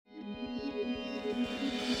Welcome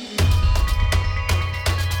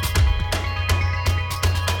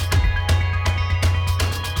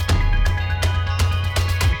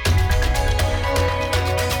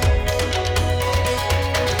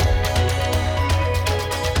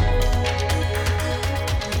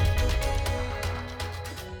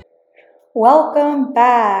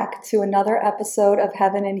back to another episode of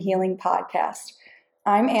Heaven and Healing Podcast.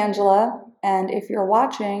 I'm Angela, and if you're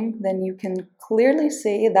watching, then you can clearly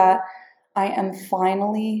see that I am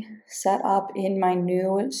finally set up in my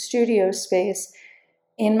new studio space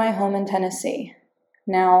in my home in Tennessee.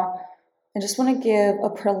 Now, I just want to give a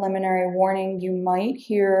preliminary warning. You might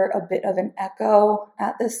hear a bit of an echo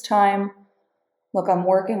at this time. Look, I'm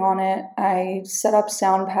working on it. I set up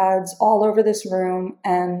sound pads all over this room,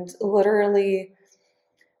 and literally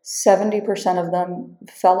 70% of them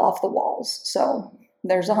fell off the walls. So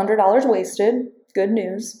there's $100 wasted. Good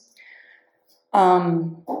news.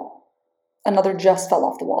 Another just fell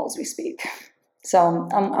off the wall as we speak. So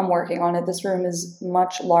I'm working on it. This room is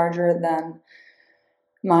much larger than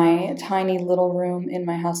my tiny little room in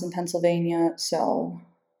my house in Pennsylvania. So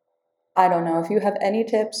I don't know. If you have any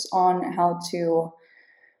tips on how to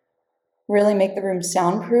really make the room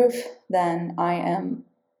soundproof, then I am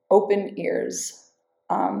open ears.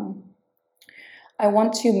 I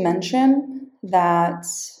want to mention that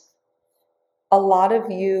a lot of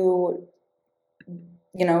you,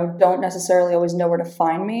 don't necessarily always know where to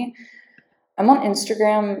find me. I'm on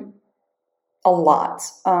Instagram a lot.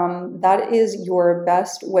 That is your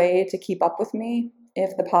best way to keep up with me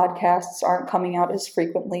if the podcasts aren't coming out as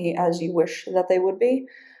frequently as you wish that they would be.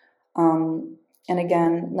 And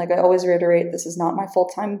again, like I always reiterate, this is not my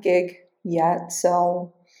full-time gig yet.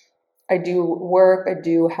 So I do work, I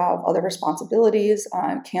do have other responsibilities.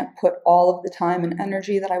 I can't put all of the time and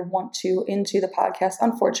energy that I want to into the podcast,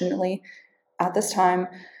 unfortunately, at this time.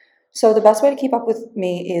 So the best way to keep up with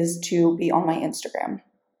me is to be on my Instagram.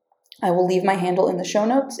 I will leave my handle in the show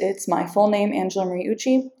notes. It's my full name, Angela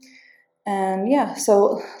Mariucci. And yeah,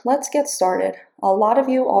 so let's get started. A lot of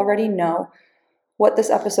you already know what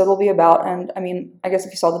this episode will be about. And I guess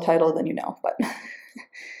if you saw the title, then you know. But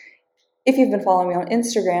if you've been following me on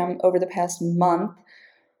Instagram over the past month,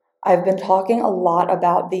 I've been talking a lot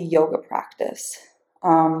about the yoga practice.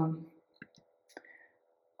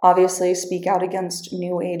 Obviously, speak out against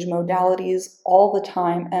new age modalities all the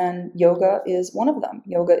time, and yoga is one of them.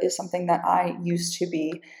 Yoga is something that I used to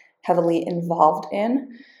be heavily involved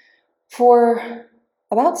in for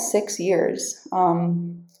about 6 years.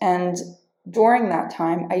 And during that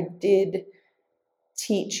time, I did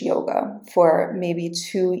teach yoga for maybe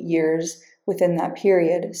 2 years within that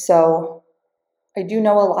period. So I do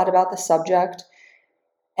know a lot about the subject.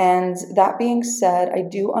 And that being said, I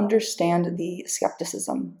do understand the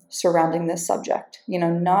skepticism surrounding this subject,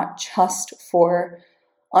 not just for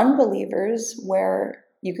unbelievers where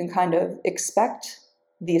you can kind of expect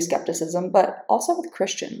the skepticism, but also with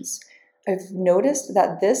Christians. I've noticed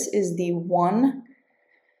that this is the one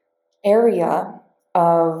area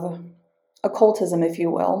of occultism, if you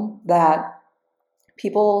will, that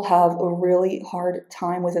people have a really hard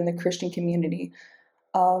time within the Christian community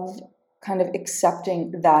of kind of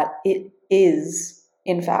accepting that it is,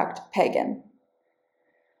 in fact, pagan.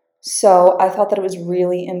 So I thought that it was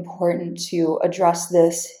really important to address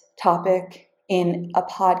this topic in a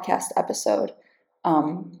podcast episode.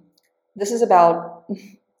 This is about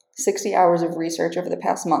 60 hours of research over the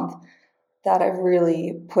past month that I've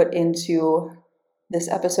really put into this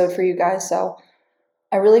episode for you guys. So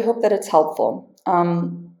I really hope that it's helpful.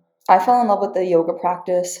 I fell in love with the yoga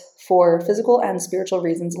practice for physical and spiritual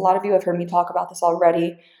reasons. A lot of you have heard me talk about this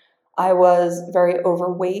already. I was very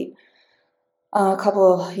overweight a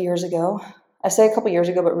couple of years ago. I say a couple years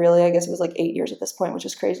ago, but really I guess it was like 8 years at this point, which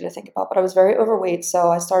is crazy to think about. But I was very overweight, so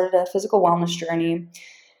I started a physical wellness journey.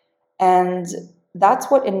 And that's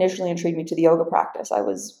what initially intrigued me to the yoga practice. I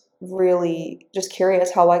was really just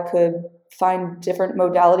curious how I could find different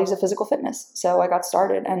modalities of physical fitness. So I got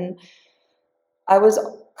started, and I was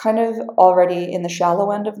kind of already in the shallow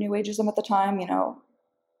end of New Ageism at the time.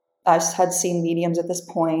 I had seen mediums at this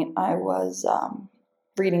point. I was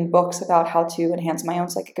reading books about how to enhance my own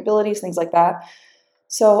psychic abilities, things like that.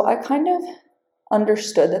 So I kind of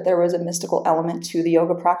understood that there was a mystical element to the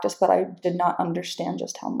yoga practice, but I did not understand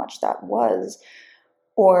just how much that was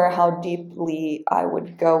or how deeply I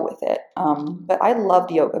would go with it. But I loved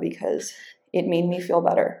yoga because it made me feel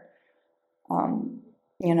better.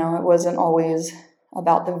 It wasn't always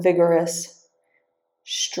about the vigorous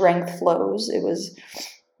strength flows. It was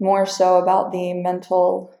more so about the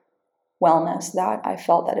mental wellness that I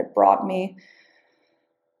felt that it brought me.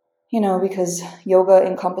 because yoga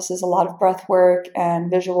encompasses a lot of breath work and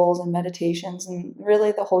visuals and meditations. And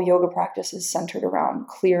really the whole yoga practice is centered around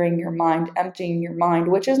clearing your mind, emptying your mind,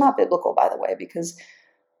 which is not biblical, by the way, because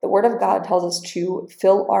the Word of God tells us to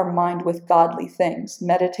fill our mind with godly things,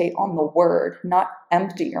 meditate on the Word, not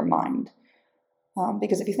empty your mind.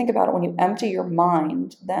 Because if you think about it, when you empty your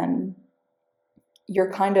mind, then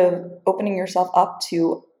you're kind of opening yourself up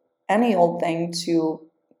to any old thing to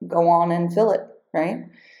go on and fill it, right?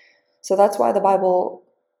 So that's why the Bible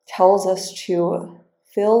tells us to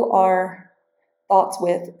fill our thoughts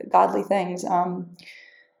with godly things,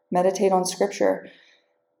 meditate on scripture.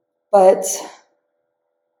 But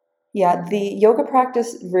yeah, the yoga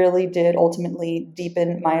practice really did ultimately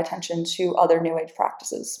deepen my attention to other New Age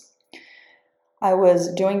practices. I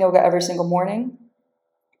was doing yoga every single morning.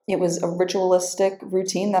 It was a ritualistic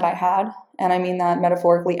routine that I had, and I mean that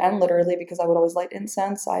metaphorically and literally, because I would always light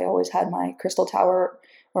incense. I always had my crystal tower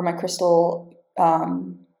or my crystal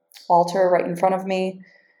altar right in front of me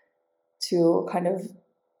to kind of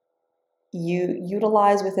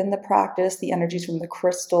utilize within the practice the energies from the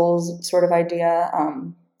crystals sort of idea.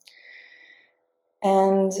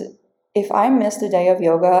 And if I missed a day of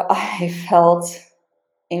yoga, I felt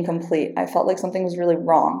incomplete. I felt like something was really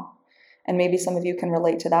wrong. And maybe some of you can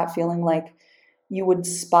relate to that feeling, like you would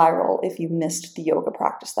spiral if you missed the yoga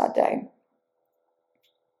practice that day.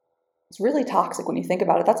 It's really toxic when you think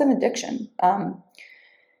about it. That's an addiction.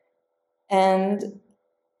 And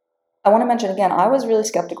I want to mention again, I was really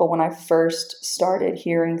skeptical when I first started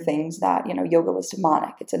hearing things that, yoga was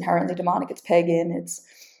demonic. It's inherently demonic. It's pagan. It's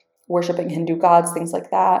worshiping Hindu gods, things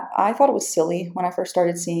like that. I thought it was silly when I first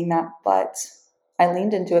started seeing that, but I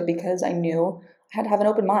leaned into it because I knew I had to have an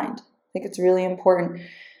open mind. I think it's really important.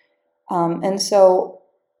 And so,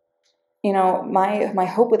 my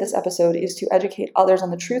hope with this episode is to educate others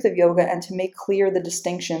on the truth of yoga and to make clear the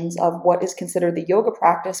distinctions of what is considered the yoga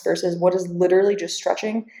practice versus what is literally just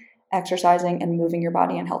stretching, exercising, and moving your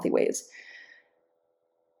body in healthy ways.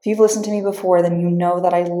 If you've listened to me before, then you know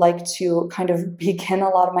that I like to kind of begin a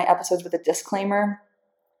lot of my episodes with a disclaimer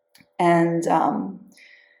and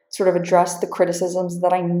sort of address the criticisms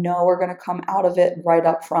that I know are going to come out of it right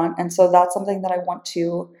up front. And so that's something that I want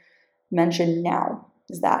to mention now,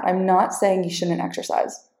 is that I'm not saying you shouldn't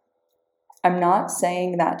exercise. I'm not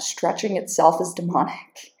saying that stretching itself is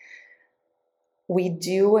demonic. We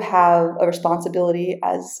do have a responsibility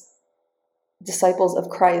as disciples of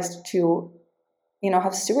Christ to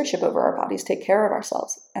have stewardship over our bodies, take care of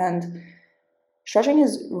ourselves. And stretching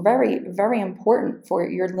is very, very important for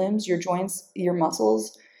your limbs, your joints, your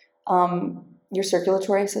muscles, your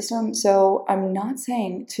circulatory system. So I'm not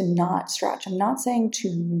saying to not stretch. I'm not saying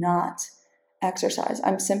to not exercise.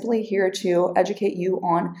 I'm simply here to educate you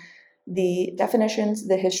on the definitions,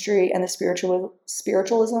 the history, and the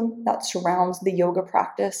spiritualism that surrounds the yoga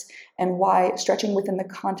practice, and why stretching within the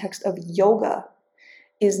context of yoga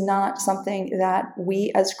is not something that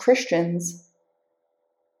we as Christians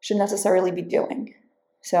should necessarily be doing.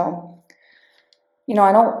 So,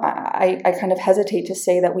 I kind of hesitate to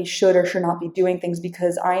say that we should or should not be doing things,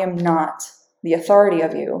 because I am not the authority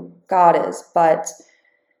of you. God is. But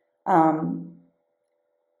I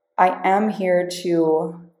am here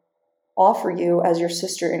to offer you, as your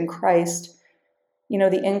sister in Christ,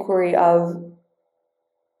 the inquiry of,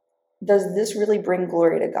 does this really bring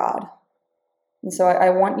glory to God? And so I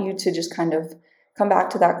want you to just kind of come back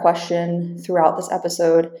to that question throughout this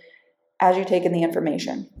episode as you take in the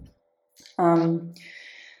information.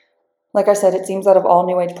 Like I said, it seems out of all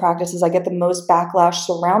New Age practices, I get the most backlash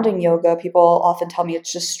surrounding yoga. People often tell me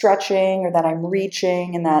it's just stretching, or that I'm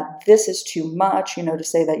reaching, and that this is too much, to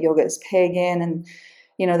say that yoga is pagan, and,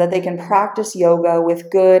 that they can practice yoga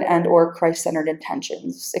with good and or Christ-centered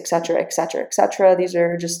intentions, etc., etc., etc. These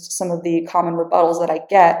are just some of the common rebuttals that I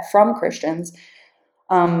get from Christians.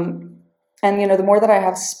 And, the more that I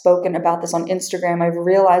have spoken about this on Instagram, I've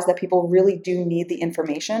realized that people really do need the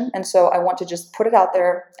information. And so I want to just put it out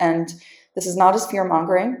there. And this is not as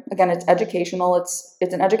fear-mongering. Again, it's educational. It's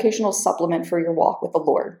an educational supplement for your walk with the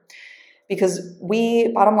Lord. Because we,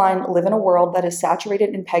 bottom line, live in a world that is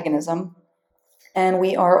saturated in paganism. And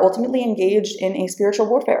we are ultimately engaged in a spiritual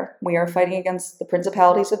warfare. We are fighting against the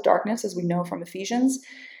principalities of darkness, as we know from Ephesians.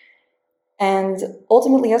 And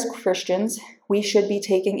ultimately, as Christians, we should be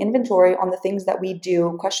taking inventory on the things that we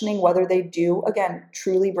do, questioning whether they do, again,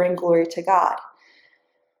 truly bring glory to God.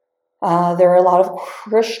 There are a lot of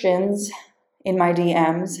Christians in my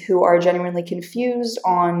DMs who are genuinely confused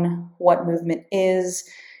on what movement is,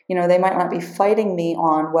 They might not be fighting me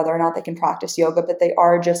on whether or not they can practice yoga, but they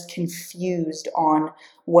are just confused on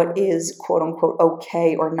what is quote unquote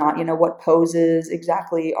okay or not. What poses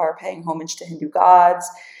exactly are paying homage to Hindu gods.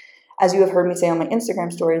 As you have heard me say on my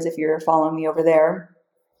Instagram stories, if you're following me over there,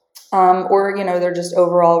 or they're just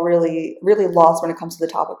overall really, really lost when it comes to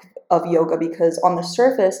the topic of yoga, because on the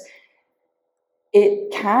surface,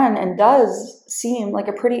 it can and does seem like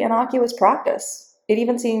a pretty innocuous practice. It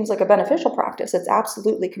even seems like a beneficial practice. It's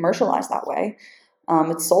absolutely commercialized that way.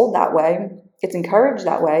 It's sold that way. It's encouraged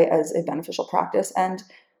that way as a beneficial practice. And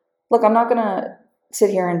look, I'm not going to sit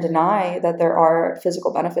here and deny that there are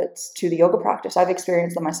physical benefits to the yoga practice. I've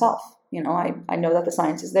experienced them myself. I know that the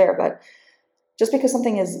science is there, but just because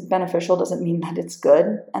something is beneficial doesn't mean that it's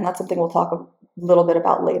good. And that's something we'll talk a little bit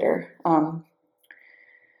about later.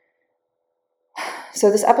 So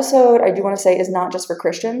this episode, I do want to say, is not just for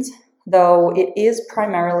Christians, though it is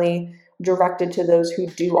primarily directed to those who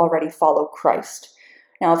do already follow Christ.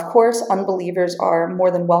 Now, of course, unbelievers are more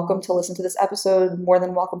than welcome to listen to this episode, more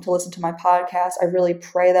than welcome to listen to my podcast. I really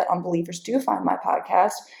pray that unbelievers do find my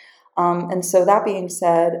podcast. And so that being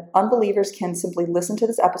said, unbelievers can simply listen to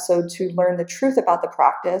this episode to learn the truth about the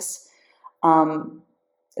practice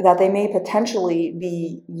that they may potentially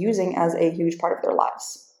be using as a huge part of their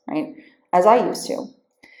lives, right? As I used to.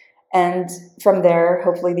 And from there,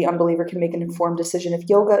 hopefully the unbeliever can make an informed decision if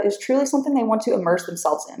yoga is truly something they want to immerse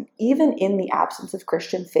themselves in. Even in the absence of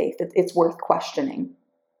Christian faith, it's worth questioning.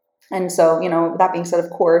 And so, that being said, of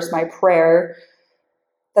course, my prayer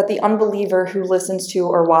that the unbeliever who listens to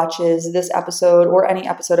or watches this episode or any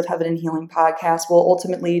episode of Heaven and Healing podcast will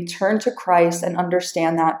ultimately turn to Christ and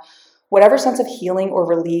understand that whatever sense of healing or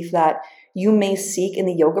relief that you may seek in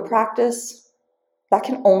the yoga practice, that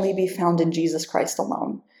can only be found in Jesus Christ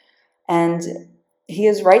alone. And he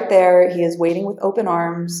is right there. He is waiting with open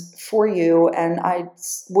arms for you. And I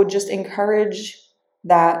would just encourage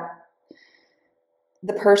that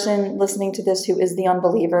the person listening to this who is the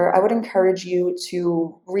unbeliever, I would encourage you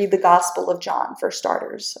to read the Gospel of John for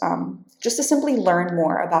starters, just to simply learn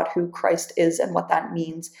more about who Christ is and what that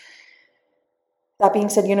means. That being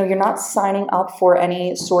said, you're not signing up for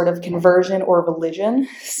any sort of conversion or religion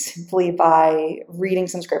simply by reading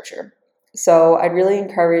some scripture. So I'd really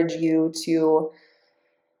encourage you to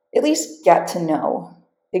at least get to know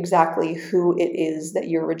exactly who it is that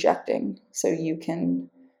you're rejecting so you can,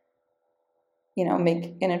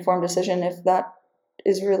 make an informed decision if that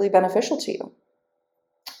is really beneficial to you.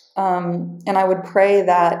 And I would pray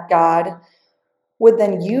that God would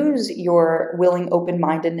then use your willing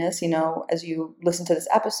open-mindedness, as you listen to this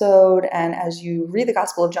episode and as you read the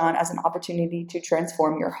Gospel of John, as an opportunity to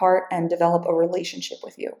transform your heart and develop a relationship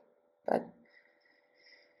with you. But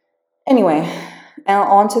anyway, now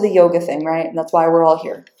on to the yoga thing, right? And that's why we're all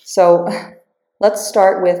here. So let's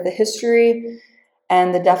start with the history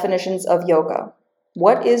and the definitions of yoga.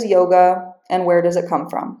 What is yoga and where does it come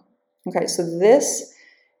from? Okay, so this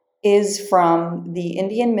is from the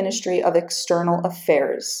Indian Ministry of External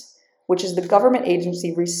Affairs, which is the government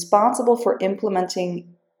agency responsible for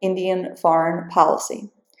implementing Indian foreign policy.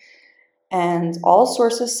 And all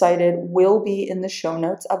sources cited will be in the show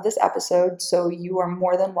notes of this episode, so you are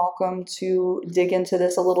more than welcome to dig into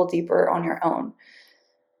this a little deeper on your own.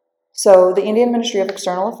 So the Indian Ministry of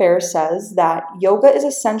External Affairs says that yoga is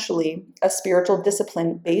essentially a spiritual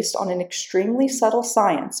discipline based on an extremely subtle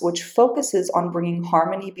science which focuses on bringing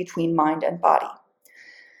harmony between mind and body.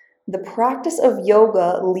 The practice of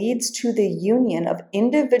yoga leads to the union of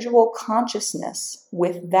individual consciousness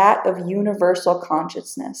with that of universal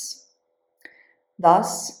consciousness.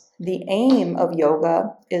 Thus, the aim of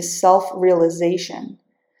yoga is self-realization,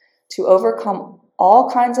 to overcome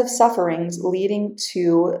all kinds of sufferings leading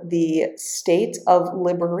to the state of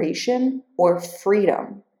liberation or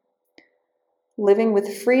freedom. Living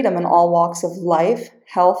with freedom in all walks of life,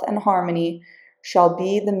 health, and harmony shall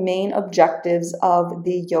be the main objectives of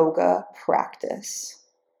the yoga practice.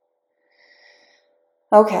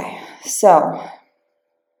 Okay, so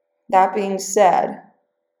that being said,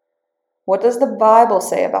 what does the Bible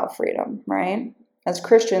say about freedom, right? As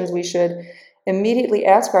Christians, we should immediately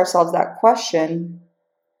ask ourselves that question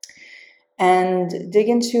and dig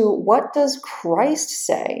into what does Christ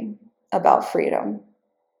say about freedom?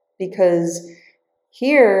 Because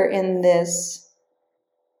here in this,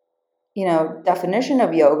 definition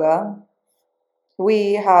of yoga,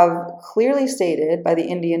 we have clearly stated by the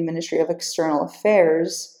Indian Ministry of External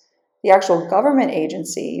Affairs, the actual government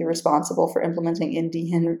agency responsible for implementing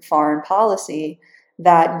Indian foreign policy,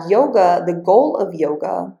 that yoga, the goal of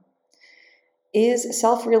yoga, is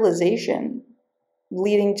self-realization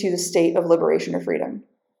leading to the state of liberation or freedom.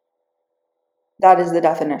 That is the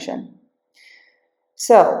definition.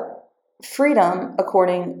 So, freedom,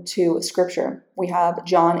 according to Scripture, we have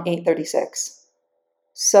John 8:36.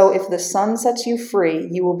 So if the Son sets you free,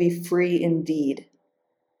 you will be free indeed.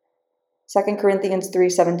 2 Corinthians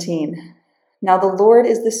 3:17. Now the Lord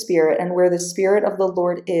is the Spirit, and where the Spirit of the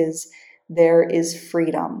Lord is, there is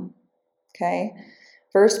freedom. Okay?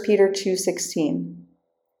 1 Peter 2:16.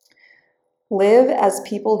 Live as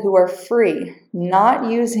people who are free,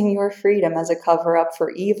 not using your freedom as a cover-up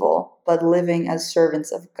for evil, but living as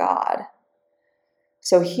servants of God.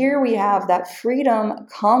 So here we have that freedom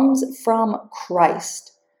comes from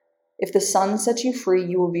Christ. If the Son sets you free,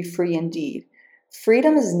 you will be free indeed.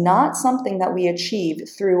 Freedom is not something that we achieve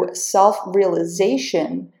through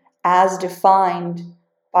self-realization as defined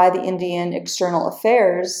by the Indian external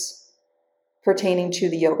affairs pertaining to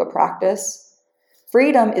the yoga practice.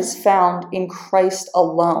 Freedom is found in Christ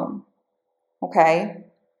alone, okay?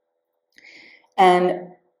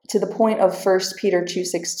 And to the point of 1 Peter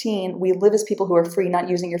 2:16, we live as people who are free, not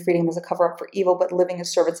using your freedom as a cover-up for evil, but living as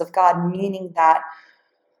servants of God, meaning that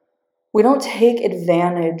we don't take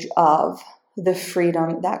advantage of the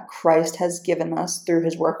freedom that Christ has given us through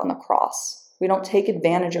his work on the cross. We don't take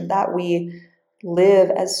advantage of that. We live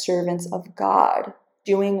as servants of God,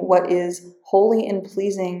 doing what is holy and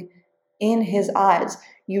pleasing in his eyes.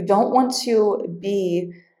 You don't want to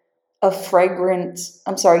be you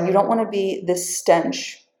don't want to be this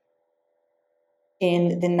stench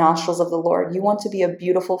in the nostrils of the Lord. You want to be a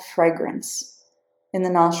beautiful fragrance in the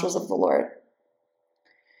nostrils of the Lord.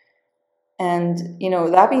 And,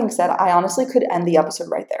 that being said, I honestly could end the episode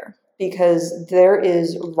right there because there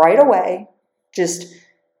is right away just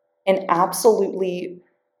an absolutely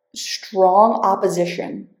strong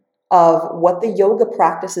opposition of what the yoga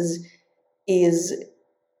practice is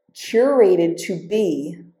curated to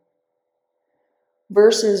be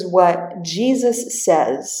versus what Jesus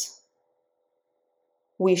says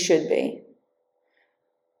we should be.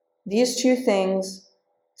 These two things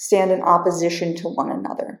stand in opposition to one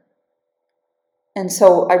another. And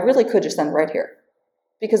so I really could just end right here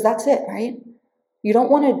because that's it, right? You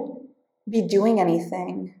don't want to be doing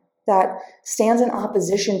anything that stands in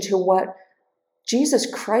opposition to what Jesus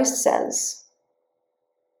Christ says,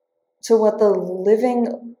 to what the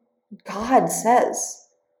living God says.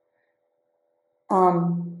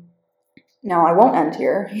 Now I won't end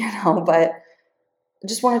here, but I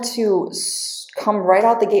just wanted to come right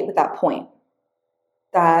out the gate with that point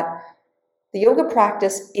that the yoga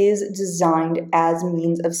practice is designed as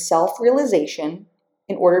means of self-realization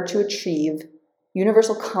in order to achieve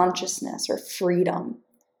universal consciousness or freedom.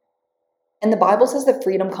 And the Bible says that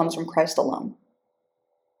freedom comes from Christ alone.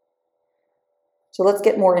 So let's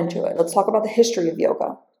get more into it. Let's talk about the history of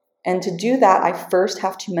yoga. And to do that, I first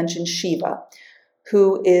have to mention Shiva,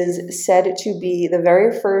 who is said to be the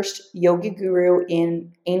very first yogi guru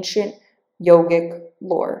in ancient yogic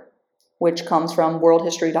lore, which comes from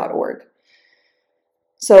worldhistory.org.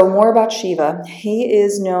 So more about Shiva. He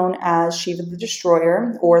is known as Shiva the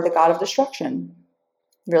Destroyer or the God of Destruction.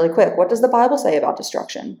 Really quick, what does the Bible say about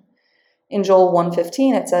destruction? In Joel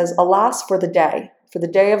 1:15, it says, "Alas for the day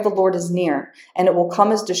of the Lord is near, and it will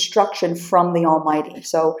come as destruction from the Almighty."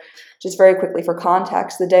 So just very quickly for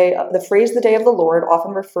context, the phrase "the day of the Lord"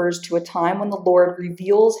 often refers to a time when the Lord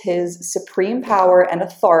reveals his supreme power and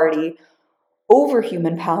authority over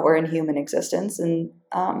human power and human existence. And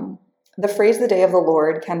the phrase "the day of the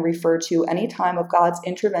Lord" can refer to any time of God's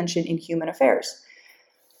intervention in human affairs.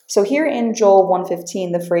 So here in Joel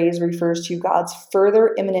 1:15, the phrase refers to God's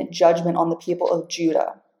further imminent judgment on the people of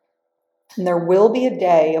Judah. And there will be a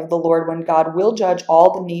day of the Lord when God will judge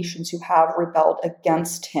all the nations who have rebelled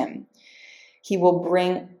against him. He will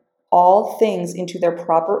bring all things into their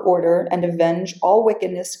proper order and avenge all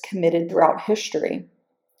wickedness committed throughout history.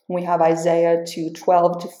 We have Isaiah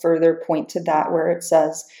 2:12 to further point to that, where it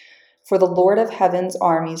says, "For the Lord of heaven's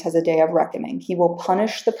armies has a day of reckoning. He will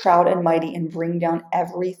punish the proud and mighty and bring down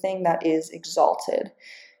everything that is exalted."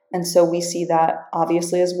 And so we see that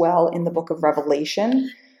obviously as well in the book of Revelation.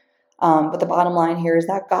 But the bottom line here is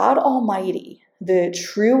that God Almighty, the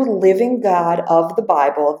true living God of the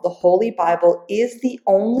Bible, of the Holy Bible, is the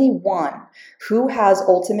only one who has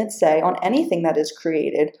ultimate say on anything that is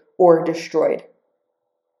created or destroyed.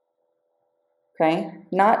 Okay?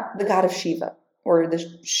 Not the God of Shiva or the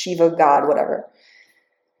Shiva God, whatever.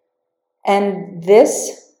 And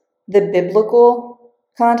the biblical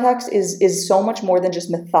context is so much more than just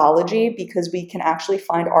mythology, because we can actually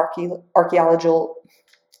find archaeological,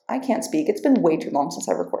 I can't speak, it's been way too long since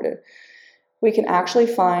I recorded. We can actually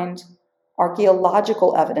find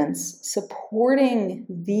archaeological evidence supporting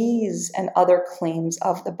these and other claims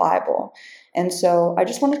of the Bible. And so I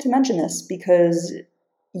just wanted to mention this because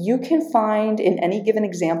you can find in any given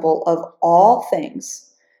example of all things,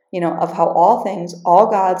 of how all things, all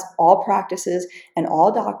gods, all practices, and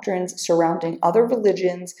all doctrines surrounding other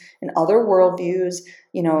religions and other worldviews,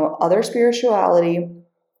 other spirituality,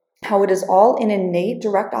 how it is all in innate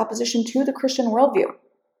direct opposition to the Christian worldview.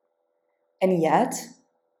 And yet,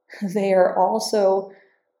 they are also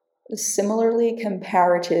similarly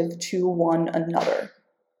comparative to one another.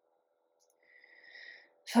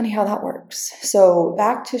 Funny how that works. So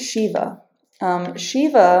back to Shiva.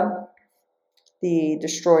 Shiva, the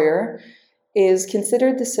destroyer, is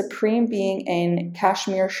considered the supreme being in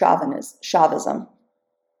Kashmir Shaivism.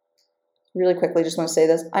 Really quickly, just want to say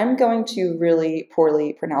this. I'm going to really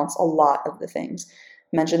poorly pronounce a lot of the things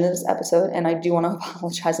mentioned in this episode, and I do want to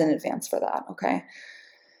apologize in advance for that, okay?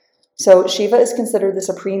 So Shiva is considered the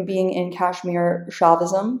supreme being in Kashmir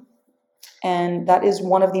Shaivism, and that is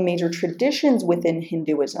one of the major traditions within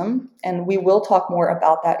Hinduism, and we will talk more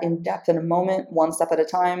about that in depth in a moment, one step at a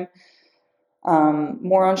time.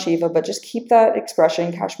 More on Shiva, but just keep that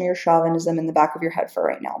expression, Kashmir Shaivism, in the back of your head for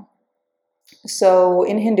right now. So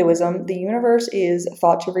in Hinduism, the universe is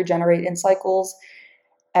thought to regenerate in cycles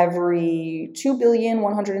every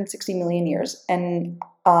 2,160,000,000 years. And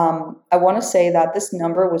I want to say that this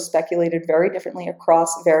number was speculated very differently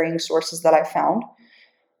across varying sources that I found.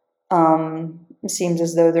 It seems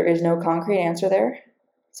as though there is no concrete answer there.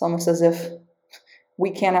 It's almost as if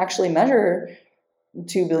we can't actually measure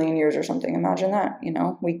 2 billion years or something. Imagine that,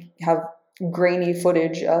 we have grainy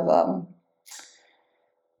footage of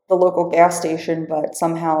the local gas station, but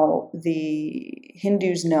somehow the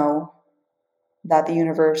Hindus know that the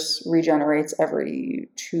universe regenerates every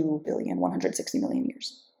 2,160,000,000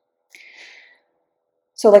 years.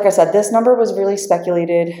 So like I said, this number was really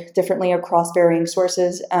speculated differently across varying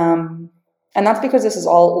sources, and that's because this is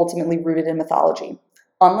all ultimately rooted in mythology.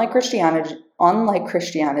 Unlike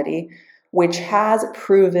Christianity, which has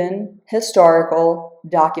proven historical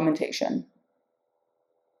documentation.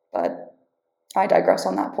 But I digress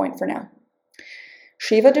on that point for now.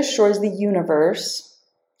 Shiva destroys the universe,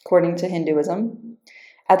 according to Hinduism,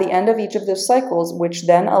 at the end of each of those cycles, which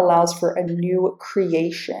then allows for a new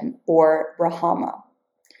creation, or Brahma.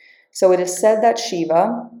 So it is said that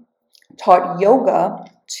Shiva taught yoga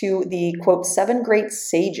to the, quote, 7 great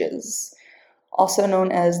sages, also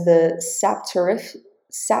known as the Saptarishis.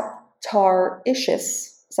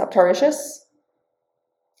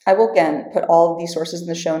 I will again put all of these sources in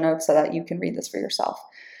the show notes so that you can read this for yourself.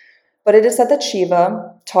 But it is said that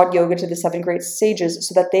Shiva taught yoga to the 7 great sages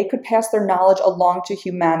so that they could pass their knowledge along to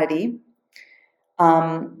humanity.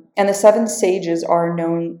 And the 7 sages are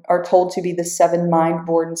told to be the 7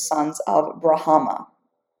 mind-born sons of Brahma,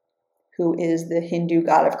 who is the Hindu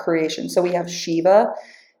god of creation. So we have Shiva,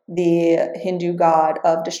 the Hindu god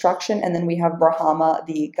of destruction, and then we have Brahma,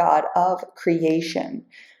 the god of creation.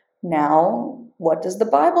 Now, what does the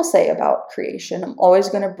Bible say about creation? I'm always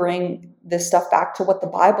going to bring this stuff back to what the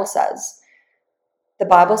Bible says. The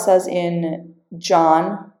Bible says in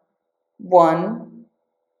John 1,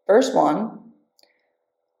 verse 1,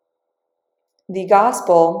 the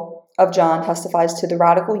Gospel of John testifies to the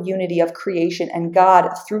radical unity of creation and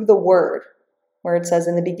God through the Word, where it says,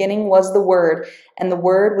 in the beginning was the Word, and the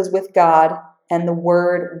Word was with God, and the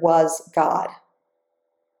Word was God.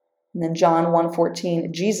 And then John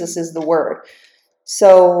 1:14, Jesus is the Word.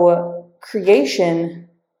 So creation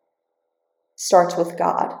starts with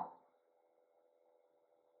God.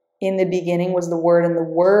 In the beginning was the Word, and the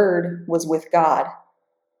Word was with God,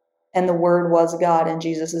 and the Word was God, and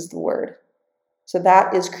Jesus is the Word. So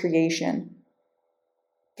that is creation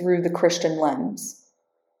through the Christian lens.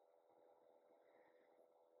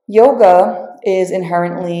 Yoga is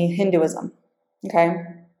inherently Hinduism, okay?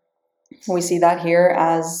 We see that here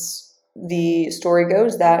as the story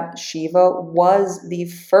goes that Shiva was the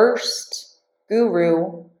first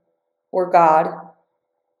guru or god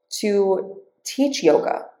to teach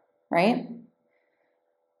yoga, right?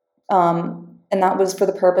 And that was for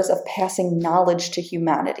the purpose of passing knowledge to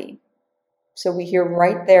humanity. So we hear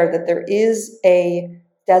right there that there is a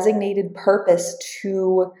designated purpose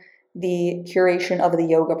to the curation of the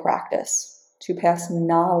yoga practice, to pass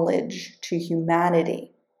knowledge to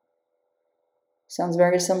humanity. Sounds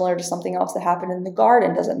very similar to something else that happened in the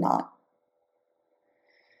garden, does it not?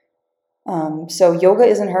 So yoga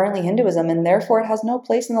is inherently Hinduism, and therefore it has no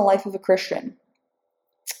place in the life of a Christian.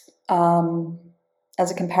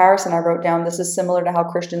 As a comparison, I wrote down, this is similar to how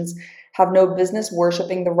Christians have no business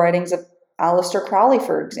worshiping the writings of Aleister Crowley,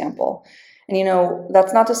 for example. And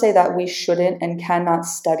that's not to say that we shouldn't and cannot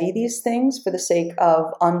study these things for the sake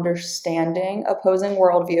of understanding opposing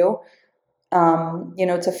worldview,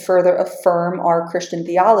 to further affirm our Christian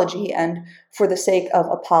theology and for the sake of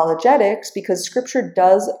apologetics, because Scripture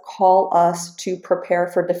does call us to prepare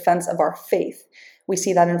for defense of our faith. We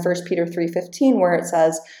see that in 1 Peter 3:15, where it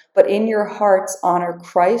says, "But in your hearts honor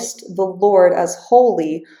Christ the Lord as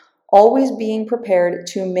holy, always being prepared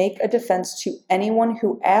to make a defense to anyone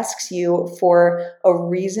who asks you for a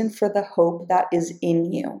reason for the hope that is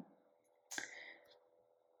in you."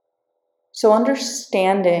 So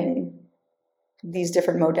understanding these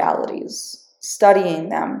different modalities, studying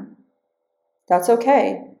them, that's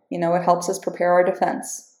okay. It helps us prepare our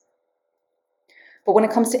defense. But when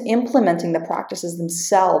it comes to implementing the practices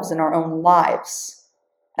themselves in our own lives,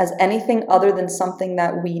 as anything other than something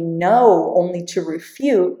that we know only to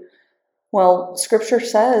refute, well, Scripture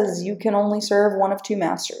says you can only serve one of two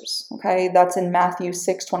masters. Okay, that's in Matthew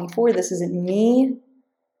 6:24. This isn't me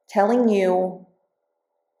telling you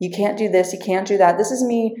you can't do this, you can't do that. This is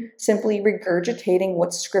me simply regurgitating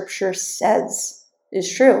what Scripture says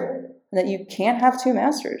is true, and that you can't have two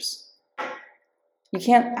masters. You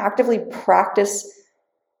can't actively practice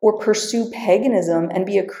or pursue paganism and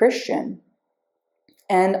be a Christian.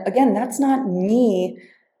 And again, that's not me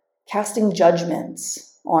casting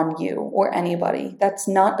judgments on you or anybody. That's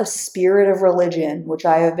not a spirit of religion, which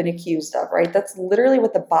I have been accused of, right? That's literally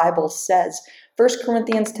what the Bible says. 1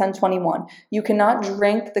 Corinthians 10:21. You cannot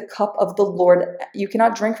drink from the cup of the Lord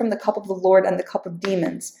and the cup of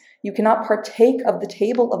demons. You cannot partake of the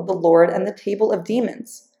table of the Lord and the table of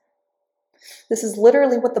demons. This is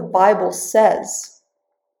literally what the Bible says.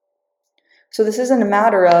 So this isn't a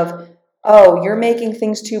matter of, oh, you're making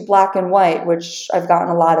things too black and white, which I've gotten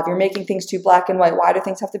a lot of. You're making things too black and white. Why do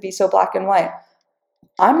things have to be so black and white?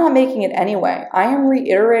 I'm not making it anyway. I am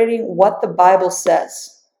reiterating what the Bible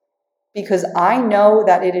says because I know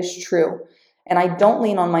that it is true, and I don't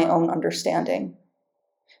lean on my own understanding.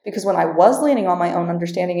 Because when I was leaning on my own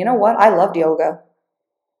understanding, you know what? I loved yoga.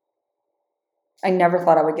 I never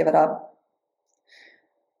thought I would give it up.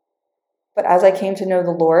 But as I came to know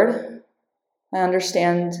the Lord, I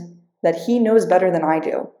understand that He knows better than I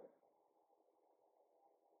do.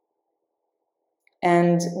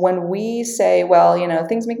 And when we say, well,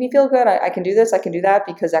 things make me feel good, I can do this, I can do that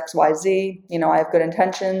because X, Y, Z, I have good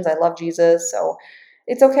intentions, I love Jesus, so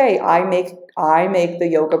it's okay. I make the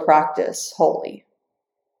yoga practice holy.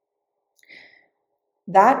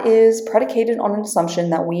 That is predicated on an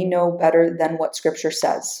assumption that we know better than what Scripture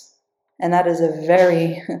says. And that is a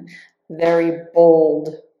very, very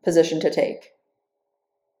bold position to take.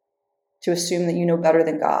 To assume that you know better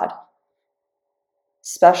than God.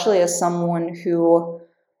 Especially as someone who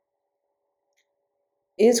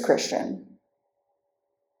is Christian.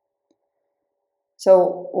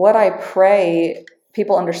 So what I pray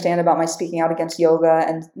people understand about my speaking out against yoga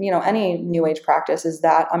and any New Age practice is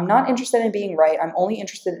that I'm not interested in being right. I'm only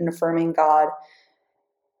interested in affirming God's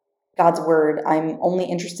word. I'm only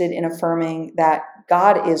interested in affirming that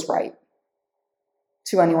God is right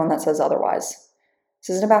to anyone that says otherwise.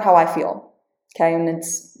 This isn't about how I feel, okay? And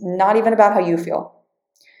it's not even about how you feel.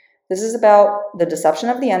 This is about the deception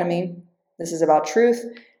of the enemy. This is about truth.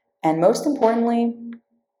 And most importantly,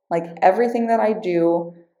 like everything that I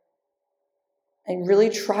do, I really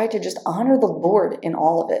try to just honor the Lord in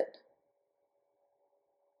all of it.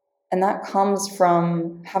 And that comes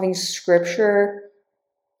from having Scripture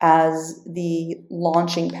as the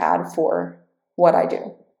launching pad for what I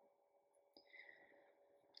do.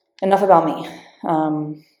 Enough about me.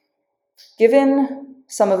 Given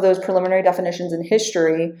some of those preliminary definitions in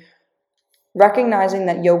history, recognizing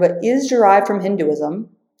that yoga is derived from Hinduism,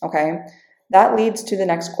 okay, that leads to the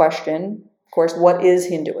next question. Of course, what is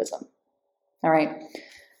Hinduism? All right.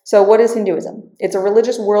 So what is Hinduism? It's a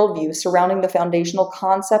religious worldview surrounding the foundational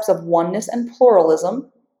concepts of oneness and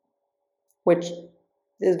pluralism, which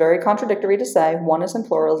is very contradictory to say, oneness and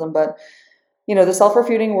pluralism, but the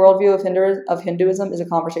self-refuting worldview of Hinduism is a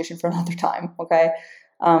conversation for another time, okay?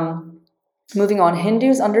 Moving on,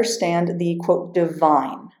 Hindus understand the, quote,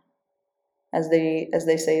 divine, as they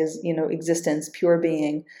say is, existence, pure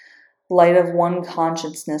being, light of one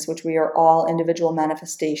consciousness, which we are all individual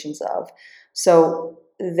manifestations of. So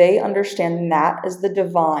they understand that as the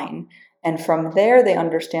divine. And from there, they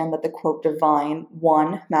understand that the, quote, divine,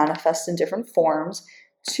 one, manifests in different forms,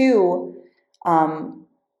 two,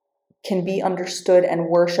 can be understood and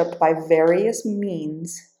worshipped by various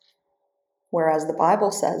means, whereas the Bible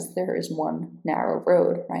says there is one narrow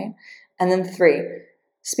road, right? And then three,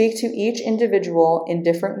 speak to each individual in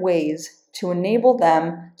different ways to enable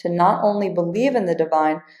them to not only believe in the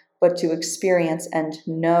divine, but to experience and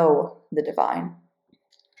know the divine.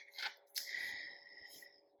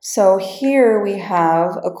 So here we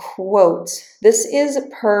have a quote. This is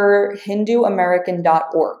per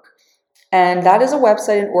HinduAmerican.org. And that is a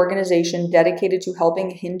website and organization dedicated to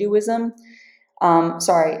helping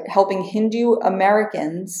helping Hindu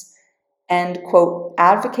Americans and, quote,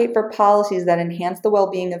 advocate for policies that enhance the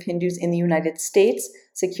well-being of Hindus in the United States,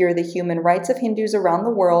 secure the human rights of Hindus around the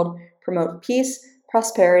world, promote peace,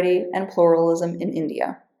 prosperity, and pluralism in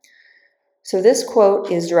India. So this quote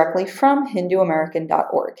is directly from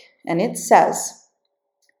HinduAmerican.org, and it says,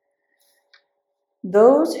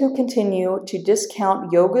 "Those who continue to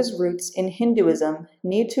discount yoga's roots in Hinduism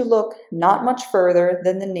need to look not much further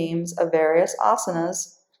than the names of various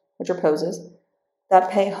asanas, which are poses, that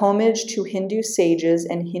pay homage to Hindu sages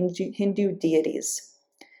and Hindu deities.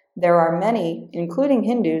 There are many, including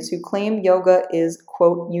Hindus, who claim yoga is,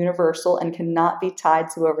 quote, universal and cannot be tied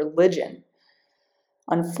to a religion.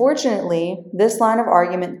 Unfortunately, this line of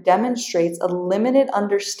argument demonstrates a limited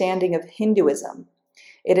understanding of Hinduism.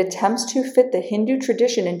 It attempts to fit the Hindu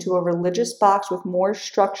tradition into a religious box with more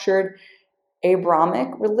structured Abrahamic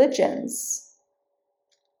religions.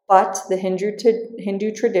 But the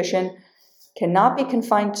Hindu tradition cannot be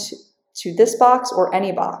confined to this box or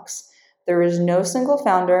any box. There is no single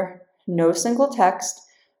founder, no single text,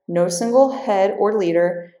 no single head or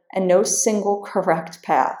leader, and no single correct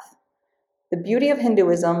path. The beauty of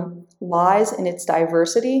Hinduism lies in its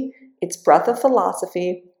diversity, its breadth of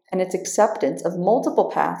philosophy, and its acceptance of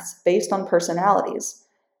multiple paths based on personalities.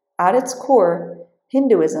 At its core,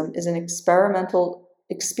 Hinduism is an experiential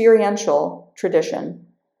tradition.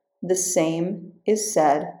 The same is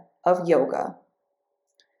said of yoga.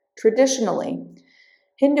 Traditionally,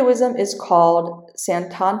 Hinduism is called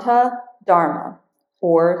Sanatana Dharma,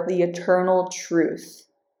 or the eternal truth,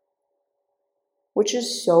 which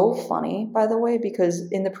is so funny, by the way,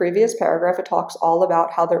 because in the previous paragraph, it talks all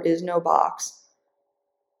about how there is no box,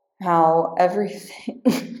 how everything,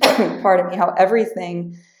 how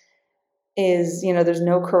everything is, there's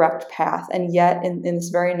no correct path. And yet in this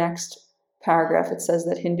very next paragraph, it says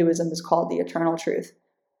that Hinduism is called the eternal truth.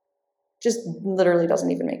 Just literally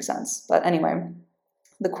doesn't even make sense. But anyway,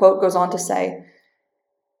 the quote goes on to say,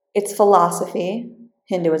 its philosophy,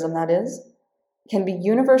 Hinduism that is, can be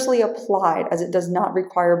universally applied as it does not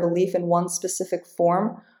require belief in one specific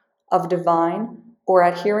form of divine or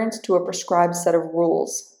adherence to a prescribed set of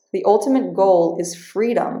rules. The ultimate goal is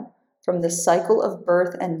freedom from the cycle of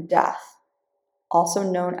birth and death, also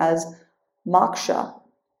known as moksha,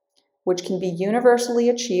 which can be universally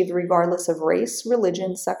achieved regardless of race,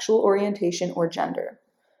 religion, sexual orientation, or gender.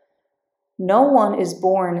 No one is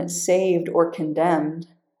born saved or condemned,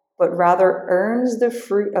 but rather earns the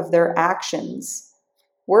fruit of their actions.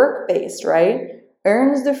 Work-based, right?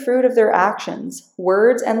 Earns the fruit of their actions,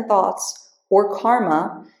 words and thoughts, or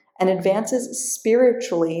karma, and advances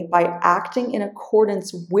spiritually by acting in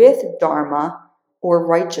accordance with dharma or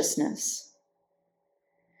righteousness.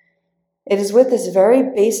 It is with this very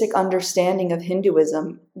basic understanding of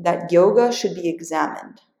Hinduism that yoga should be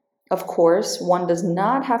examined. Of course, one does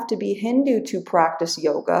not have to be Hindu to practice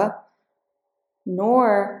yoga,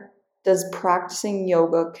 nor does practicing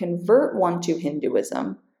yoga convert one to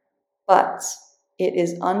Hinduism, but it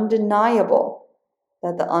is undeniable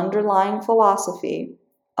that the underlying philosophy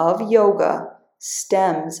of yoga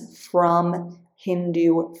stems from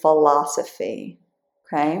Hindu philosophy.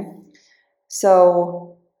 Okay?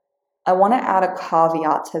 So I want to add a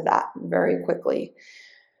caveat to that very quickly.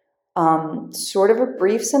 Sort of a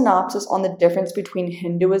brief synopsis on the difference between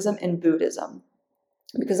Hinduism and Buddhism,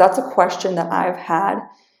 because that's a question that I've had,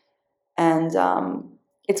 and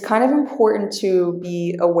it's kind of important to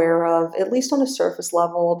be aware of, at least on a surface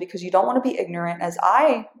level, because you don't want to be ignorant, as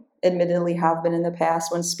I admittedly have been in the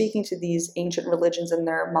past when speaking to these ancient religions and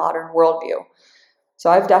their modern worldview. So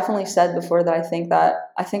I've definitely said before that I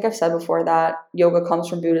think I've said before that yoga comes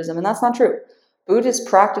from Buddhism, and that's not true. Buddhists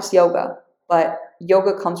practice yoga, but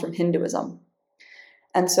yoga comes from Hinduism.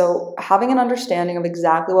 And so having an understanding of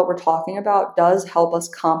exactly what we're talking about does help us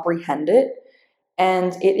comprehend it,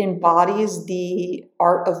 and it embodies the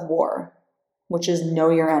art of war, which is know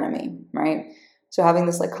your enemy, right? So having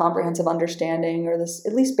this comprehensive understanding, or this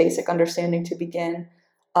at least basic understanding to begin,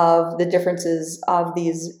 of the differences of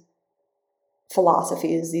these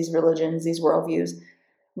philosophies, these religions, these worldviews,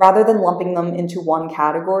 rather than lumping them into one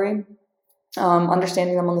category,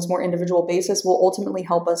 understanding them on this more individual basis will ultimately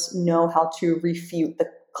help us know how to refute the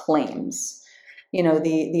claims,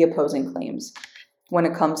 the opposing claims when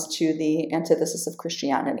it comes to the antithesis of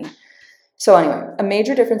Christianity. So anyway, a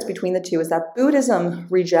major difference between the two is that Buddhism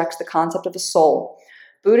rejects the concept of a soul,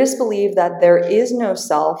 Buddhists believe that there is no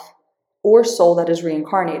self or soul that is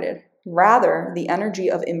reincarnated. Rather, the energy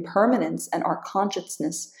of impermanence and our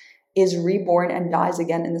consciousness is reborn and dies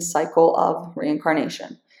again in the cycle of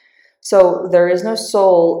reincarnation. So there is no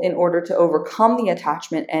soul in order to overcome the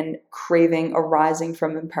attachment and craving arising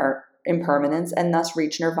from impermanence and thus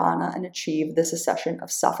reach nirvana and achieve the cessation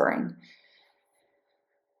of suffering.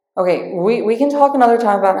 Okay, we can talk another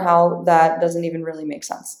time about how that doesn't even really make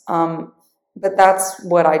sense. But that's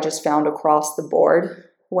what I just found across the board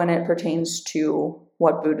when it pertains to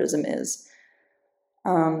what Buddhism is.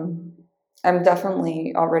 I'm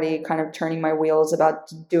definitely already kind of turning my wheels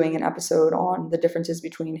about doing an episode on the differences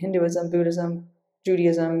between Hinduism, Buddhism,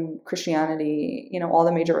 Judaism, Christianity, all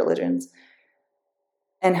the major religions,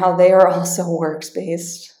 and how they are also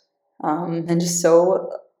works-based, and just so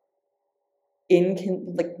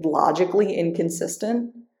logically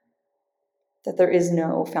inconsistent that there is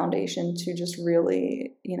no foundation to just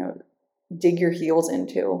really, dig your heels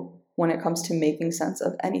into when it comes to making sense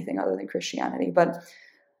of anything other than Christianity. But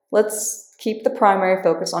let's keep the primary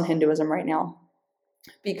focus on Hinduism right now.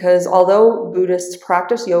 Because although Buddhists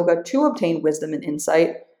practice yoga to obtain wisdom and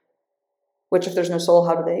insight, which if there's no soul,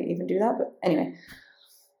 how do they even do that? But anyway,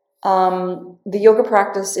 the yoga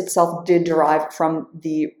practice itself did derive from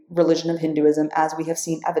the religion of Hinduism, as we have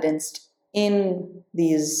seen evidenced in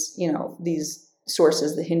these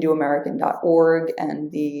sources, the HinduAmerican.org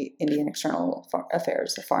and the Indian External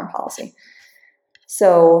Affairs, the Foreign Policy.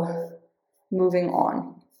 So, moving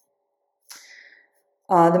on.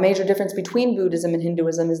 The major difference between Buddhism and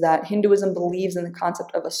Hinduism is that Hinduism believes in the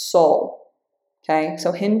concept of a soul. Okay,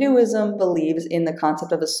 so Hinduism believes in the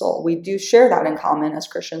concept of a soul. We do share that in common as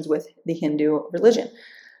Christians with the Hindu religion.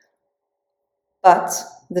 But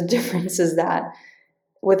the difference is that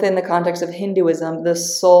within the context of Hinduism, the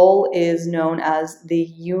soul is known as the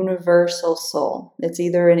universal soul. It's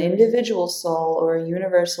either an individual soul or a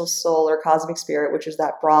universal soul or cosmic spirit, which is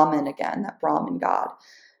that Brahman again, that Brahman God,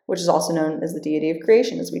 which is also known as the deity of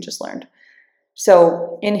creation, as we just learned.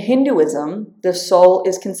 So in Hinduism, the soul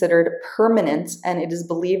is considered permanent, and it is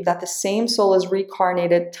believed that the same soul is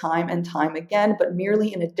reincarnated time and time again, but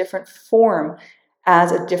merely in a different form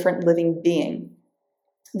as a different living being.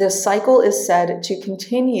 This cycle is said to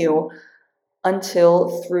continue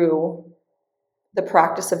until through the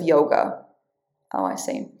practice of yoga. Oh, I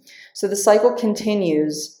see. So the cycle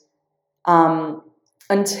continues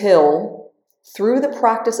until through the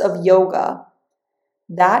practice of yoga,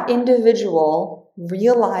 that individual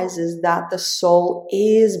realizes that the soul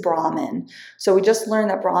is Brahman. So we just learned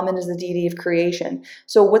that Brahman is the deity of creation.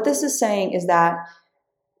 So what this is saying is that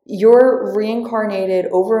you're reincarnated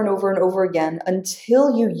over and over and over again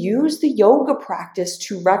until you use the yoga practice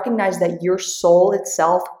to recognize that your soul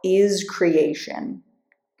itself is creation.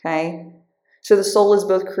 Okay? So the soul is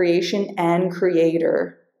both creation and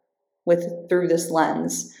creator through this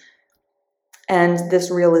lens. And this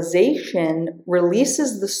realization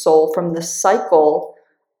releases the soul from the cycle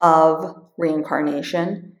of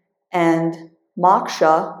reincarnation, and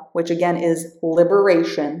moksha, which again is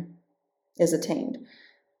liberation, is attained.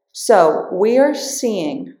 So we are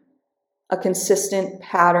seeing a consistent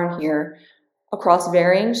pattern here across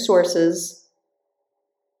varying sources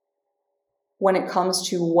when it comes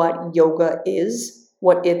to what yoga is,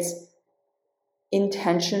 what its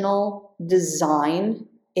intentional design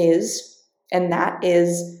is. And that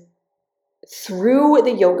is through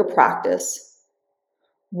the yoga practice,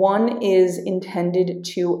 one is intended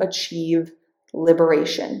to achieve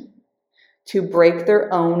liberation, to break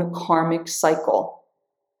their own karmic cycle.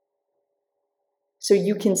 So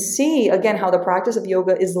you can see, again, how the practice of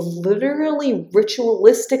yoga is literally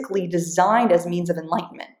ritualistically designed as means of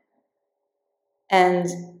enlightenment. And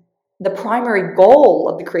the primary goal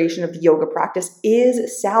of the creation of the yoga practice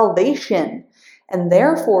is salvation. And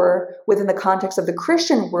therefore, within the context of the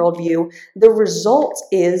Christian worldview, the result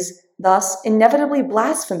is thus inevitably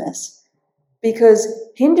blasphemous, because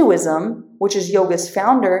Hinduism, which is yoga's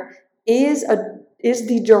founder, is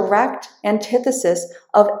the direct antithesis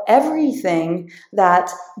of everything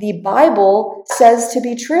that the Bible says to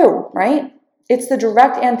be true, right? It's the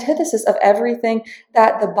direct antithesis of everything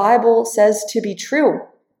that the Bible says to be true.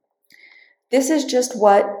 This is just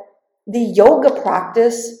what the yoga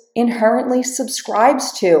practice inherently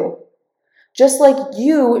subscribes to. Just like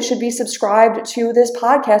you should be subscribed to this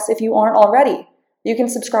podcast if you aren't already. You can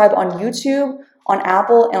subscribe on YouTube, on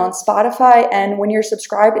Apple, and on Spotify. And when you're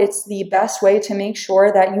subscribed, it's the best way to make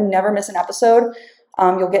sure that you never miss an episode.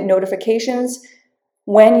 You'll get notifications.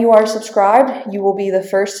 When you are subscribed, you will be the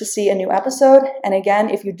first to see a new episode. And again,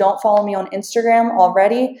 if you don't follow me on Instagram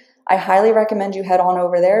already, I highly recommend you head on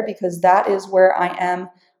over there because that is where I am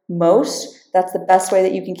most. That's the best way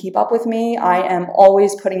that you can keep up with me. I am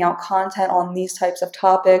always putting out content on these types of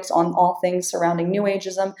topics, on all things surrounding New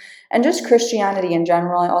Ageism and just Christianity in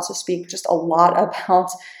general. I also speak just a lot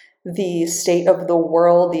about the state of the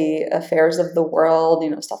world, the affairs of the world,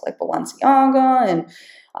 stuff like Balenciaga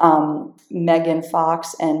and Megan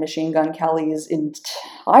Fox and Machine Gun Kelly's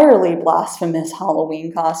entirely blasphemous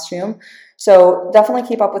Halloween costume. So definitely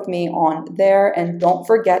keep up with me on there. And don't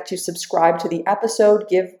forget to subscribe to the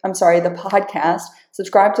podcast.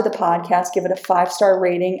 Subscribe to the podcast, give it a 5-star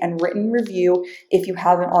rating and written review if you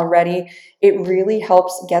haven't already. It really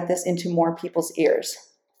helps get this into more people's ears.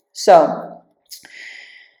 So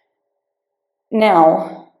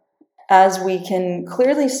now, as we can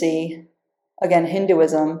clearly see, again,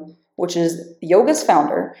 Hinduism, which is yoga's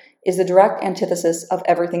founder, is the direct antithesis of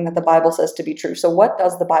everything that the Bible says to be true. So what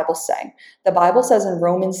does the Bible say? The Bible says in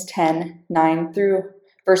Romans 10,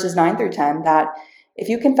 verses 9 through 10, that if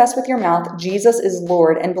you confess with your mouth Jesus is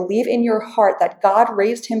Lord and believe in your heart that God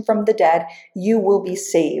raised him from the dead, you will be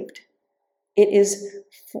saved. It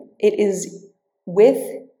is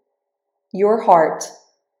with your heart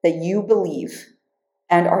that you believe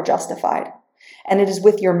and are justified. And it is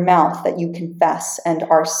with your mouth that you confess and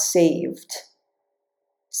are saved.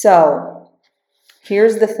 So,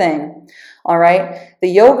 here's the thing, all right? The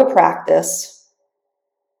yoga practice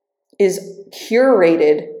is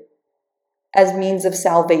curated as means of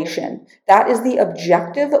salvation. That is the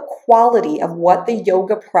objective quality of what the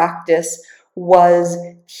yoga practice was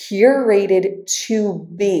curated to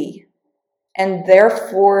be, and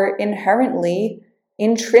therefore inherently,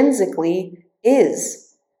 intrinsically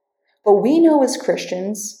is. But we know as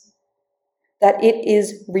Christians that it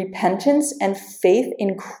is repentance and faith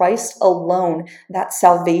in Christ alone that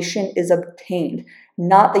salvation is obtained,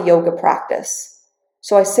 not the yoga practice.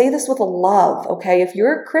 So I say this with a love, okay? If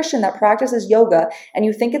you're a Christian that practices yoga and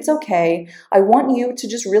you think it's okay, I want you to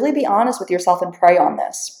just really be honest with yourself and pray on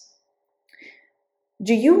this.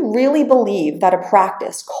 Do you really believe that a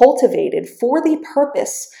practice cultivated for the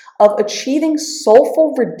purpose of achieving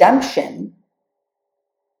soulful redemption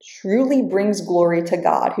truly brings glory to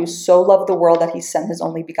God, who so loved the world that he sent his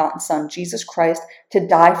only begotten Son, Jesus Christ, to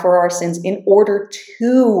die for our sins in order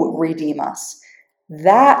to redeem us?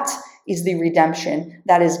 That is the redemption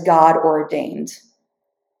that is God ordained,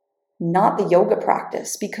 not the yoga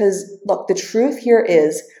practice. Because look, the truth here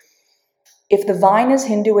is, if the vine is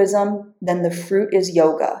Hinduism, then the fruit is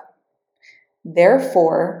yoga.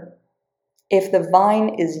 Therefore, if the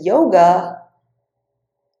vine is yoga,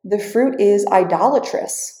 the fruit is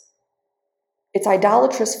idolatrous. It's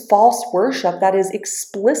idolatrous false worship that is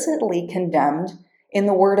explicitly condemned in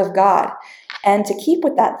the Word of God. And to keep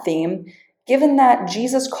with that theme, given that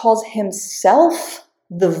Jesus calls himself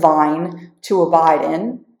the vine to abide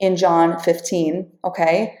in John 15,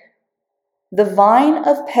 okay, the vine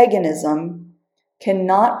of paganism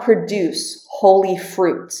cannot produce holy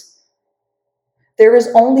fruit. There is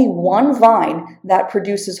only one vine that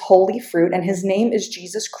produces holy fruit, and his name is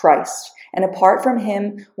Jesus Christ. And apart from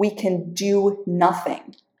him, we can do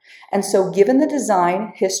nothing. And so given the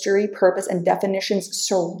design, history, purpose, and definitions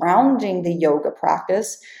surrounding the yoga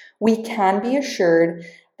practice, we can be assured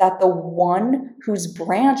that the one whose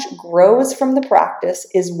branch grows from the practice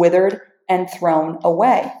is withered and thrown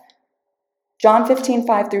away. John 15,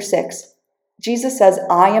 5-6. Jesus says,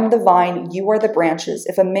 I am the vine, you are the branches.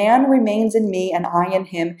 If a man remains in me and I in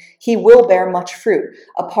him, he will bear much fruit.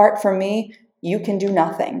 Apart from me, you can do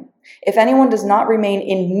nothing. If anyone does not remain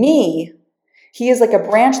in me, he is like a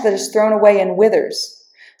branch that is thrown away and withers.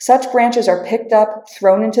 Such branches are picked up,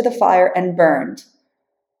 thrown into the fire, and burned.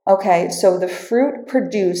 Okay, so the fruit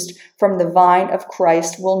produced from the vine of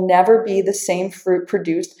Christ will never be the same fruit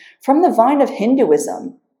produced from the vine of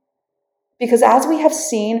Hinduism. Because as we have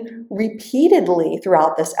seen repeatedly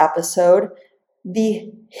throughout this episode,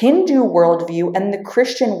 the Hindu worldview and the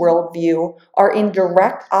Christian worldview are in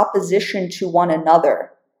direct opposition to one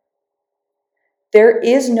another. There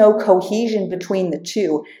is no cohesion between the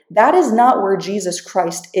two. That is not where Jesus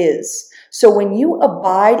Christ is. So when you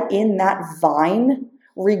abide in that vine,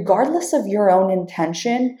 regardless of your own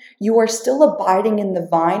intention, you are still abiding in the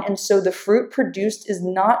vine, and so the fruit produced is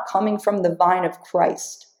not coming from the vine of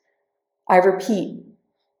Christ. I repeat,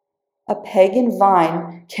 a pagan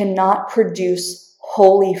vine cannot produce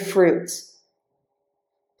holy fruits.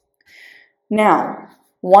 Now,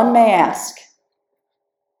 one may ask,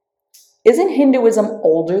 isn't Hinduism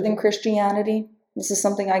older than Christianity? This is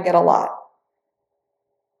something I get a lot.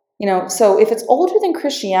 So if it's older than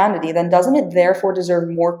Christianity, then doesn't it therefore deserve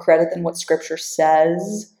more credit than what Scripture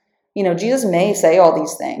says? Jesus may say all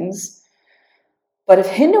these things, but if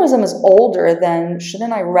Hinduism is older, then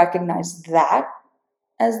shouldn't I recognize that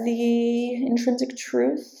as the intrinsic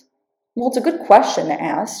truth? Well, it's a good question to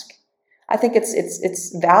ask. I think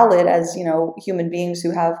it's valid as, human beings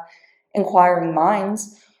who have inquiring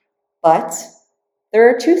minds, but there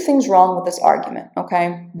are two things wrong with this argument,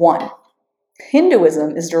 okay? One,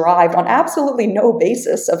 Hinduism is derived on absolutely no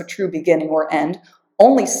basis of a true beginning or end,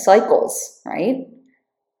 only cycles, right?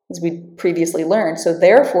 As we previously learned. So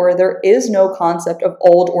therefore, there is no concept of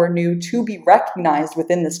old or new to be recognized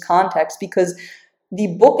within this context, because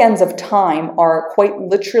the bookends of time are quite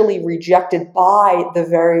literally rejected by the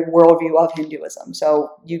very worldview of Hinduism.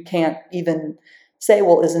 So you can't even say,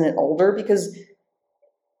 well, isn't it older? Because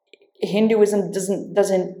Hinduism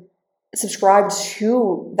doesn't subscribe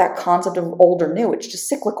to that concept of old or new. It's just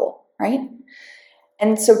cyclical, right?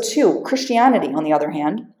 And so too, Christianity, on the other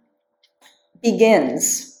hand,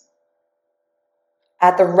 begins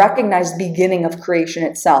at the recognized beginning of creation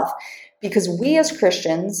itself, because we as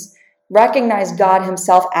Christians recognize God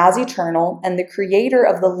himself as eternal and the creator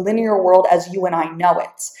of the linear world as you and I know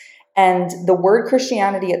it. And the word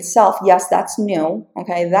Christianity itself, yes, that's new,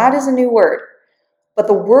 okay? That is a new word. But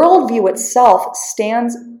the worldview itself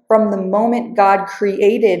stands from the moment God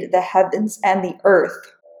created the heavens and the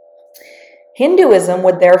earth. Hinduism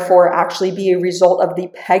would therefore actually be a result of the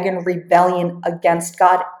pagan rebellion against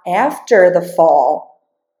God after the fall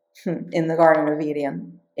in the Garden of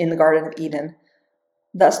Eden,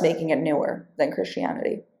 thus making it newer than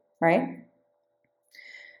Christianity, right?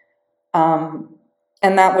 And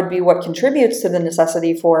that would be what contributes to the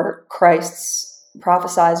necessity for Christ's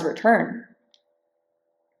prophesied return.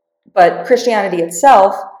 But Christianity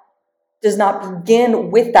itself does not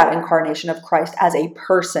begin with that incarnation of Christ as a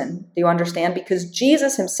person. Do you understand? Because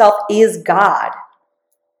Jesus himself is God.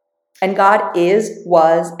 And God is,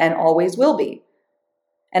 was, and always will be.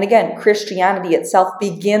 And again, Christianity itself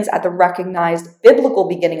begins at the recognized biblical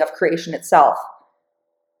beginning of creation itself,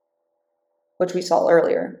 which we saw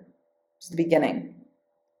earlier. It's the beginning.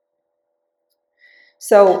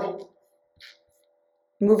 So,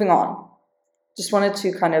 moving on. Just wanted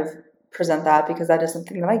to kind of present that because that is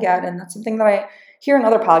something that I get, and that's something that I hear in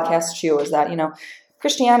other podcasts too, is that,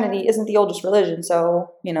 Christianity isn't the oldest religion,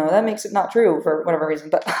 so, that makes it not true for whatever reason.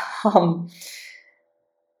 But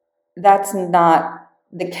that's not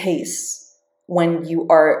the case when you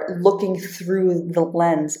are looking through the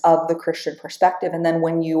lens of the Christian perspective. And then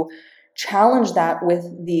when you challenge that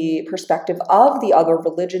with the perspective of the other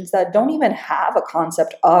religions that don't even have a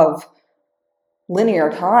concept of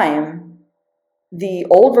linear time, the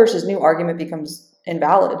old versus new argument becomes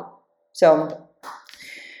invalid. So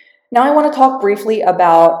now I want to talk briefly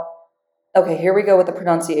about, okay, here we go with the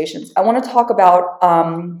pronunciations. I want to talk about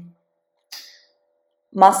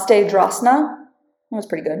Maste Drasna. That was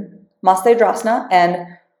pretty good. Maste Drasna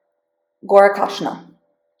and Gorakashna.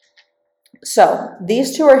 So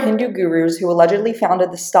these two are Hindu gurus who allegedly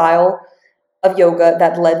founded the style of yoga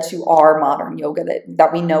that led to our modern yoga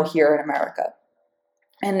that we know here in America.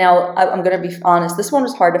 And now I'm going to be honest, this one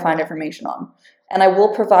was hard to find information on. And I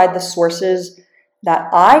will provide the sources that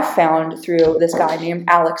I found through this guy named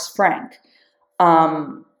Alex Frank.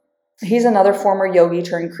 He's another former yogi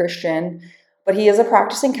turned Christian, but he is a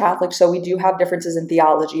practicing Catholic, so we do have differences in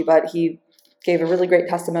theology, but he gave a really great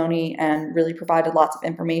testimony and really provided lots of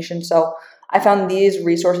information. So I found these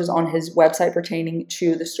resources on his website pertaining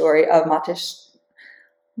to the story of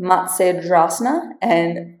Matsyadrasana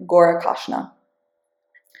and Gorakashna.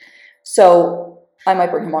 So I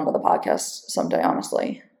might bring him onto the podcast someday,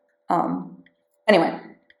 honestly. Anyway,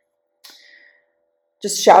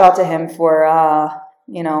 just shout out to him for,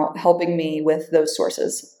 helping me with those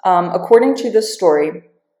sources. According to this story,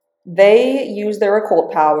 they use their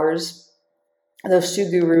occult powers, those two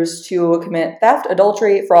gurus, to commit theft,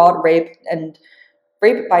 adultery, fraud, rape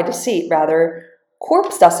by deceit,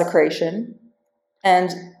 corpse desecration, and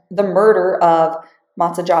the murder of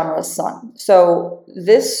Matsajandra's son. So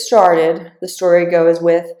this started, the story goes,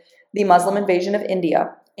 with the Muslim invasion of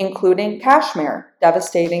India, including Kashmir,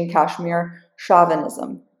 devastating Kashmir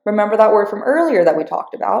chauvinism. Remember that word from earlier that we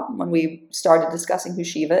talked about when we started discussing who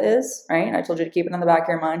Shiva is, right? And I told you to keep it in the back of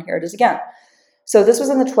your mind. Here it is again. So this was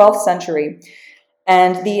in the 12th century.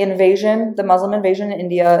 And the Muslim invasion in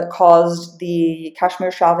India caused the Kashmir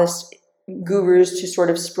Shaivist gurus to sort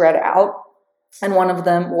of spread out. And one of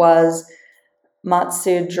them was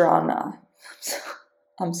Matsyadrasana.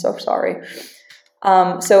 I'm so sorry.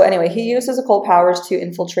 So anyway, he used his occult powers to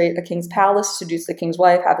infiltrate a king's palace, seduce the king's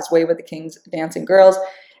wife, have his way with the king's dancing girls.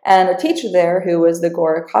 And a teacher there, who was the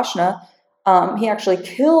Gorakashna, he actually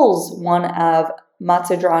kills one of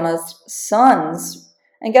Matsudrana's sons.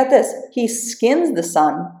 And get this, he skins the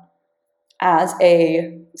sun as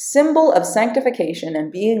a symbol of sanctification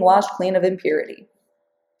and being washed clean of impurity.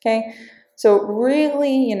 Okay, so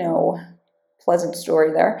really, pleasant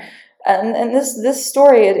story there. And this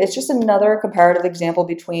story, it's just another comparative example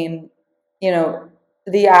between,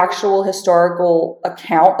 the actual historical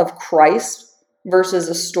account of Christ versus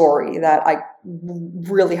a story that I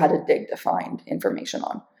really had to dig to find information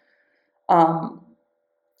on.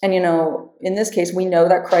 And, in this case, we know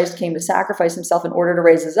that Christ came to sacrifice himself in order to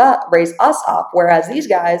raise us up, whereas these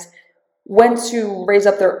guys went to raise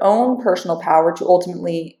up their own personal power to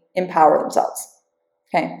ultimately empower themselves.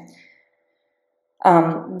 Okay.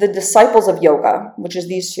 The disciples of yoga, which is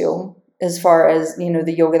these two, as far as,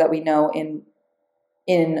 the yoga that we know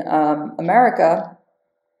in America,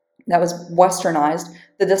 that was westernized,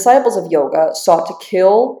 the disciples of yoga sought to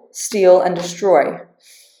kill, steal, and destroy.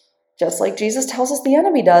 Just like Jesus tells us the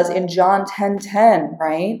enemy does in John 10:10,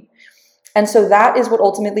 right? And so that is what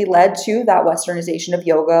ultimately led to that westernization of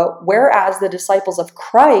yoga, whereas the disciples of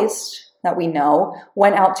Christ that we know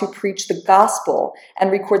went out to preach the gospel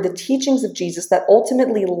and record the teachings of Jesus that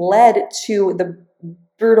ultimately led to the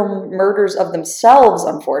brutal murders of themselves,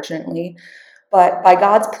 unfortunately. But by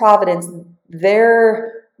God's providence,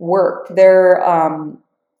 their work, their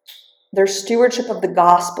stewardship of the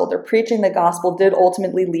gospel, their preaching the gospel did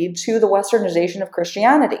ultimately lead to the westernization of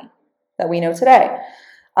Christianity that we know today.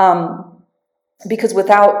 Because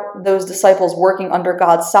without those disciples working under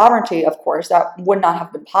God's sovereignty, of course, that would not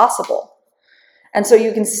have been possible. And so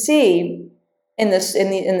you can see in this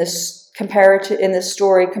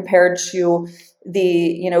story compared to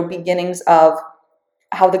the beginnings of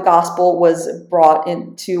how the gospel was brought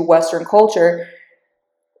into Western culture,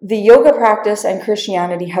 the yoga practice and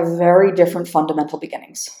Christianity have very different fundamental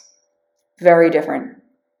beginnings. Very different.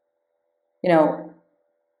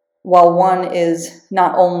 While one is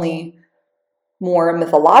not only more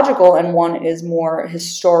mythological and one is more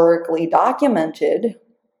historically documented,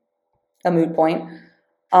 a moot point,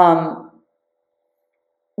 one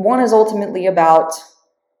is ultimately about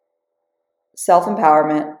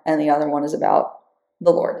self-empowerment and the other one is about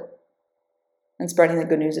the Lord and spreading the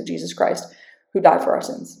good news of Jesus Christ, who died for our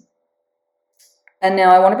sins. And now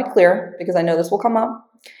I want to be clear, because I know this will come up.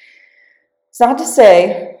 It's not to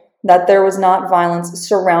say that there was not violence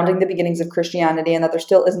surrounding the beginnings of Christianity and that there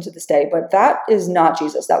still isn't to this day, but that is not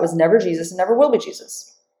Jesus. That was never Jesus and never will be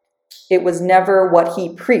Jesus. It was never what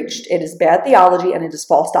he preached. It is bad theology and it is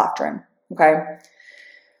false doctrine. Okay?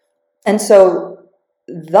 And so,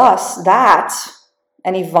 thus, that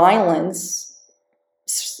any violence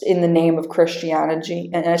in the name of Christianity,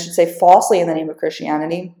 and I should say falsely in the name of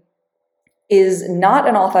Christianity, is not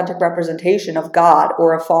an authentic representation of God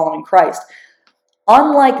or of following Christ.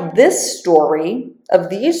 Unlike this story of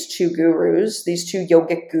these two gurus, these two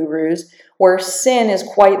yogic gurus, where sin is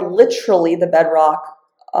quite literally the bedrock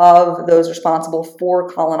of those responsible for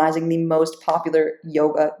colonizing the most popular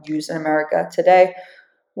yoga used in America today,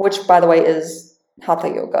 which, by the way, is Hatha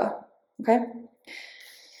Yoga. Okay?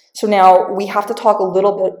 So now we have to talk a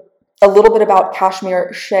little bit about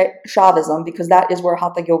Kashmir Shaivism, because that is where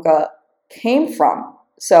Hatha Yoga came from.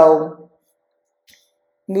 So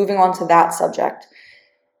moving on to that subject.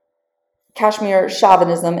 Kashmir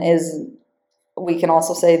Shaivism is, we can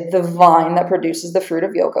also say, the vine that produces the fruit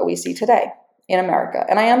of yoga we see today in America.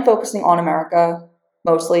 And I am focusing on America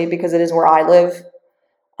mostly because it is where I live.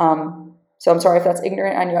 So I'm sorry if that's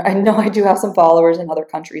ignorant. I know I do have some followers in other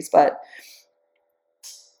countries, but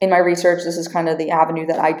in my research, this is kind of the avenue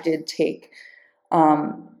that I did take.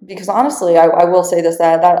 Because honestly, I will say this,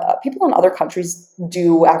 that people in other countries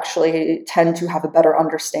do actually tend to have a better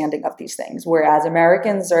understanding of these things, whereas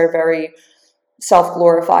Americans are very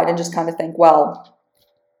self-glorified and just kind of think, well,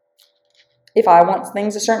 if I want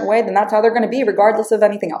things a certain way, then that's how they're going to be, regardless of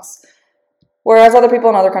anything else. Whereas other people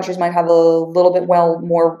in other countries might have a little bit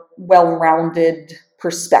more well-rounded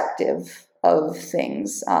perspective of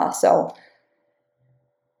things. So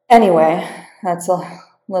anyway, that's a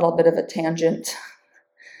little bit of a tangent.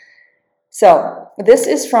 So this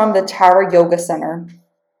is from the Tara Yoga Center.uk.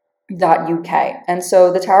 And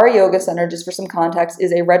so the Tara Yoga Center, just for some context,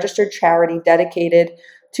 is a registered charity dedicated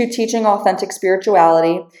to teaching authentic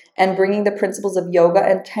spirituality and bringing the principles of yoga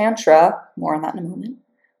and tantra, more on that in a moment,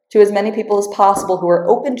 to as many people as possible who are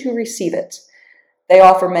open to receive it. They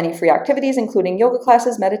offer many free activities, including yoga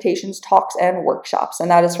classes, meditations, talks, and workshops. And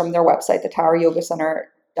that is from their website,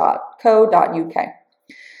 thetarayogacenter.co.uk.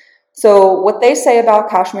 So what they say about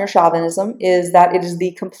Kashmir Shaivism is that it is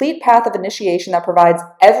the complete path of initiation that provides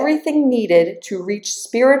everything needed to reach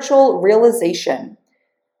spiritual realization.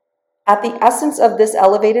 At the essence of this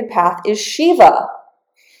elevated path is Shiva.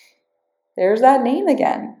 There's that name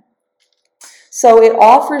again. So it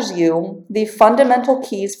offers you the fundamental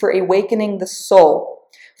keys for awakening the soul,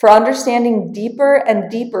 for understanding deeper and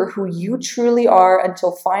deeper who you truly are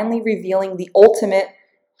until finally revealing the ultimate,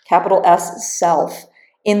 capital S, self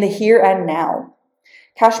in the here and now.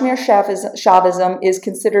 Kashmir Shaivism is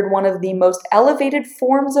considered one of the most elevated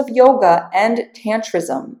forms of yoga and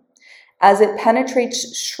Tantrism, as it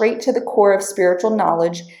penetrates straight to the core of spiritual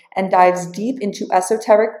knowledge and dives deep into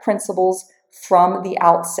esoteric principles from the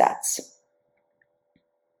outset.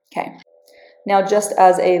 Okay, now just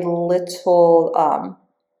as a little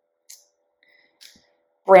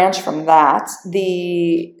branch from that,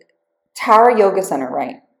 the Tara Yoga Center,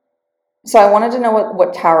 right? So I wanted to know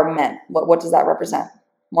what Tara meant. What does that represent?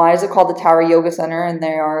 Why is it called the Tara Yoga Center? And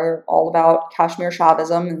they are all about Kashmir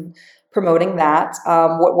Shaivism and promoting that.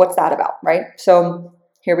 What's that about, right? So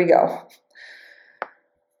here we go.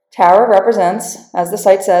 Tara represents, as the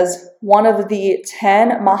site says, one of the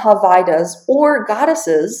 10 Mahavidas, or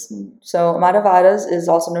goddesses. So Mahavidas is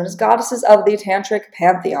also known as goddesses of the Tantric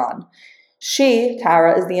pantheon. She,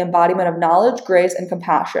 Tara, is the embodiment of knowledge, grace, and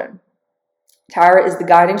compassion. Tara is the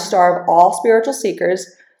guiding star of all spiritual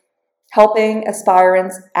seekers, helping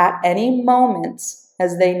aspirants at any moment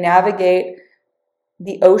as they navigate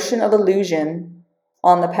the ocean of illusion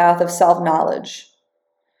on the path of self-knowledge.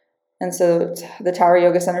 And so the Tara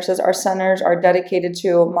Yoga Center says, our centers are dedicated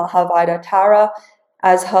to Mahavida Tara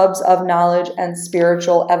as hubs of knowledge and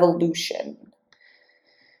spiritual evolution.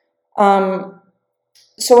 So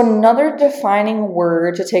another defining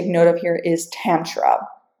word to take note of here is Tantra,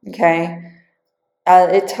 okay?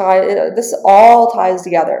 This all ties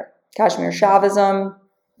together. Kashmir Shaivism,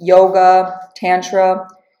 yoga, Tantra,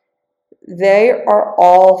 they are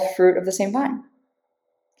all fruit of the same vine.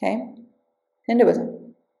 Okay?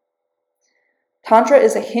 Hinduism. Tantra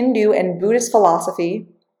is a Hindu and Buddhist philosophy,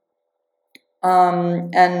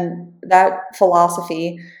 and that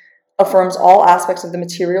philosophy affirms all aspects of the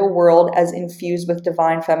material world as infused with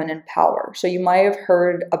divine feminine power. So you might have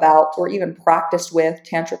heard about or even practiced with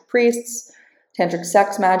tantric priests, tantric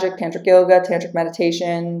sex magic, tantric yoga, tantric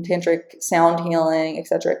meditation, tantric sound healing,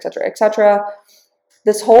 etc., etc., etc.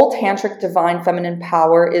 This whole tantric divine feminine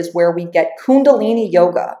power is where we get Kundalini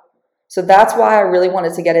yoga. So that's why I really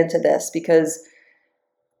wanted to get into this, because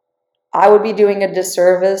I would be doing a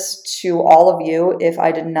disservice to all of you if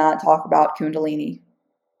I did not talk about Kundalini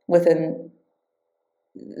within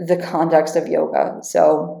the context of yoga.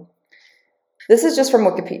 So this is just from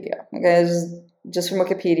Wikipedia. Okay, this is just from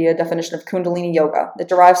Wikipedia, definition of Kundalini yoga. It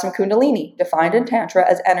derives from Kundalini, defined in Tantra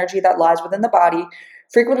as energy that lies within the body,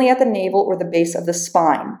 frequently at the navel or the base of the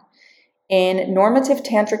spine. In normative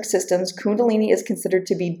tantric systems, Kundalini is considered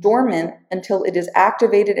to be dormant until it is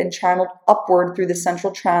activated and channeled upward through the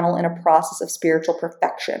central channel in a process of spiritual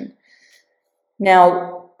perfection.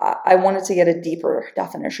 Now, I wanted to get a deeper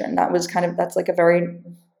definition. That's like a very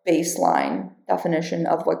baseline definition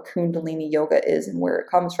of what Kundalini yoga is and where it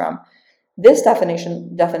comes from. This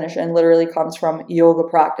definition literally comes from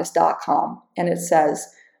yogapractice.com, and it says,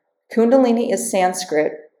 Kundalini is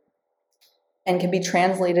Sanskrit and can be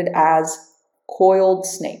translated as coiled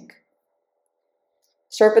snake.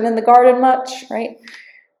 Serpent in the garden much, right?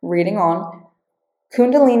 Reading on.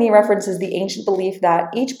 Kundalini references the ancient belief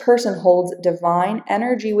that each person holds divine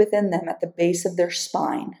energy within them at the base of their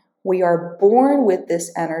spine. We are born with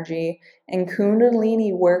this energy, and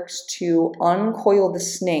Kundalini works to uncoil the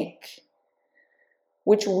snake,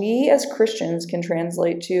 which we as Christians can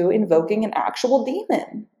translate to invoking an actual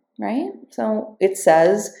demon, right? So it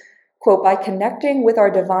says, quote, by connecting with our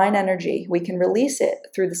divine energy, we can release it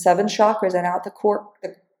through the 7 chakras and out the core.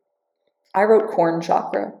 I wrote corn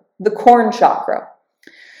chakra. The corn chakra.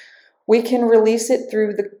 We can release it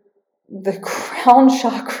through the crown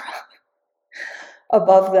chakra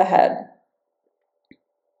above the head.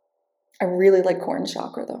 I really like corn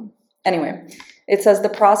chakra though. Anyway, it says the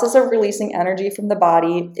process of releasing energy from the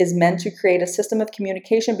body is meant to create a system of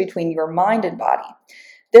communication between your mind and body.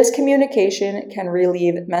 This communication can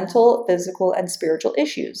relieve mental, physical, and spiritual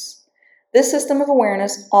issues. This system of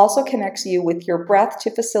awareness also connects you with your breath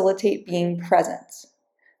to facilitate being present.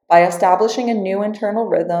 By establishing a new internal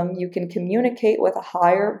rhythm, you can communicate with a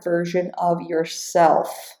higher version of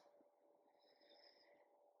yourself.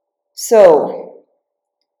 So,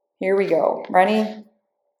 here we go. Ready?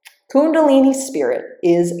 Kundalini spirit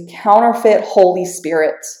is counterfeit Holy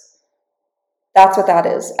Spirit. That's what that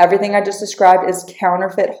is. Everything I just described is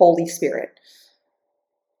counterfeit Holy Spirit.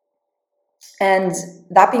 And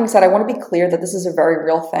that being said, I want to be clear that this is a very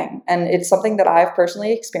real thing. And it's something that I've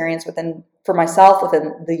personally experienced for myself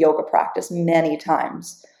within the yoga practice many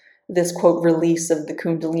times. This quote, release of the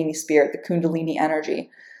Kundalini spirit, the Kundalini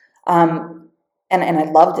energy. And I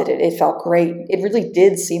loved it. It felt great. It really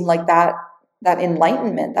did seem like that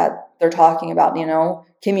enlightenment that they're talking about,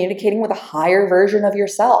 communicating with a higher version of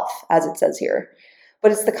yourself, as it says here.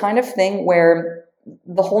 But it's the kind of thing where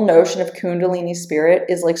the whole notion of Kundalini spirit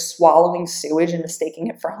is like swallowing sewage and mistaking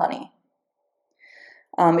it for honey.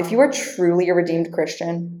 If you are truly a redeemed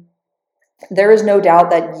Christian, there is no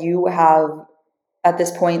doubt that you have, at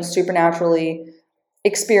this point, supernaturally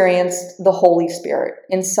experienced the Holy Spirit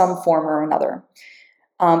in some form or another.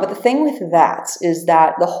 But the thing with that is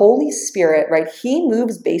that the Holy Spirit, right, he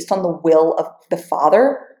moves based on the will of the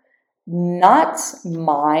Father, not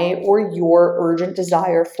my or your urgent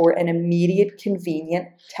desire for an immediate, convenient,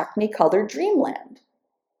 technicolored dreamland,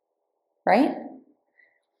 right?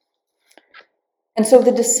 And so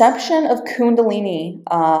the deception of Kundalini,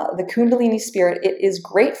 the Kundalini spirit, it is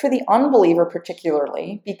great for the unbeliever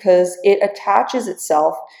particularly because it attaches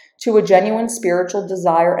itself to a genuine spiritual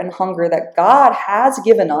desire and hunger that God has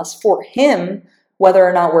given us for him, whether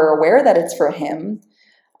or not we're aware that it's for him.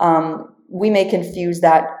 We may confuse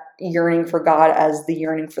that yearning for God as the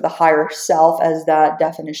yearning for the higher self, as that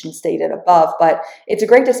definition stated above. But it's a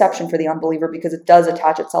great deception for the unbeliever because it does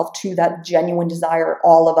attach itself to that genuine desire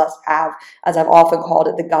all of us have, as I've often called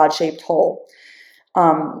it, the God-shaped hole.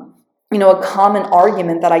 A common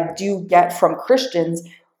argument that I do get from Christians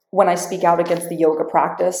when I speak out against the yoga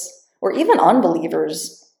practice, or even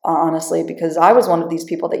unbelievers, honestly, because I was one of these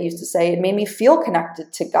people that used to say it made me feel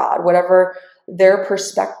connected to God, whatever their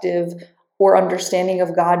perspective or understanding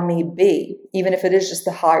of God may be, even if it is just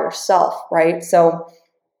the higher self, right? So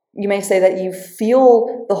you may say that you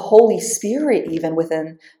feel the Holy Spirit even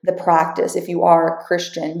within the practice. If you are a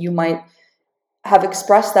Christian, you might have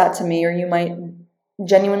expressed that to me, or you might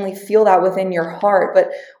genuinely feel that within your heart. But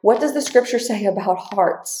what does the scripture say about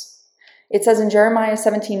hearts? It says in Jeremiah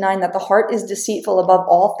 17:9 that the heart is deceitful above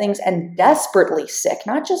all things and desperately sick.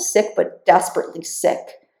 Not just sick, but desperately sick.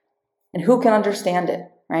 And who can understand it,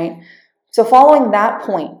 right? So following that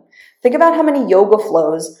point, think about how many yoga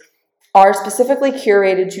flows are specifically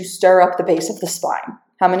curated to stir up the base of the spine.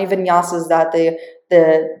 How many vinyasas that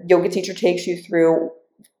the yoga teacher takes you through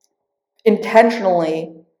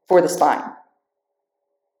intentionally for the spine.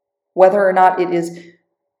 Whether or not it is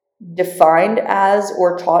defined as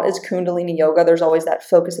or taught as Kundalini yoga, there's always that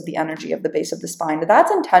focus of the energy of the base of the spine. But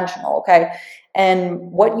that's intentional, okay?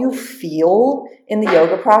 And what you feel in the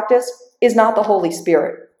yoga practice is not the Holy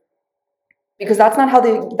Spirit. Because that's not how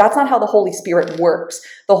the Holy Spirit works.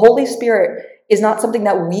 The Holy Spirit is not something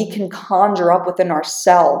that we can conjure up within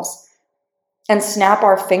ourselves and snap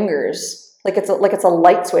our fingers like it's a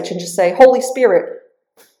light switch and just say, Holy Spirit,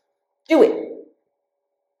 do it.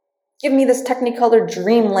 Give me this technicolor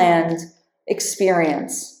dreamland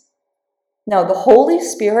experience. No, the Holy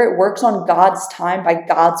Spirit works on God's time by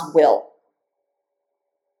God's will.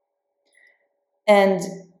 And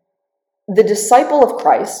the disciple of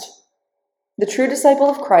Christ, the true disciple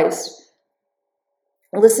of Christ,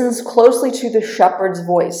 listens closely to the shepherd's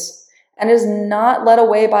voice and is not led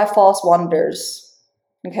away by false wonders.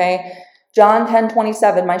 Okay? John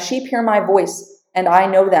 10:27, my sheep hear my voice, and I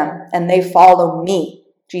know them, and they follow me,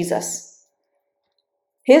 Jesus.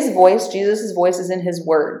 His voice, Jesus' voice, is in his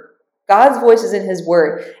word. God's voice is in his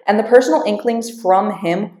word, and the personal inklings from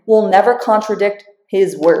him will never contradict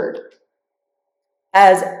his word.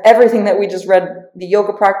 As everything that we just read, the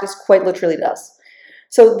yoga practice quite literally does.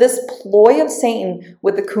 So this ploy of Satan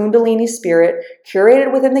with the Kundalini spirit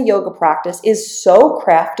curated within the yoga practice is so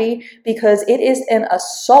crafty because it is an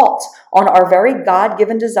assault on our very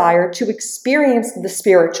God-given desire to experience the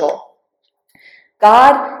spiritual.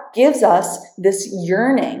 God gives us this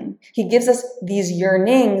yearning. He gives us these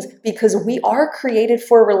yearnings because we are created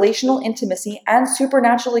for relational intimacy and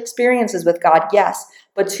supernatural experiences with God, yes.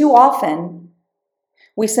 But too often,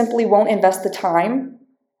 we simply won't invest the time,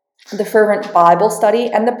 the fervent Bible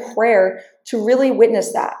study, and the prayer to really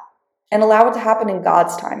witness that and allow it to happen in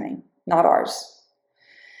God's timing, not ours.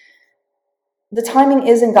 The timing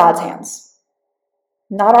is in God's hands,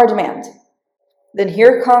 not our demand. Then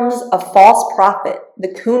here comes a false prophet, the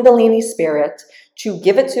Kundalini spirit, to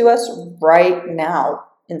give it to us right now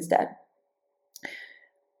instead.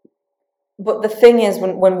 But the thing is,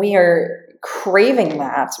 when we are craving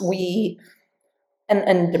that,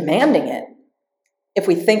 and demanding it, if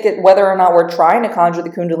we think it, whether or not we're trying to conjure the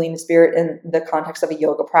Kundalini spirit in the context of a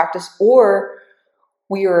yoga practice, or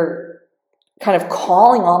we are kind of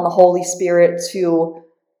calling on the Holy Spirit to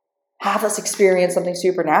have us experience something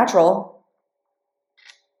supernatural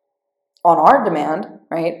on our demand,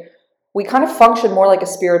 right? We kind of function more like a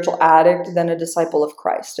spiritual addict than a disciple of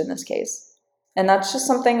Christ in this case. And that's just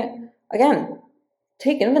something, again,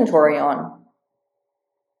 take inventory on.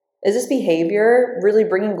 Is this behavior really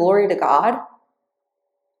bringing glory to God?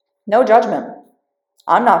 No judgment.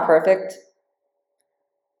 I'm not perfect.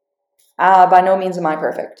 By no means am I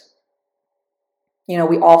perfect. We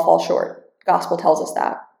all fall short. The gospel tells us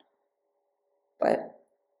that. But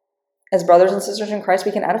as brothers and sisters in Christ,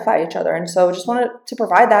 we can edify each other. And so just wanted to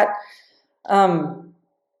provide that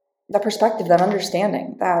perspective, that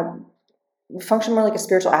understanding, that we function more like a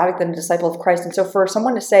spiritual addict than a disciple of Christ. And so for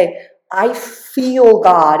someone to say, I feel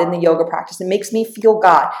God in the yoga practice, it makes me feel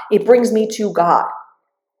God, it brings me to God.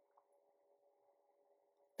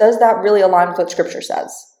 Does that really align with what Scripture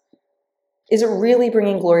says? Is it really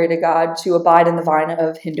bringing glory to God to abide in the vine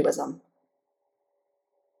of Hinduism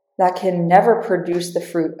that can never produce the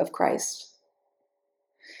fruit of Christ?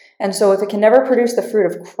 And so if it can never produce the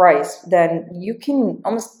fruit of Christ, then you can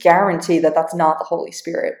almost guarantee that that's not the Holy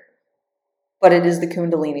Spirit, but it is the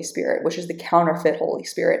Kundalini Spirit, which is the counterfeit Holy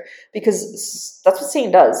Spirit, because that's what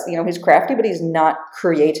Satan does. He's crafty, but he's not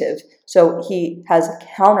creative. So he has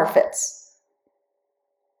counterfeits,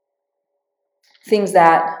 things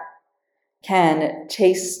that can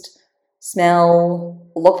taste, smell,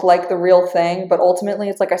 look like the real thing, but ultimately,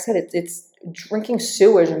 it's like I said, it's drinking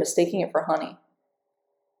sewage and mistaking it for honey.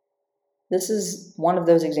 This is one of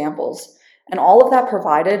those examples. And all of that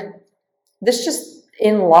provided, this just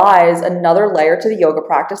lies another layer to the yoga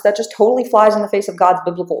practice that just totally flies in the face of God's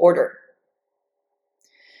biblical order.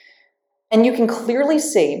 And you can clearly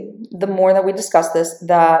see, the more that we discuss this,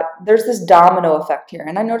 that there's this domino effect here.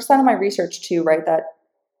 And I noticed that in my research too, right? That,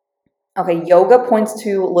 okay, yoga points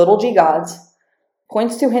to little g gods,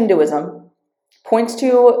 points to Hinduism, points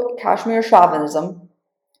to Kashmir Shaivism,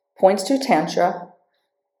 points to Tantra,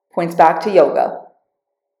 points back to yoga.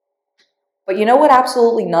 But you know what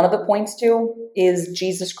absolutely none of it points to is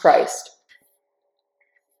Jesus Christ.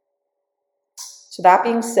 So that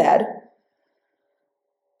being said,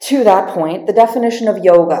 to that point, the definition of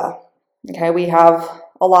yoga. Okay, we have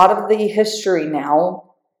a lot of the history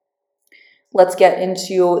now. Let's get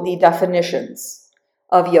into the definitions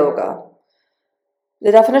of yoga.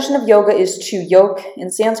 The definition of yoga is to yoke in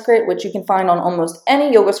Sanskrit, which you can find on almost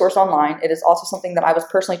any yoga source online. It is also something that I was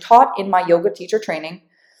personally taught in my yoga teacher training.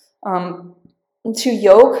 To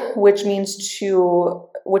yoke, which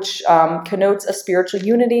connotes a spiritual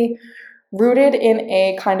unity rooted in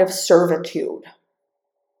a kind of servitude.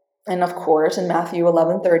 And of course, in Matthew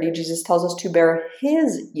 11:30, Jesus tells us to bear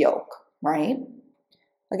his yoke, right?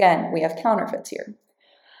 Again, we have counterfeits here.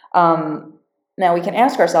 Now we can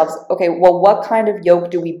ask ourselves, okay, well, what kind of yoke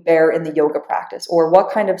do we bear in the yoga practice? Or what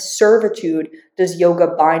kind of servitude does yoga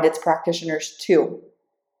bind its practitioners to?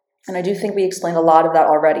 And I do think we explained a lot of that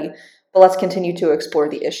already, but let's continue to explore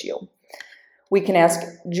the issue. We can ask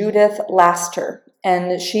Judith Laster,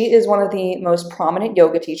 and she is one of the most prominent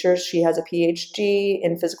yoga teachers. She has a PhD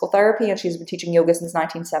in physical therapy, and she's been teaching yoga since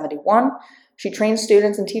 1971. She trains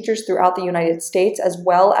students and teachers throughout the United States as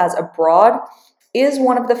well as abroad, is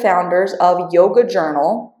one of the founders of Yoga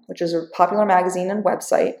Journal, which is a popular magazine and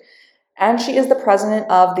website, and she is the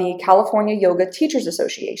president of the California Yoga Teachers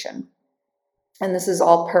Association. And this is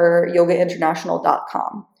all per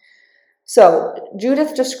yogainternational.com. So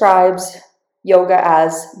Judith describes yoga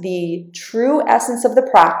as the true essence of the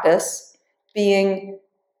practice being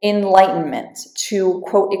enlightenment, to,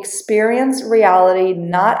 quote, experience reality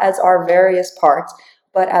not as our various parts,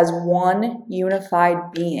 but as one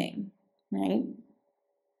unified being, right?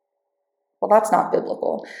 Well, that's not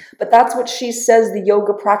biblical, but that's what she says the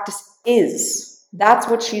yoga practice is. That's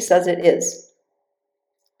what she says it is.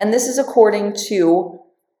 And this is according to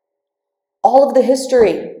all of the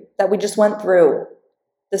history that we just went through.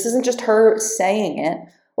 This isn't just her saying it,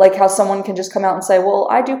 like how someone can just come out and say, well,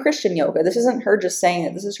 I do Christian yoga. This isn't her just saying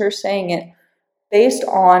it. This is her saying it based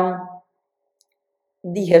on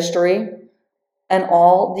the history and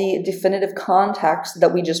all the definitive context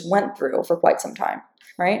that we just went through for quite some time,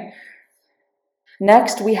 right?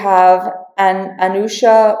 Next, we have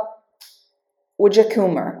Anusha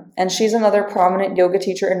Wijakumar, and she's another prominent yoga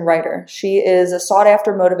teacher and writer. She is a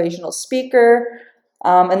sought-after motivational speaker,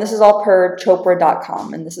 and this is all per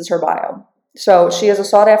Chopra.com, and this is her bio. So she is a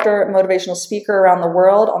sought-after motivational speaker around the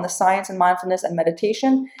world on the science and mindfulness and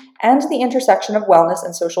meditation and the intersection of wellness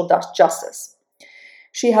and social justice.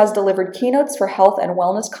 She has delivered keynotes for health and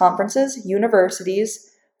wellness conferences,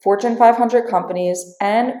 universities, Fortune 500 companies,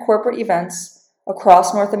 and corporate events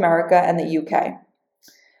across North America and the UK.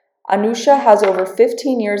 Anusha has over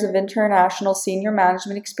 15 years of international senior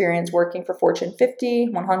management experience working for Fortune 50,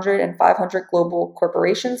 100, and 500 global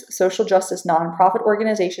corporations, social justice nonprofit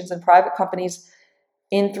organizations, and private companies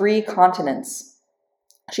in 3 continents.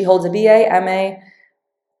 She holds a BA, MA,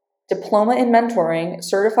 diploma in mentoring,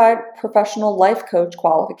 certified professional life coach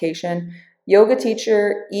qualification, yoga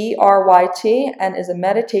teacher, ERYT, and is a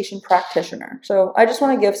meditation practitioner. So I just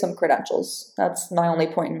want to give some credentials. That's my only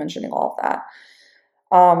point in mentioning all of that.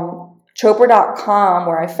 Chopra.com,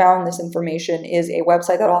 where I found this information, is a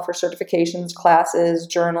website that offers certifications, classes,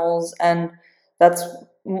 journals, and that's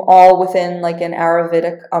all within like an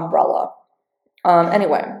Ayurvedic umbrella.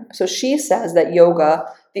 Anyway, so she says that yoga,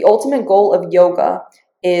 the ultimate goal of yoga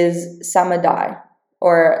is samadhi,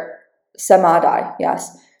 or samadhi,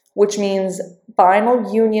 yes, which means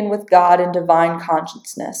final union with God and divine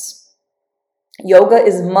consciousness. Yoga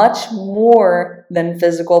is much more than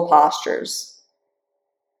physical postures.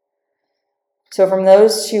 So from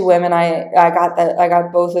those 2 women, I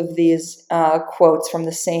got both of these quotes from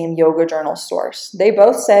the same yoga journal source. They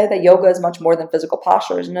both say that yoga is much more than physical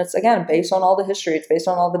postures, and it's, again, based on all the history. It's based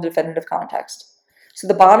on all the definitive context. So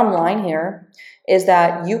the bottom line here is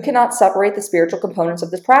that you cannot separate the spiritual components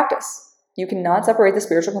of this practice. You cannot separate the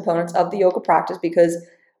spiritual components of the yoga practice because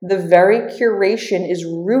the very curation is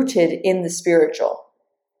rooted in the spiritual.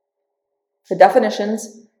 The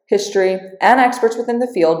definitions, history, and experts within the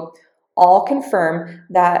field all confirm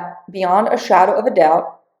that beyond a shadow of a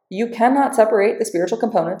doubt, you cannot separate the spiritual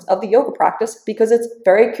components of the yoga practice because its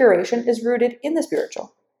very curation is rooted in the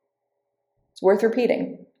spiritual. It's worth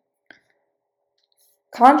repeating.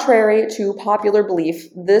 Contrary to popular belief,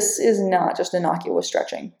 this is not just innocuous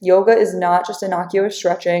stretching. Yoga is not just innocuous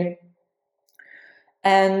stretching.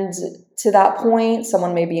 And to that point,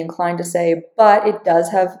 someone may be inclined to say, but it does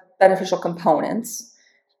have beneficial components.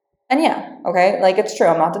 And yeah, okay, like it's true,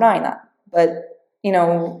 I'm not denying that. But, you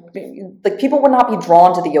know, like people would not be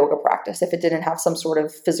drawn to the yoga practice if it didn't have some sort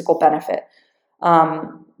of physical benefit.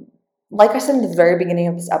 Like I said in the very beginning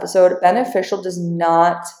of this episode, beneficial does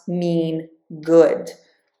not mean good.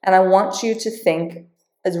 And I want you to think,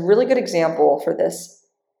 as a really good example for this,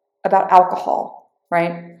 about alcohol,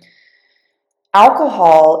 right?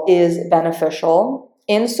 Alcohol is beneficial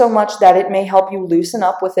in so much that it may help you loosen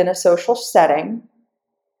up within a social setting,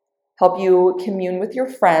 help you commune with your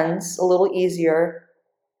friends a little easier.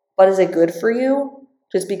 But is it good for you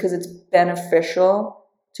just because it's beneficial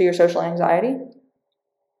to your social anxiety?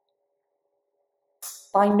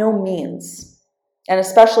 By no means. And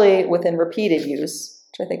especially within repeated use,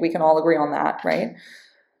 which I think we can all agree on that, right?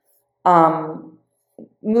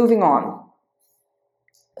 Moving on.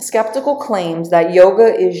 Skeptical claims that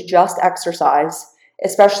yoga is just exercise,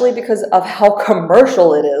 especially because of how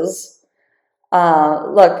commercial it is.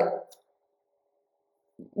 Look,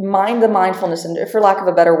 the mindfulness, for lack of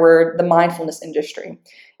a better word, the mindfulness industry.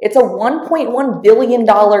 It's a $1.1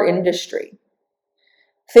 billion industry.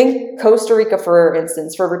 Think Costa Rica, for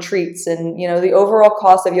instance, for retreats and, you know, the overall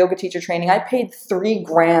cost of yoga teacher training. I paid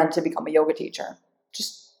 $3,000 to become a yoga teacher,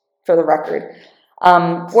 just for the record.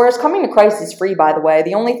 Whereas coming to Christ is free, by the way.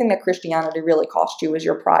 The only thing that Christianity really cost you is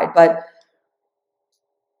your pride. But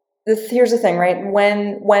here's the thing, right?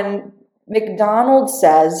 When McDonald's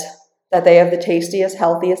says that they have the tastiest,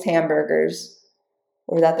 healthiest hamburgers,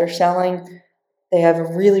 or that they have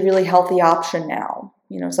a really, really healthy option now,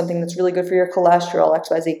 you know, something that's really good for your cholesterol,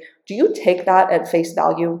 XYZ. Do you take that at face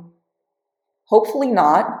value? Hopefully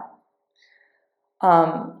not.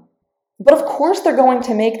 But of course they're going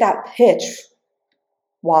to make that pitch.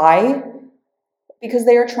 Why? Because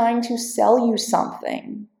they are trying to sell you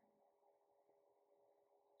something.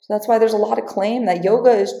 So that's why there's a lot of claim that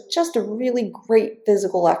yoga is just a really great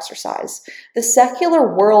physical exercise. The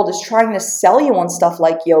secular world is trying to sell you on stuff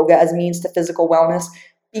like yoga as means to physical wellness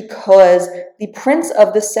because the prince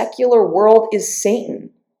of the secular world is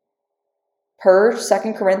Satan. Per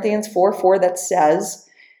 2 Corinthians 4:4 that says,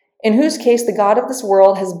 in whose case the God of this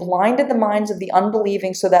world has blinded the minds of the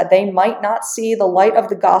unbelieving so that they might not see the light of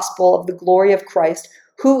the gospel of the glory of Christ,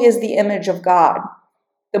 who is the image of God.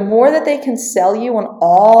 The more that they can sell you on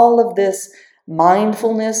all of this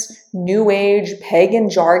mindfulness, new age, pagan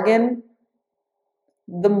jargon,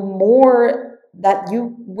 the more that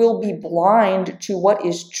you will be blind to what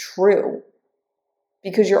is true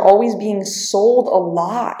because you're always being sold a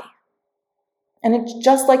lie. And it's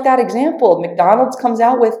just like that example. McDonald's comes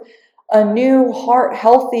out with a new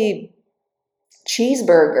heart-healthy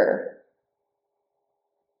cheeseburger.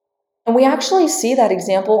 And we actually see that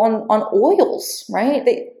example on oils, right?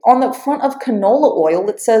 On the front of canola oil,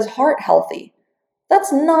 it says heart healthy.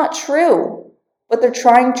 That's not true, but they're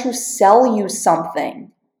trying to sell you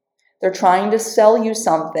something. They're trying to sell you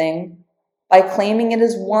something by claiming it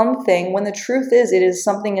is one thing when the truth is it is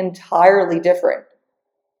something entirely different.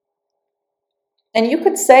 And you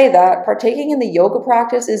could say that partaking in the yoga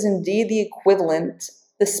practice is indeed the equivalent,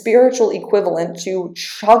 the spiritual equivalent to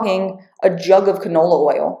chugging a jug of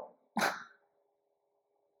canola oil.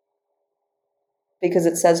 Because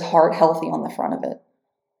it says heart healthy on the front of it.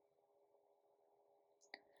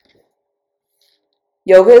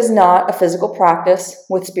 Yoga is not a physical practice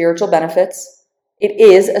with spiritual benefits. It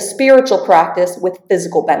is a spiritual practice with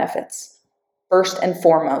physical benefits, first and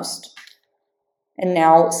foremost. And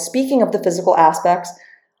now, speaking of the physical aspects,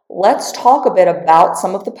 let's talk a bit about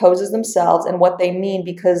some of the poses themselves and what they mean,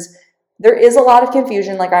 because there is a lot of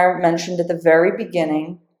confusion, like I mentioned at the very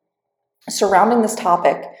beginning, surrounding this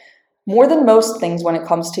topic, more than most things when it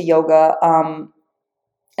comes to yoga.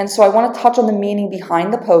 And so I want to touch on the meaning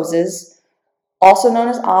behind the poses, also known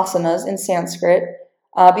as asanas in Sanskrit,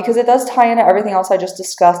 because it does tie into everything else I just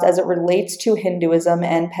discussed as it relates to Hinduism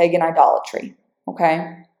and pagan idolatry,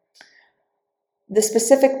 okay? The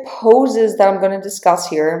specific poses that I'm going to discuss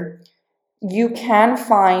here, you can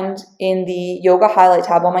find in the yoga highlight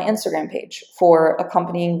tab on my Instagram page for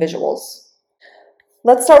accompanying visuals.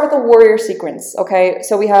 Let's start with the warrior sequence, okay?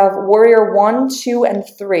 So we have warrior 1, 2, and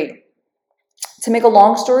 3. To make a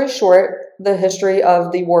long story short, the history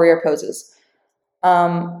of the warrior poses.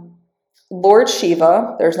 Lord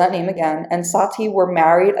Shiva, there's that name again, and Sati were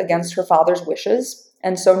married against her father's wishes,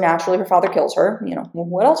 and so naturally her father kills her. You know,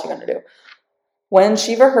 what else are you going to do? When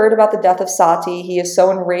Shiva heard about the death of Sati, he is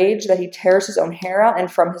so enraged that he tears his own hair out,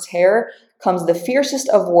 and from his hair comes the fiercest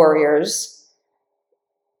of warriors,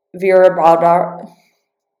 Virabhadra.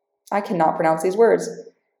 I cannot pronounce these words.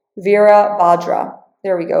 Virabhadra.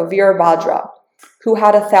 There we go. Virabhadra, who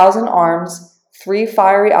had 1,000 arms, 3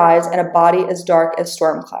 fiery eyes, and a body as dark as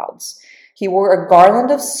storm clouds. He wore a garland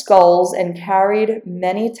of skulls and carried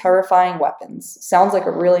many terrifying weapons. Sounds like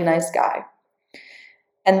a really nice guy.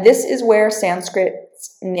 And this is where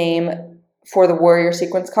Sanskrit's name for the warrior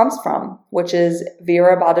sequence comes from, which is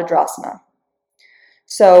Virabhadrasana.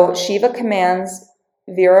 So Shiva commands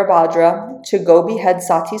Virabhadra to go behead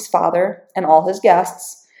Sati's father and all his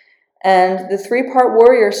guests, and the 3-part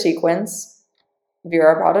warrior sequence,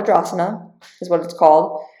 Virabhadrasana is what it's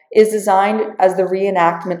called, is designed as the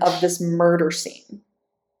reenactment of this murder scene.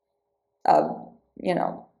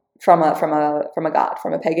 From a god,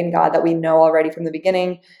 from a pagan god that we know already from the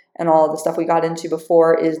beginning, and all of the stuff we got into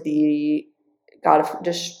before is the god of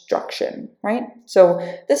destruction, right? So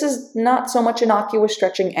this is not so much innocuous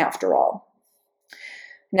stretching after all.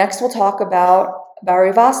 Next, we'll talk about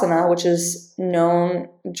Bharivasana, which is known,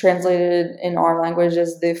 translated in our language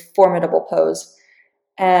as the formidable pose.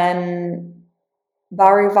 And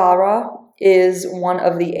Bharivara is one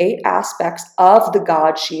of the 8 aspects of the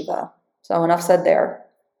god Shiva. So enough said there.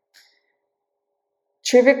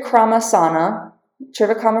 Trivikramasana,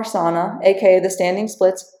 aka the standing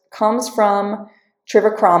splits, comes from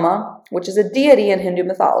Trivikrama, which is a deity in Hindu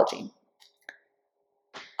mythology.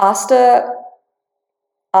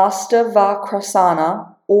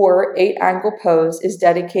 Astavakrasana, or 8-angle pose, is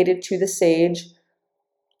dedicated to the sage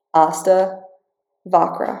Astavakra.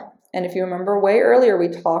 And if you remember way earlier, we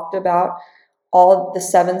talked about all the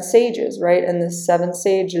 7 sages, right? And the 7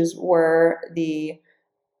 sages were the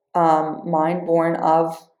mind born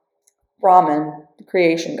of Brahman, the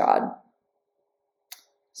creation god.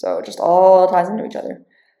 So it just all ties into each other.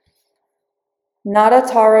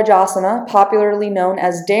 Nadatarajasana, popularly known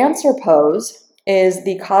as dancer pose, is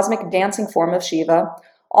the cosmic dancing form of Shiva,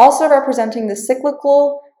 also representing the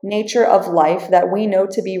cyclical nature of life that we know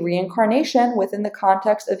to be reincarnation within the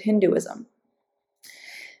context of Hinduism.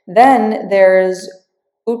 Then there's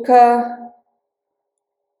Utthada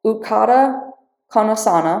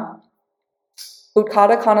Konasana,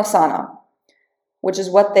 which is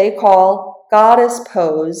what they call goddess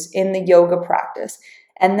pose in the yoga practice.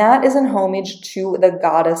 And that is in homage to the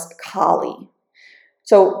goddess Kali.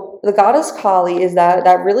 So the goddess Kali is that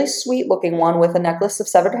really sweet looking one with a necklace of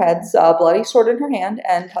 7 heads, a bloody sword in her hand,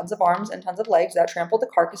 and tons of arms and tons of legs that trample the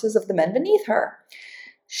carcasses of the men beneath her.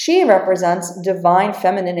 She represents divine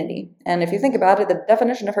femininity. And if you think about it, the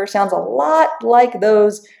definition of her sounds a lot like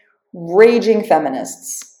those raging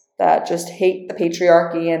feminists that just hate the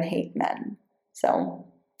patriarchy and hate men. So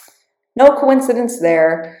no coincidence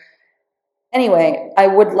there. Anyway, I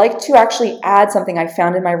would like to actually add something I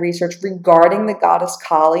found in my research regarding the goddess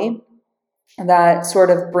Kali that sort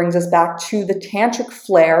of brings us back to the tantric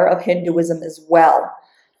flair of Hinduism as well.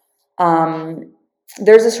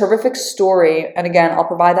 There's this horrific story, and again, I'll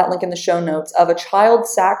provide that link in the show notes, of a child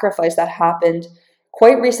sacrifice that happened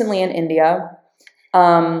quite recently in India.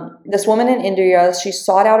 This woman in India, she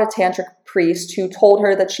sought out a tantric priest who told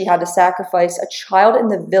her that she had to sacrifice a child in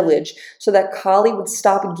the village so that Kali would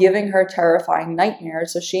stop giving her terrifying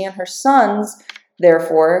nightmares. So she and her sons,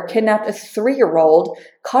 therefore, kidnapped a 3-year-old,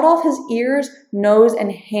 cut off his ears, nose,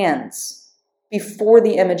 and hands before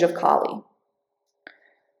the image of Kali.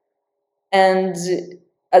 And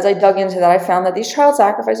as I dug into that, I found that these child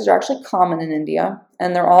sacrifices are actually common in India,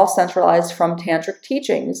 and they're all centralized from tantric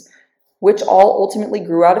teachings, which all ultimately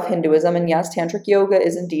grew out of Hinduism. And yes, tantric yoga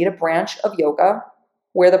is indeed a branch of yoga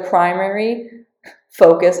where the primary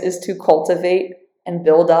focus is to cultivate and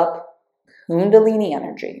build up Kundalini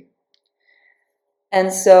energy.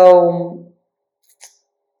 And so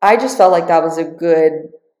I just felt like that was a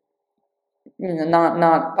good,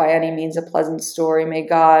 not by any means a pleasant story. May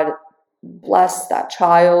God bless that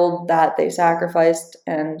child that they sacrificed,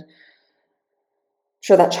 and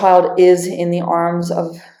sure that child is in the arms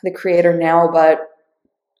of the Creator now. But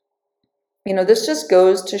this just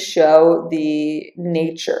goes to show the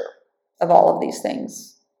nature of all of these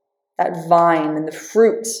things, that vine and the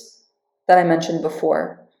fruits that I mentioned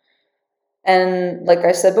before. And like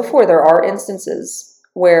I said before, there are instances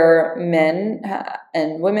where men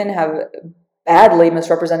and women have badly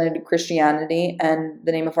misrepresented Christianity and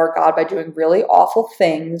the name of our God by doing really awful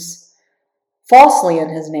things falsely in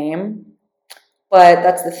his name. But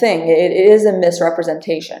that's the thing. It is a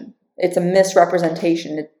misrepresentation. It's a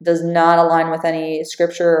misrepresentation. It does not align with any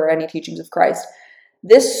scripture or any teachings of Christ.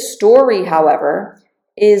 This story, however,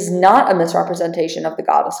 is not a misrepresentation of the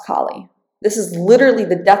goddess Kali. This is literally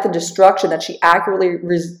the death and destruction that she accurately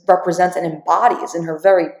represents and embodies in her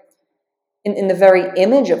in the very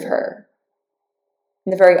image of her, in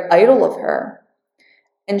the very idol of her.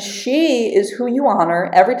 And she is who you honor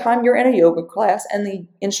every time you're in a yoga class and the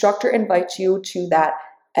instructor invites you to that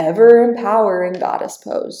ever-empowering goddess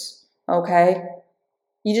pose, okay?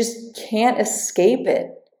 You just can't escape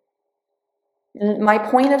it. And my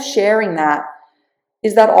point of sharing that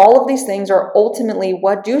is that all of these things are ultimately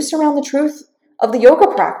what do surround the truth of the yoga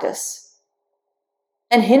practice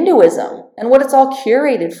and Hinduism and what it's all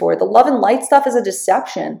curated for. The love and light stuff is a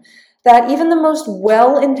deception that even the most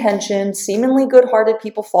well-intentioned, seemingly good-hearted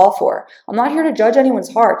people fall for. I'm not here to judge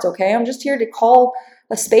anyone's hearts, okay? I'm just here to call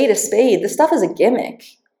a spade a spade. This stuff is a gimmick.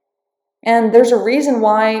 And there's a reason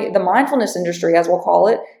why the mindfulness industry, as we'll call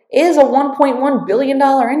it, is a $1.1 billion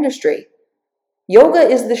industry. Yoga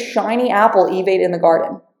is the shiny apple Eve ate in the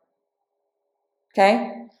garden.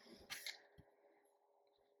 Okay?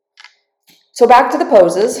 So back to the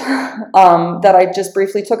poses that I just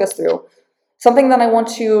briefly took us through. Something that I want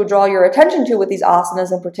to draw your attention to with these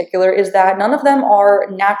asanas in particular is that none of them are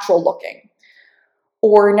natural looking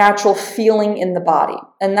or natural feeling in the body.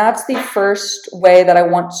 And that's the first way that I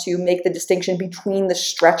want to make the distinction between the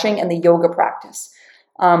stretching and the yoga practice.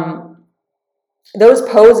 Those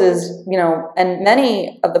poses, and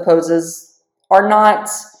many of the poses are not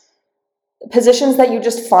positions that you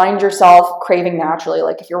just find yourself craving naturally.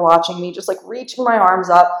 Like if you're watching me just like reaching my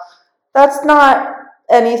arms up, that's not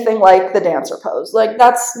anything like the dancer pose. Like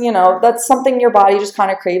that's something your body just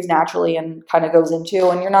kind of craves naturally and kind of goes into,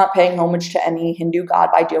 and you're not paying homage to any Hindu god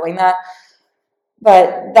by doing that.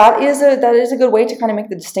 But that is a good way to kind of make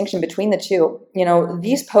the distinction between the two.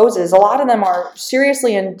 These poses, a lot of them are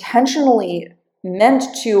seriously intentionally meant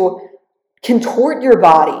to contort your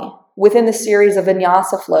body within the series of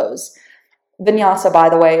vinyasa flows. Vinyasa, by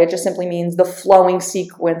the way, it just simply means the flowing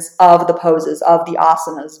sequence of the poses, of the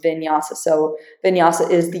asanas, vinyasa. So vinyasa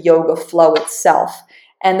is the yoga flow itself.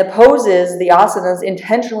 And the poses, the asanas,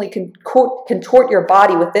 intentionally contort your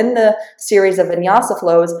body within the series of vinyasa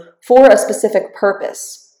flows for a specific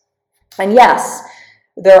purpose. And yes,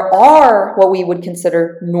 there are what we would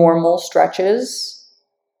consider normal stretches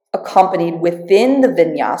accompanied within the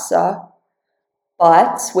vinyasa,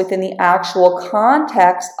 but within the actual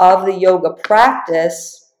context of the yoga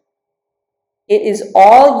practice, it is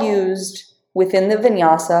all used within the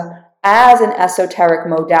vinyasa as an esoteric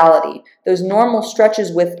modality. Those normal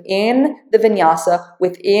stretches within the vinyasa,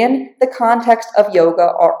 within the context of yoga,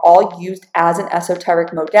 are all used as an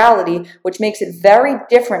esoteric modality, which makes it very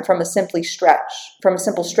different from a simple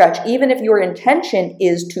stretch, even if your intention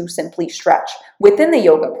is to simply stretch within the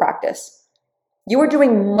yoga practice. You are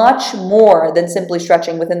doing much more than simply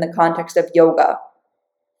stretching within the context of yoga,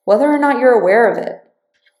 whether or not you're aware of it.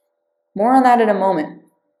 More on that in a moment.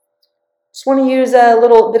 Just want to use a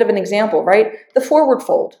little bit of an example, right? The forward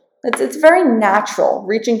fold. It's very natural,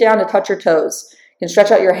 reaching down to touch your toes. You can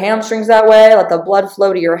stretch out your hamstrings that way, let the blood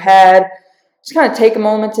flow to your head. Just kind of take a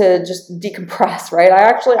moment to just decompress, right?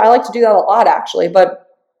 I like to do that a lot, actually. But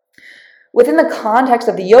Within the context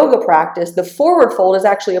of the yoga practice, the forward fold is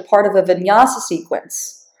actually a part of a vinyasa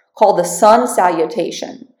sequence called the sun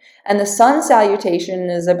salutation. And the sun salutation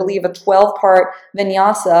is, I believe, a 12-part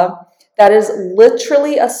vinyasa that is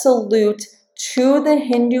literally a salute to the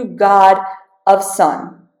Hindu god of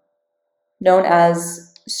sun, known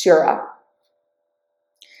as Surya.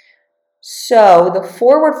 So the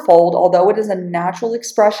forward fold, although it is a natural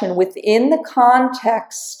expression within the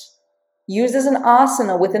context, used as an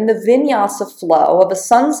asana within the vinyasa flow of a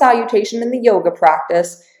sun salutation in the yoga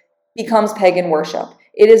practice, becomes pagan worship.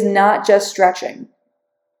 It is not just stretching.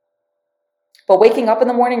 But waking up in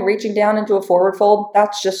the morning, reaching down into a forward fold,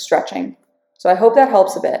 that's just stretching. So I hope that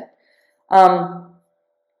helps a bit.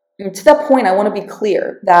 To that point, I want to be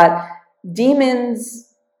clear that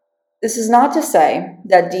demons, this is not to say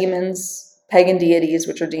that demons, pagan deities,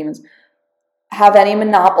 which are demons, have any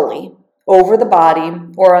monopoly over the body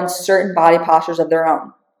or on certain body postures of their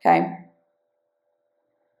own, okay?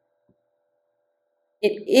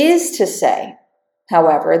 It is to say,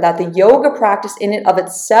 however, that the yoga practice in and of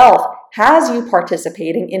itself has you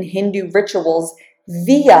participating in Hindu rituals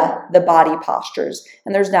via the body postures,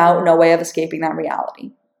 and there's now no way of escaping that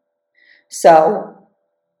reality. So,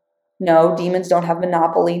 no, demons don't have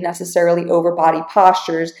monopoly necessarily over body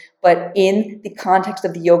postures, but in the context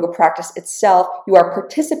of the yoga practice itself, you are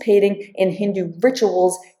participating in Hindu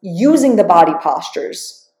rituals using the body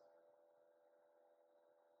postures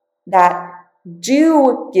that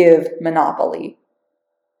do give monopoly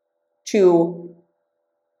to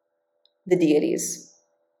the deities,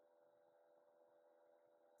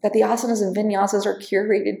 that the asanas and vinyasas are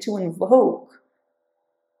curated to invoke,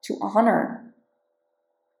 to honor.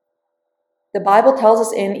 The Bible tells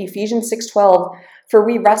us in Ephesians 6:12, "For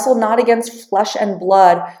we wrestle not against flesh and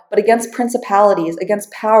blood, but against principalities,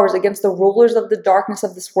 against powers, against the rulers of the darkness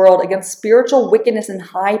of this world, against spiritual wickedness in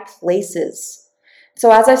high places." So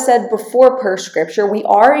as I said before per scripture, we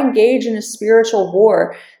are engaged in a spiritual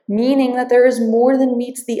war, meaning that there is more than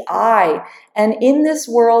meets the eye. And in this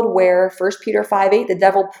world where 1 Peter 5:8, the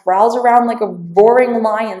devil prowls around like a roaring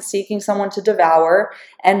lion seeking someone to devour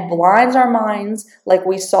and blinds our minds like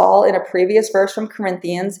we saw in a previous verse from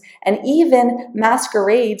Corinthians, and even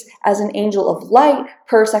masquerades as an angel of light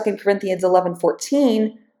per 2 Corinthians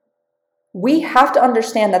 11:14, we have to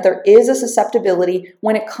understand that there is a susceptibility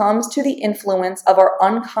when it comes to the influence of our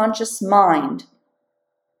unconscious mind,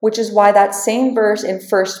 which is why that same verse in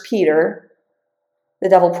 1 Peter, the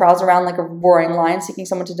devil prowls around like a roaring lion seeking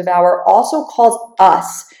someone to devour, also calls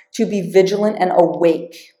us to be vigilant and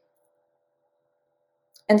awake.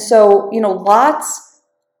 And so, lots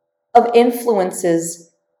of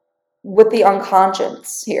influences with the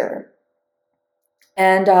unconscious here.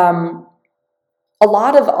 And a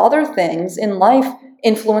lot of other things in life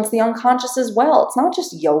influence the unconscious as well. It's not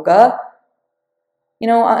just yoga.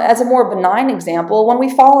 As a more benign example, when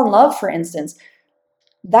we fall in love, for instance,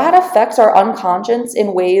 that affects our unconscious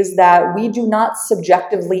in ways that we do not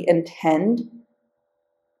subjectively intend,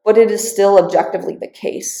 but it is still objectively the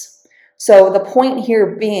case. So the point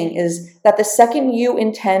here being is that the second you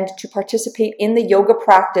intend to participate in the yoga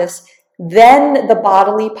practice, then the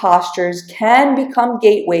bodily postures can become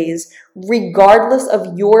gateways regardless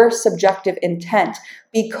of your subjective intent,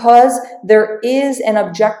 because there is an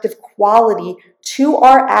objective quality to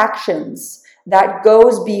our actions that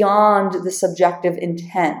goes beyond the subjective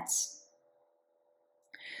intent.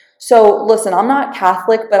 So listen, I'm not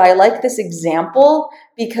Catholic, but I like this example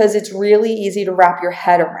because it's really easy to wrap your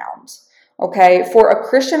head around. Okay, for a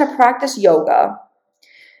Christian to practice yoga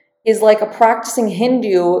is like a practicing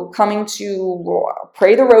Hindu coming to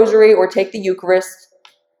pray the rosary or take the Eucharist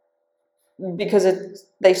because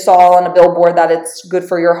they saw on a billboard that it's good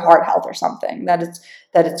for your heart health or something, that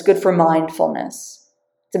it's good for mindfulness.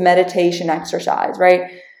 It's a meditation exercise,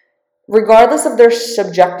 right? Regardless of their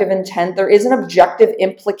subjective intent, there is an objective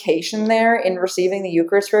implication there in receiving the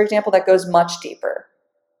Eucharist, for example, that goes much deeper.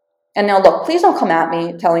 And now look, please don't come at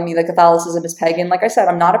me telling me that Catholicism is pagan. Like I said,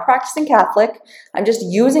 I'm not a practicing Catholic. I'm just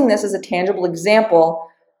using this as a tangible example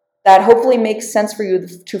that hopefully makes sense for you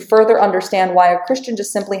to further understand why a Christian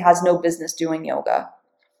just simply has no business doing yoga.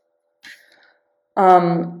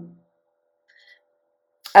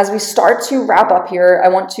 As we start to wrap up here, I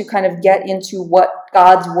want to kind of get into what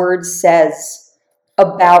God's word says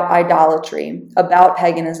about idolatry, about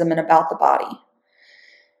paganism, and about the body.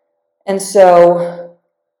 And so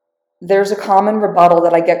there's a common rebuttal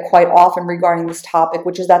that I get quite often regarding this topic,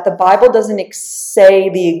 which is that the Bible doesn't say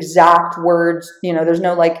the exact words.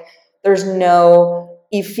 There's no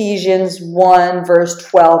Ephesians 1 verse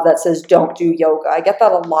 12 that says don't do yoga. I get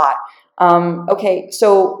that a lot. Okay,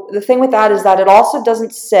 so the thing with that is that it also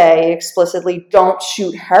doesn't say explicitly, don't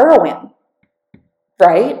shoot heroin,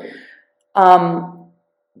 right?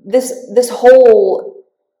 This whole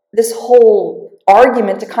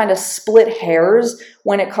argument to kind of split hairs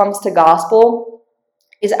when it comes to gospel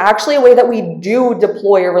is actually a way that we do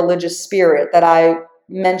deploy a religious spirit that I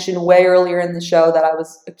mentioned way earlier in the show that I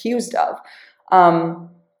was accused of.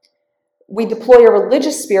 We deploy a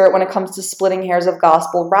religious spirit when it comes to splitting hairs of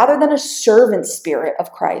gospel rather than a servant spirit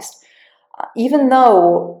of Christ. Even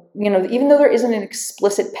though there isn't an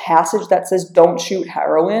explicit passage that says don't shoot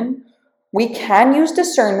heroin, we can use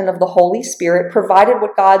discernment of the Holy Spirit, provided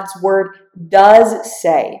what God's word does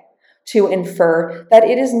say, to infer that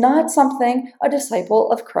it is not something a disciple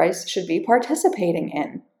of Christ should be participating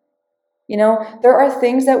in. There are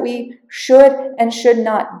things that we should and should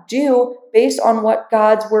not do based on what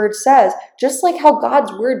God's word says. Just like how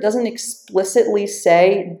God's word doesn't explicitly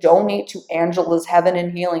say donate to Angela's Heaven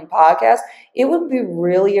and Healing podcast, it would be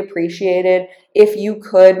really appreciated if you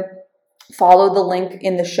could follow the link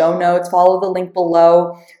in the show notes, follow the link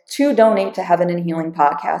below to donate to Heaven and Healing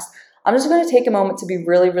podcast. I'm just going to take a moment to be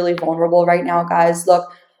really, really vulnerable right now, guys. Look,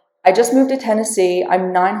 I just moved to Tennessee.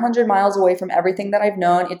 I'm 900 miles away from everything that I've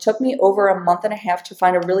known. It took me over a month and a half to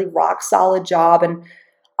find a really rock solid job, and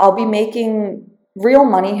I'll be making real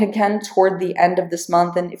money again toward the end of this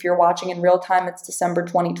month. And if you're watching in real time, it's December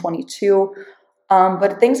 2022.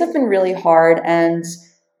 But things have been really hard, and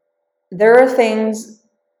there are things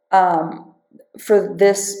for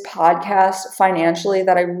this podcast financially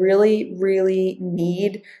that I really, really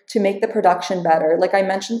need to make the production better. Like I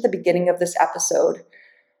mentioned at the beginning of this episode,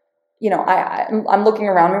 I'm looking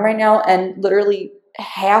around me right now, and literally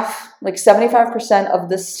half, like 75% of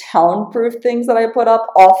the soundproof things that I put up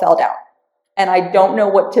all fell down. And I don't know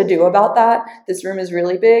what to do about that. This room is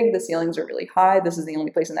really big. The ceilings are really high. This is the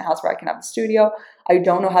only place in the house where I can have the studio. I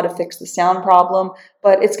don't know how to fix the sound problem,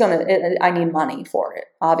 but I need money for it,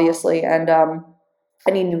 obviously. And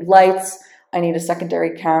I need new lights. I need a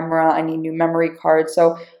secondary camera. I need new memory cards.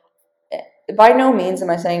 So by no means am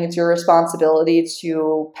I saying it's your responsibility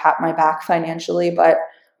to pat my back financially, but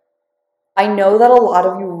I know that a lot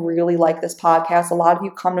of you really like this podcast. A lot of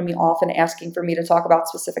you come to me often asking for me to talk about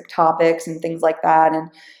specific topics and things like that. And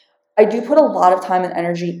I do put a lot of time and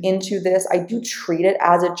energy into this. I do treat it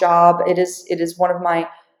as a job. It is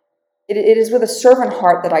with a servant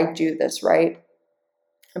heart that I do this, right?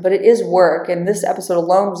 But it is work. And this episode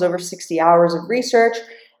alone was over 60 hours of research.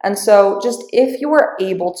 And so just if you are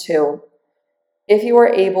able to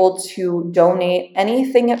donate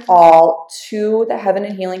anything at all to the Heaven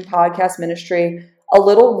and Healing podcast ministry, a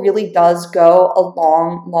little really does go a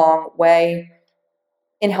long, long way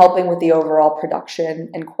in helping with the overall production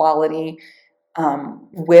and quality,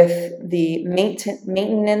 with the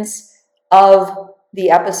maintenance of the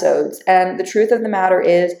episodes. And the truth of the matter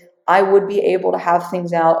is, I would be able to have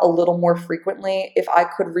things out a little more frequently if I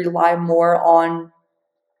could rely more on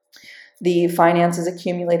the finances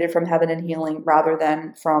accumulated from Heaven and Healing rather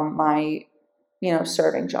than from my,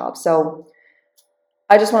 serving job. So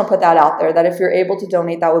I just want to put that out there, that if you're able to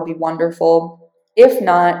donate, that would be wonderful. If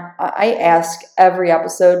not, I ask every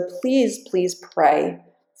episode, please pray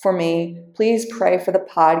for me. Please pray for the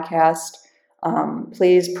podcast.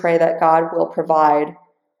 Please pray that God will provide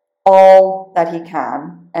all that he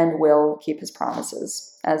can and will keep his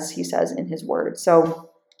promises, as he says in his word.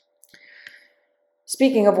 So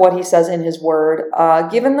speaking of what he says in his word,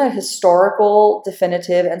 given the historical,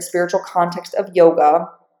 definitive, and spiritual context of yoga,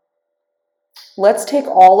 let's take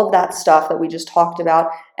all of that stuff that we just talked about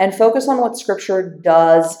and focus on what Scripture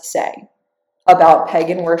does say about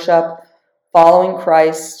pagan worship, following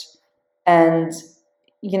Christ, and,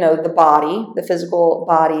 the body, the physical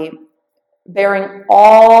body, bearing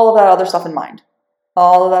all of that other stuff in mind.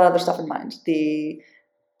 All of that other stuff in mind. The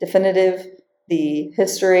definitive, the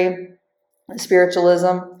history,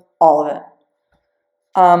 spiritualism, all of it.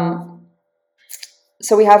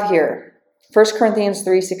 So we have here 1 Corinthians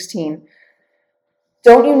 3:16.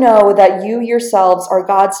 Don't you know that you yourselves are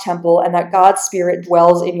God's temple and that God's Spirit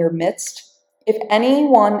dwells in your midst? If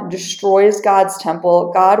anyone destroys God's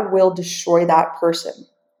temple, God will destroy that person.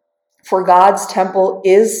 For God's temple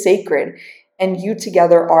is sacred, and you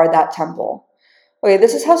together are that temple. Okay,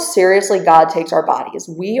 this is how seriously God takes our bodies.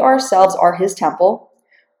 We ourselves are his temple,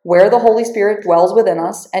 where the Holy Spirit dwells within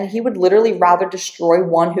us, and he would literally rather destroy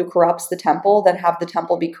one who corrupts the temple than have the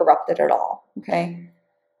temple be corrupted at all, okay?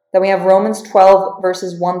 Then we have Romans 12,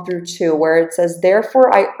 verses 1 through 2, where it says,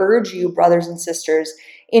 Therefore I urge you, brothers and sisters,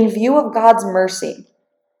 in view of God's mercy,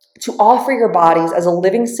 to offer your bodies as a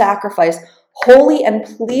living sacrifice, holy and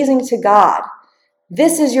pleasing to God.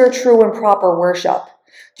 This is your true and proper worship.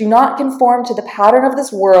 Do not conform to the pattern of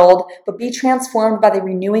this world, but be transformed by the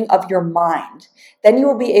renewing of your mind. Then you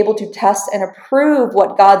will be able to test and approve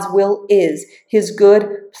what God's will is, his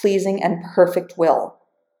good, pleasing, and perfect will.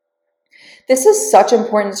 This is such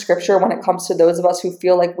important scripture when it comes to those of us who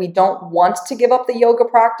feel like we don't want to give up the yoga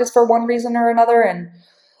practice for one reason or another. And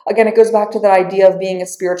again, it goes back to that idea of being a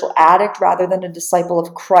spiritual addict rather than a disciple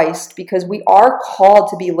of Christ, because we are called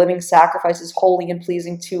to be living sacrifices, holy and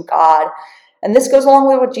pleasing to God. And this goes along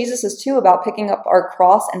with what Jesus says too about picking up our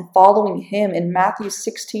cross and following him in Matthew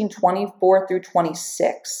 16:24 through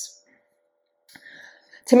 26.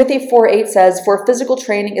 Timothy 4:8 says, "For physical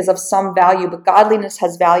training is of some value, but godliness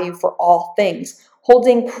has value for all things,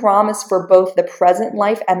 holding promise for both the present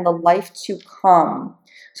life and the life to come."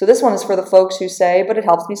 So this one is for the folks who say, but it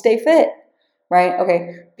helps me stay fit, right?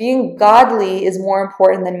 Okay, being godly is more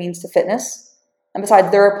important than means to fitness. And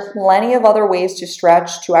besides, there are plenty of other ways to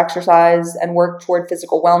stretch, to exercise, and work toward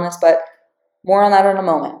physical wellness, but more on that in a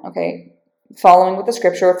moment, okay? Following with the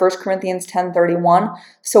scripture, 1 Corinthians 10:31,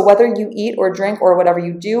 "So whether you eat or drink or whatever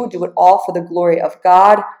you do, do it all for the glory of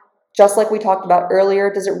God." Just like we talked about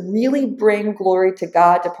earlier, does it really bring glory to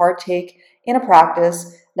God to partake in a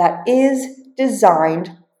practice that is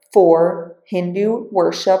designed for Hindu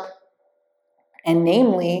worship, and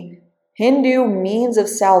namely, Hindu means of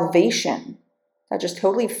salvation? That just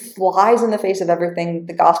totally flies in the face of everything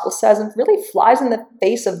the gospel says and really flies in the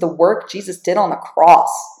face of the work Jesus did on the cross.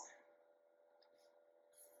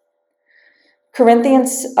 1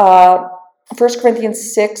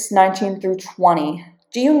 Corinthians 6:19 through 20.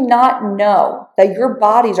 "Do you not know that your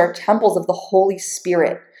bodies are temples of the Holy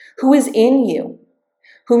Spirit, who is in you,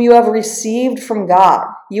 whom you have received from God?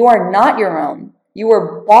 You are not your own. You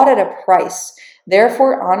were bought at a price.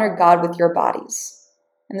 Therefore, honor God with your bodies."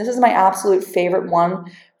 And this is my absolute favorite one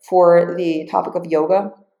for the topic of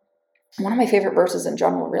yoga. One of my favorite verses in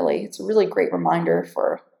general, really. It's a really great reminder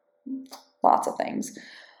for lots of things.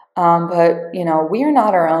 But, we are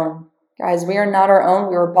not our own. Guys, we are not our own.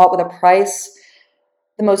 We were bought with a price.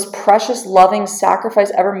 The most precious, loving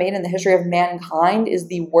sacrifice ever made in the history of mankind is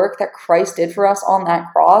the work that Christ did for us on that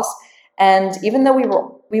cross. And even though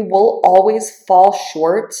we will always fall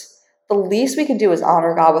short, the least we can do is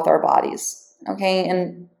honor God with our bodies. Okay,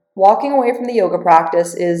 and walking away from the yoga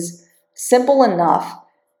practice is simple enough,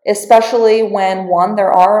 especially when, one,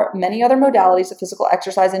 there are many other modalities of physical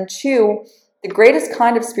exercise, and two, the greatest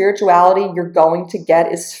kind of spirituality you're going to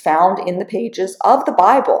get is found in the pages of the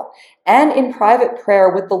Bible and in private prayer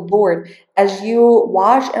with the Lord as you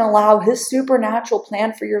watch and allow his supernatural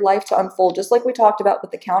plan for your life to unfold, just like we talked about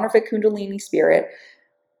with the counterfeit Kundalini spirit.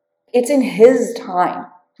 It's in his time,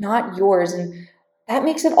 not yours, and that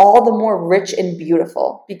makes it all the more rich and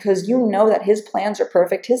beautiful because you know that his plans are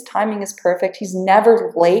perfect, his timing is perfect, he's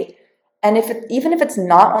never late, and even if it's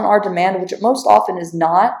not on our demand, which it most often is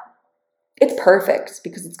not, it's perfect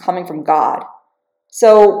because it's coming from God.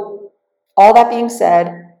 So, all that being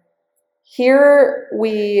said, here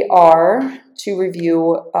we are to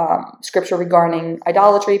review scripture regarding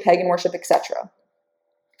idolatry, pagan worship, etc.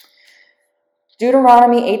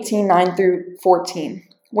 Deuteronomy 18:9 through 14.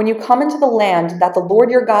 "When you come into the land that the Lord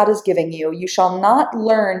your God is giving you, you shall not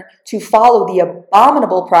learn to follow the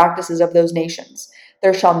abominable practices of those nations.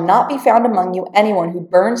 There shall not be found among you anyone who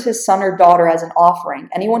burns his son or daughter as an offering,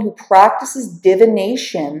 anyone who practices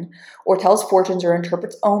divination or tells fortunes or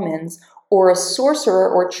interprets omens, or a sorcerer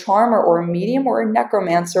or charmer or a medium or a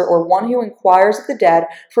necromancer or one who inquires of the dead,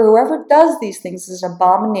 for whoever does these things is an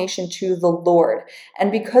abomination to the Lord. And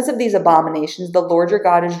because of these abominations, the Lord your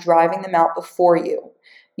God is driving them out before you.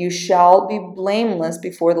 You shall be blameless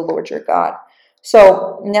before the Lord your God."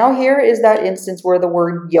 So now here is that instance where the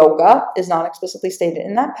word yoga is not explicitly stated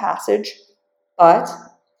in that passage, but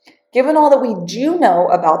given all that we do know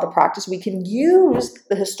about the practice, we can use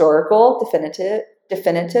the historical, the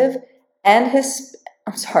definitive, and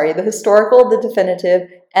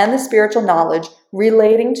the spiritual knowledge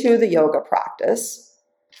relating to the yoga practice,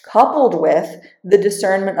 coupled with the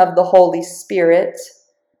discernment of the Holy Spirit,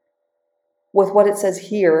 with what it says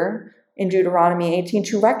here in Deuteronomy 18,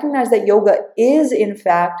 to recognize that yoga is, in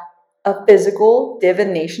fact, a physical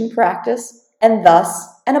divination practice and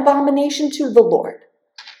thus an abomination to the Lord.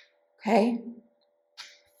 Okay?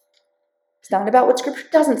 It's not about what Scripture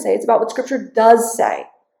doesn't say. It's about what Scripture does say.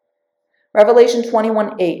 Revelation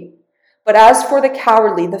 21:8. "But as for the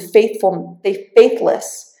cowardly, the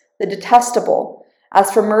faithless, the detestable,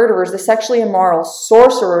 as for murderers, the sexually immoral,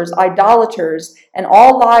 sorcerers, idolaters, and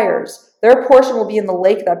all liars, their portion will be in the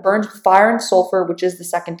lake that burns with fire and sulfur, which is the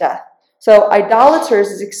second death." So idolaters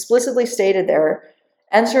is explicitly stated there,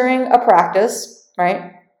 entering a practice,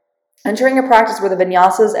 right? Entering a practice where the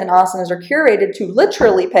vinyasas and asanas are curated to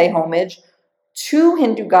literally pay homage to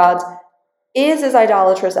Hindu gods is as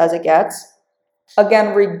idolatrous as it gets.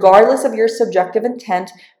 Again, regardless of your subjective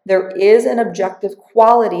intent, there is an objective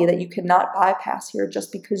quality that you cannot bypass here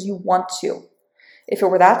just because you want to. If it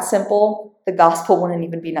were that simple, the gospel wouldn't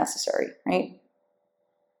even be necessary, right?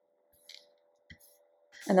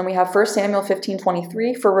 And then we have 1 Samuel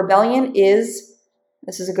 15:23. For rebellion is,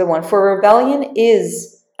 this is a good one, for rebellion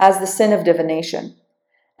is as the sin of divination,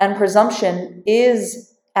 and presumption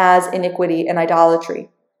is as iniquity and idolatry.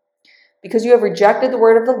 Because you have rejected the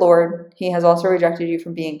word of the Lord, he has also rejected you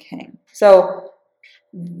from being king. So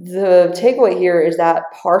the takeaway here is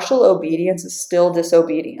that partial obedience is still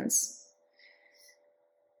disobedience.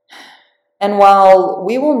 And while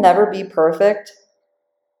we will never be perfect,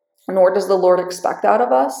 nor does the Lord expect that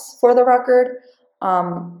of us, for the record,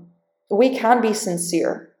 we can be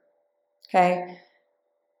sincere, okay?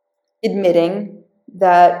 Admitting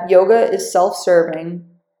that yoga is self-serving.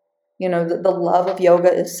 You know, the love of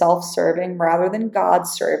yoga is self-serving rather than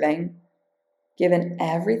God-serving, given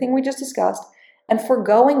everything we just discussed. And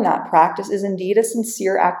foregoing that practice is indeed a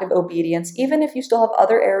sincere act of obedience, even if you still have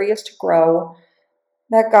other areas to grow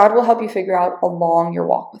that God will help you figure out along your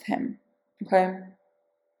walk with him, okay?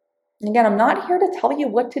 And again, I'm not here to tell you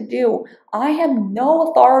what to do. I have no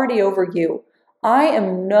authority over you. I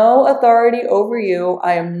am no authority over you.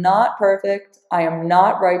 I am not perfect. I am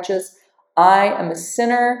not righteous. I am a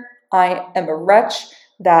sinner. I am a wretch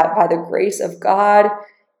that by the grace of God,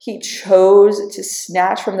 he chose to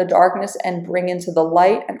snatch from the darkness and bring into the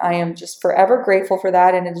light. And I am just forever grateful for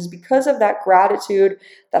that. And it is because of that gratitude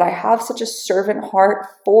that I have such a servant heart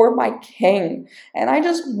for my King. And I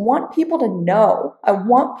just want people to know. I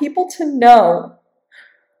want people to know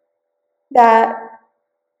that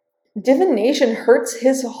divination hurts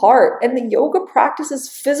his heart. And the yoga practice is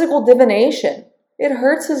physical divination. It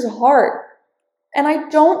hurts his heart. And I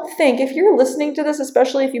don't think, if you're listening to this,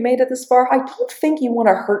 especially if you made it this far, I don't think you want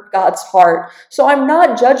to hurt God's heart. So I'm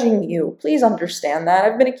not judging you. Please understand that.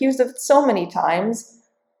 I've been accused of it so many times.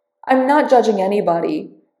 I'm not judging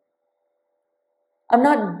anybody. I'm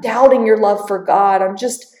not doubting your love for God. I'm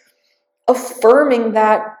just affirming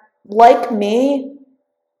that, like me,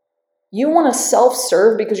 you want to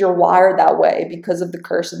self-serve because you're wired that way because of the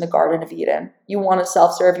curse in the Garden of Eden. You want to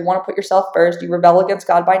self-serve. You want to put yourself first. You rebel against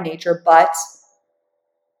God by nature, but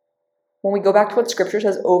when we go back to what Scripture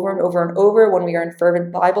says over and over and over, when we are in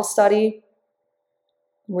fervent Bible study,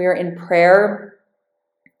 we are in prayer,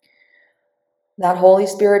 that Holy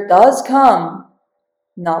Spirit does come,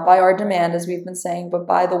 not by our demand, as we've been saying, but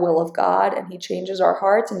by the will of God, and he changes our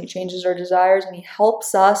hearts, and he changes our desires, and he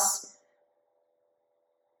helps us.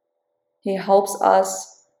 He helps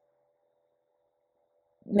us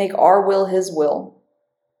make our will his will.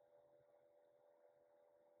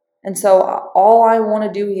 And so all I want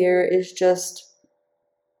to do here is just,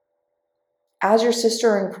 as your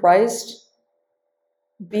sister in Christ,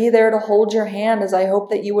 be there to hold your hand as I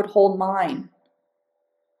hope that you would hold mine.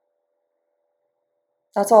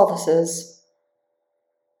 That's all this is.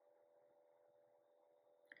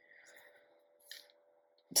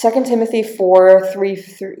 Second Timothy 4, 2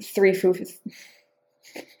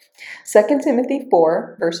 Timothy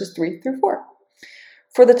 4, verses 3 through 4.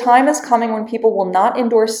 For the time is coming when people will not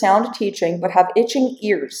endure sound teaching, but have itching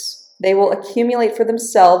ears. They will accumulate for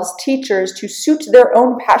themselves teachers to suit their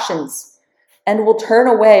own passions, and will turn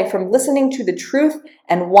away from listening to the truth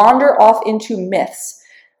and wander off into myths.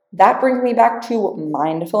 That brings me back to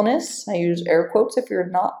mindfulness. I use air quotes if you're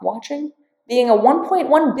not watching. Being a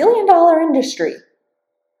 $1.1 billion industry.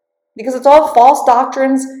 Because it's all false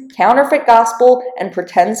doctrines, counterfeit gospel, and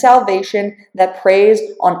pretend salvation that preys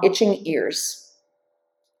on itching ears.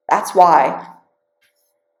 That's why.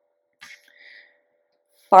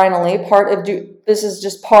 Finally, this is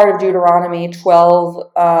just part of Deuteronomy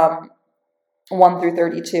 12, 1 through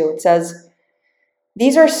 32. It says,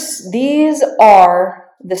 These are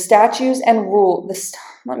the statutes and rules.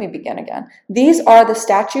 Let me begin again. These are the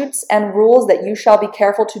statutes and rules that you shall be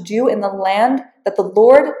careful to do in the land that the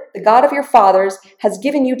Lord, the God of your fathers, has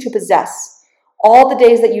given you to possess, all the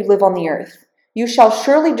days that you live on the earth. You shall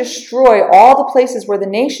surely destroy all the places where the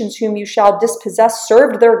nations whom you shall dispossess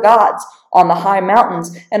served their gods, on the high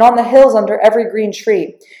mountains and on the hills under every green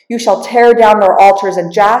tree. You shall tear down their altars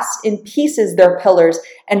and jass in pieces their pillars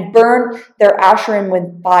and burn their Asherim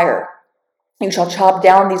with fire. You shall chop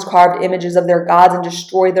down these carved images of their gods and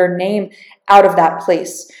destroy their name out of that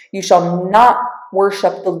place. You shall not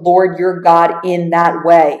worship the Lord your God in that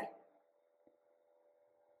way.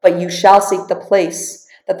 But you shall seek the place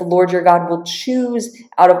that the Lord your God will choose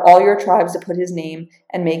out of all your tribes to put his name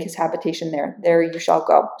and make his habitation there. There you shall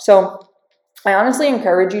go. So I honestly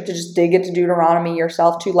encourage you to just dig into Deuteronomy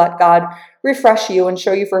yourself, to let God refresh you and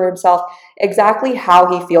show you for himself exactly how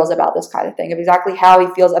he feels about this kind of thing, exactly how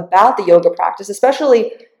he feels about the yoga practice,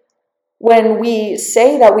 especially when we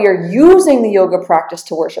say that we are using the yoga practice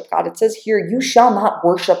to worship God. It says here, you shall not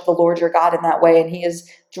worship the Lord your God in that way. And he is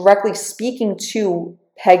directly speaking to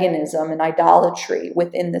paganism and idolatry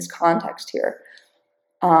within this context here.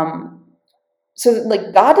 So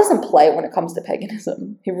like God doesn't play when it comes to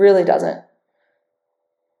paganism. He really doesn't.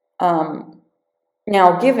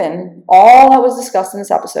 Now, given all that was discussed in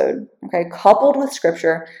this episode, okay, coupled with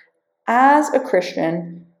scripture, as a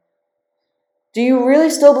Christian, do you really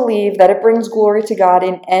still believe that it brings glory to God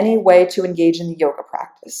in any way to engage in the yoga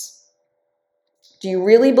practice? Do you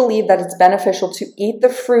really believe that it's beneficial to eat the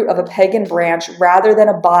fruit of a pagan branch rather than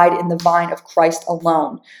abide in the vine of Christ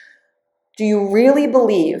alone? Do you really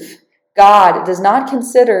believe God does not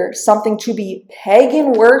consider something to be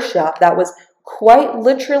pagan worship that was quite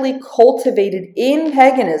literally cultivated in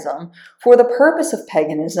paganism for the purpose of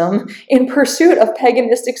paganism in pursuit of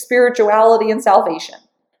paganistic spirituality and salvation?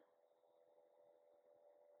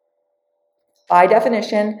 By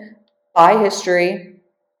definition, by history,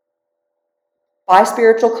 by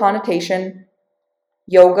spiritual connotation,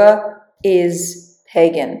 yoga is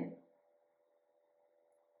pagan.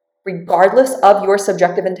 Regardless of your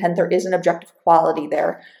subjective intent, there is an objective quality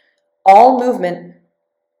there. All movement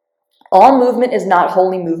is not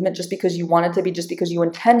holy movement just because you want it to be, just because you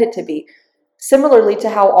intend it to be. Similarly to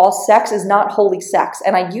how all sex is not holy sex.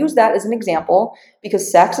 And I use that as an example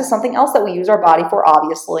because sex is something else that we use our body for,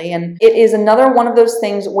 obviously. And it is another one of those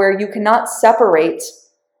things where you cannot separate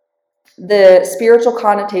the spiritual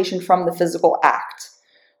connotation from the physical act.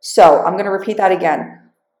 So I'm going to repeat that again.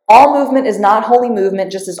 All movement is not holy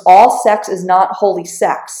movement, just as all sex is not holy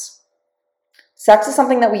sex. Sex is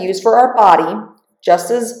something that we use for our body,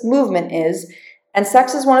 just as movement is. And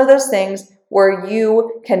sex is one of those things where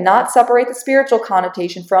you cannot separate the spiritual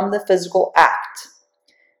connotation from the physical act,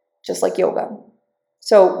 just like yoga.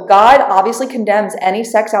 So God obviously condemns any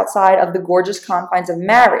sex outside of the gorgeous confines of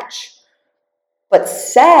marriage. But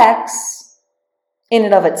sex, in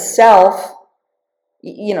and of itself,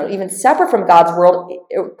 even separate from God's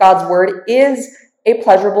word, is a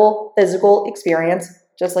pleasurable physical experience,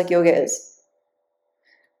 just like yoga is.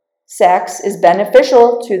 Sex is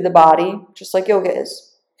beneficial to the body, just like yoga is.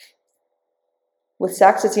 With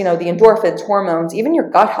sex, it's, the endorphins, hormones, even your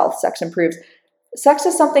gut health, sex improves. Sex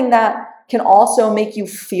is something that can also make you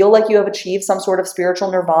feel like you have achieved some sort of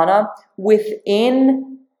spiritual nirvana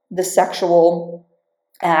within the sexual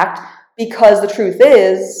act, because the truth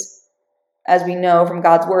is, as we know from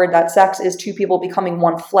God's word, that sex is two people becoming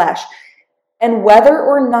one flesh. And whether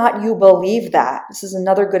or not you believe that, this is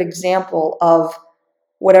another good example of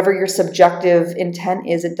whatever your subjective intent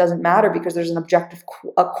is, it doesn't matter because there's an objective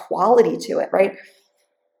quality to it, right?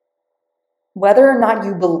 Whether or not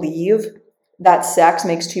you believe that sex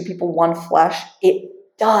makes two people one flesh, it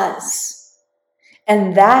does.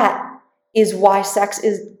 And that is why sex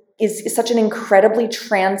is such an incredibly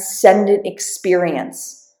transcendent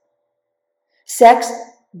experience. Sex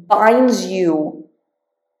binds you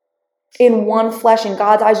in one flesh. In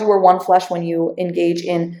God's eyes, you are one flesh when you engage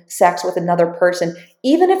in sex with another person.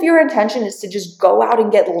 Even if your intention is to just go out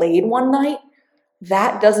and get laid one night,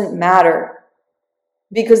 that doesn't matter,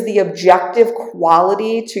 because the objective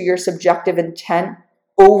quality to your subjective intent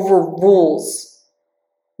overrules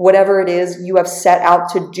whatever it is you have set out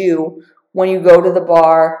to do when you go to the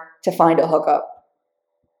bar to find a hookup.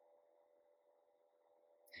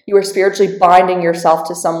 You are spiritually binding yourself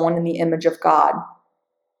to someone in the image of God.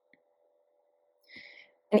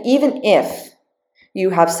 And even if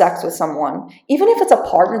you have sex with someone, even if it's a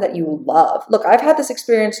partner that you love. Look, I've had this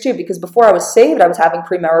experience too, because before I was saved, I was having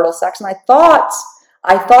premarital sex, and I thought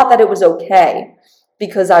that it was okay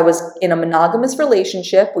because I was in a monogamous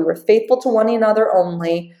relationship. We were faithful to one another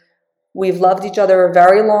only. We've loved each other a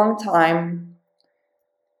very long time.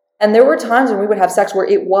 And there were times when we would have sex where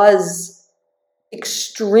it was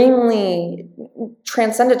extremely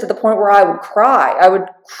transcendent to the point where I would cry. I would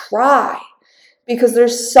cry because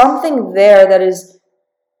there's something there that is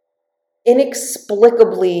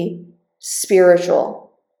inexplicably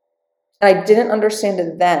spiritual. And I didn't understand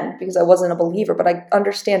it then because I wasn't a believer, but I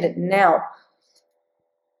understand it now.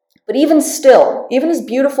 But even still, even as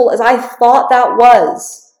beautiful as I thought that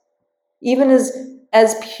was, even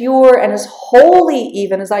as pure and as holy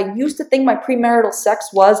even as I used to think my premarital sex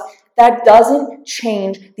was, That doesn't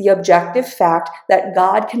change the objective fact that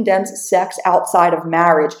God condemns sex outside of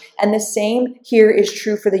marriage. And the same here is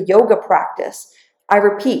true for the yoga practice. I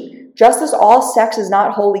repeat, just as all sex is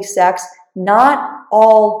not holy sex, not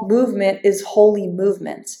all movement is holy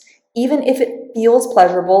movement. Even if it feels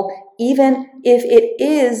pleasurable, even if it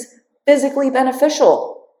is physically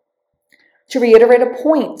beneficial. To reiterate a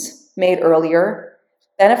point made earlier,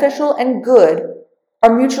 beneficial and good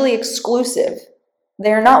are mutually exclusive.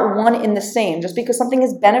 They are not one in the same. Just because something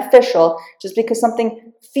is beneficial, just because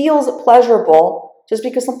something feels pleasurable, just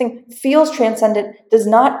because something feels transcendent does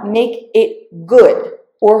not make it good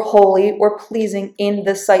or holy or pleasing in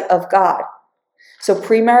the sight of God. So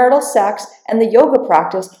premarital sex and the yoga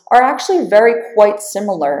practice are actually quite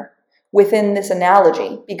similar within this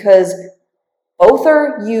analogy because both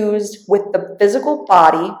are used with the physical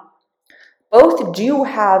body. Both do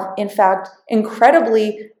have, in fact,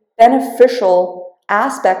 incredibly beneficial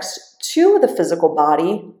aspects to the physical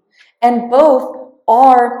body, and both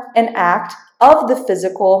are an act of the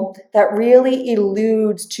physical that really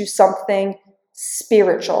alludes to something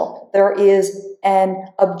spiritual. There is an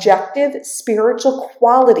objective spiritual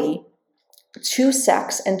quality to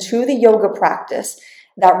sex and to the yoga practice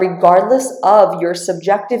that, regardless of your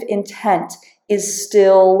subjective intent, is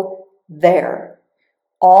still there.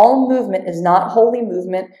 All movement is not holy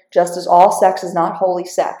movement, just as all sex is not holy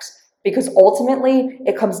sex. Because ultimately,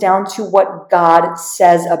 it comes down to what God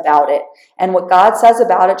says about it. And what God says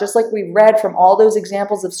about it, just like we read from all those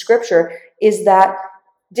examples of Scripture, is that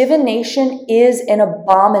divination is an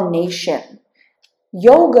abomination.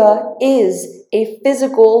 Yoga is a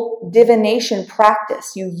physical divination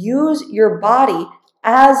practice. You use your body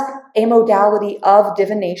as a modality of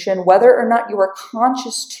divination, whether or not you are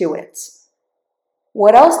conscious to it.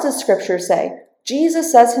 What else does Scripture say?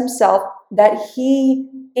 Jesus says himself that he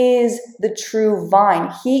is the true vine.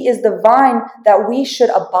 He is the vine that we should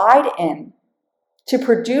abide in to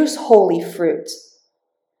produce holy fruit.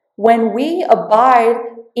 When we abide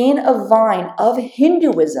in a vine of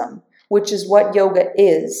Hinduism, which is what yoga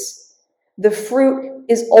is, the fruit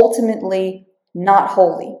is ultimately not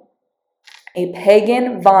holy. A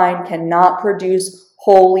pagan vine cannot produce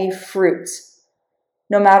holy fruit,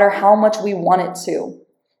 no matter how much we want it to.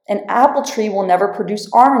 An apple tree will never produce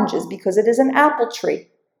oranges because it is an apple tree.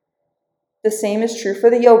 The same is true for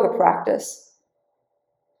the yoga practice.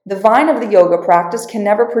 The vine of the yoga practice can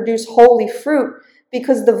never produce holy fruit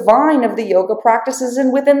because the vine of the yoga practice is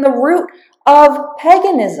within the root of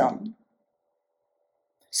paganism.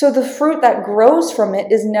 So the fruit that grows from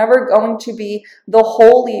it is never going to be the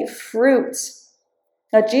holy fruit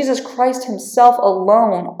that Jesus Christ himself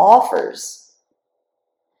alone offers.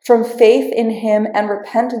 From faith in him and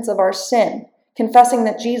repentance of our sin, confessing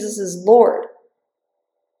that Jesus is Lord.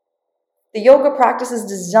 The yoga practice is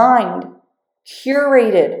designed,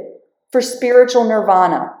 curated for spiritual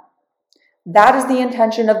nirvana. That is the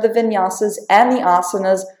intention of the vinyasas and the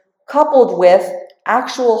asanas, coupled with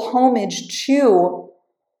actual homage to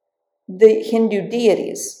the Hindu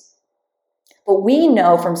deities. But we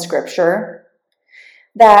know from Scripture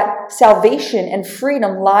that salvation and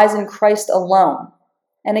freedom lies in Christ alone.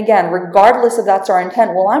 And again, regardless if that's our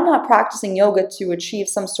intent, well, I'm not practicing yoga to achieve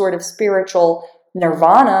some sort of spiritual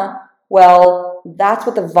nirvana. Well, that's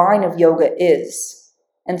what the vine of yoga is.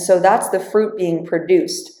 And so that's the fruit being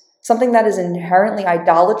produced. Something that is inherently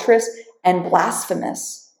idolatrous and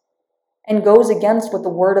blasphemous and goes against what the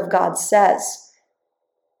Word of God says.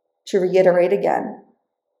 To reiterate again,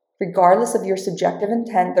 regardless of your subjective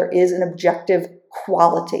intent, there is an objective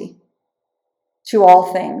quality to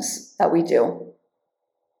all things that we do.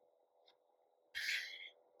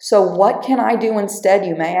 So what can I do instead,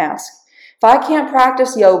 you may ask? If I can't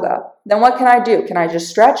practice yoga, then what can I do? Can I just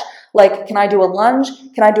stretch? Like, can I do a lunge?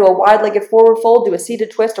 Can I do a wide-legged forward fold, do a seated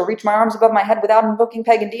twist, or reach my arms above my head without invoking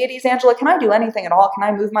pagan deities? Angela, can I do anything at all? Can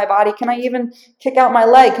I move my body? Can I even kick out my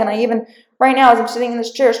leg? Can I even, right now as I'm sitting in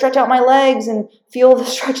this chair, stretch out my legs and feel the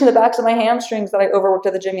stretch in the backs of my hamstrings that I overworked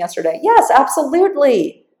at the gym yesterday? Yes,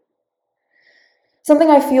 absolutely. Something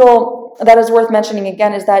I feel that is worth mentioning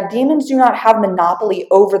again is that demons do not have monopoly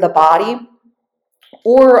over the body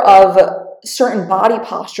or of certain body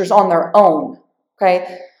postures on their own,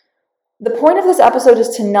 okay? The point of this episode is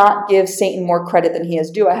to not give Satan more credit than he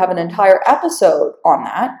is due. I have an entire episode on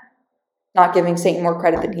that, not giving Satan more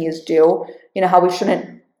credit than he is due. You know, how we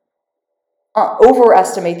shouldn't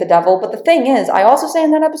overestimate the devil. But the thing is, I also say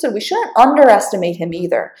in that episode, we shouldn't underestimate him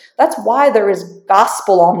either. That's why there is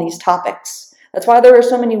gospel on these topics. That's why there are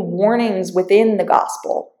so many warnings within the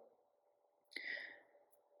gospel.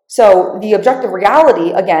 So the objective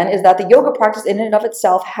reality, again, is that the yoga practice in and of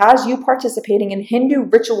itself has you participating in Hindu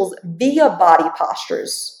rituals via body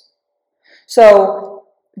postures. So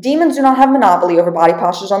demons do not have monopoly over body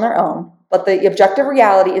postures on their own, but the objective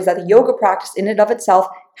reality is that the yoga practice in and of itself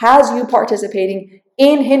has you participating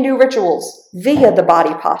in Hindu rituals via the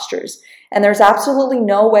body postures. And there's absolutely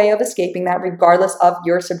no way of escaping that regardless of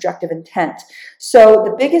your subjective intent. So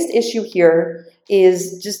the biggest issue here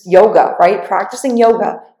is just yoga, right? Practicing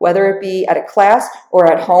yoga, whether it be at a class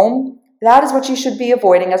or at home. That is what you should be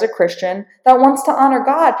avoiding as a Christian that wants to honor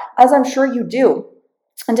God, as I'm sure you do.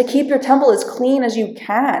 And to keep your temple as clean as you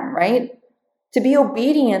can, right? To be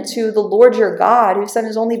obedient to the Lord your God who sent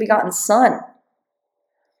his only begotten Son.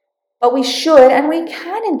 But we should and we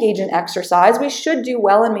can engage in exercise. We should do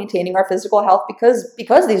well in maintaining our physical health because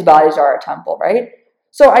these bodies are our temple, right?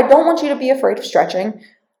 So I don't want you to be afraid of stretching.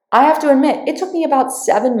 I have to admit, it took me about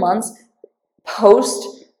 7 months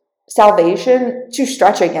post salvation to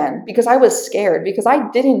stretch again because I was scared, because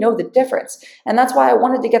I didn't know the difference. And that's why I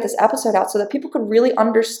wanted to get this episode out so that people could really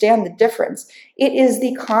understand the difference. It is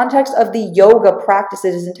the context of the yoga practice.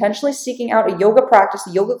 It is intentionally seeking out a yoga practice,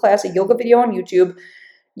 a yoga class, a yoga video on YouTube,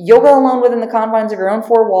 yoga alone within the confines of your own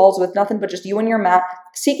four walls with nothing but just you and your mat.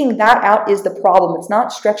 Seeking that out is the problem. It's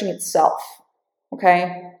not stretching itself.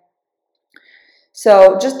 Okay?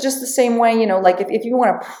 So just the same way, like if you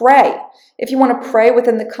want to pray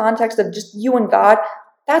within the context of just you and God,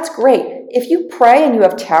 that's great. If you pray and you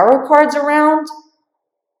have tarot cards around,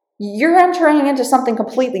 you're entering into something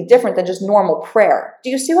completely different than just normal prayer. Do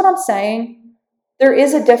you see what I'm saying? There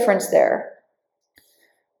is a difference there.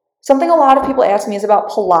 Something a lot of people ask me is about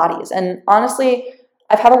Pilates. And honestly,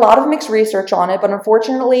 I've had a lot of mixed research on it, but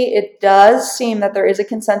unfortunately, it does seem that there is a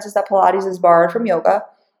consensus that Pilates is borrowed from yoga.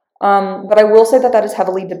 But I will say that is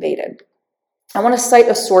heavily debated. I want to cite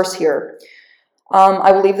a source here.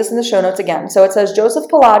 I will leave this in the show notes again. So it says, Joseph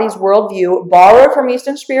Pilates' worldview, borrowed from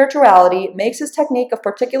Eastern spirituality, makes his technique of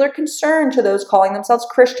particular concern to those calling themselves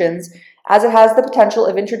Christians, as it has the potential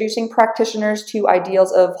of introducing practitioners to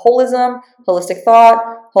ideals of holism, holistic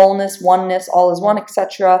thought, wholeness, oneness, all is one,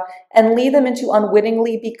 etc., and lead them into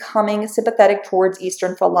unwittingly becoming sympathetic towards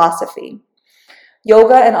Eastern philosophy.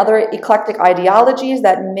 Yoga and other eclectic ideologies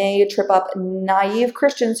that may trip up naive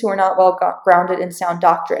Christians who are not well grounded in sound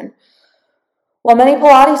doctrine. While many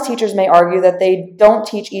Pilates teachers may argue that they don't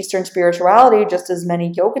teach Eastern spirituality, just as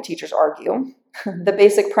many yoga teachers argue, the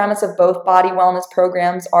basic premise of both body wellness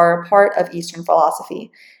programs are a part of Eastern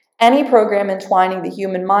philosophy. Any program entwining the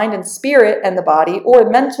human mind and spirit and the body, or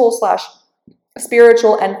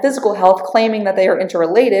mental/spiritual and physical health claiming that they are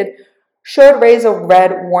interrelated, should raise a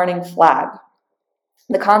red warning flag.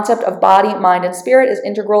 The concept of body, mind, and spirit is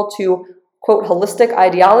integral to, quote, holistic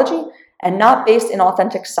ideology and not based in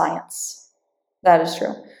authentic science. That is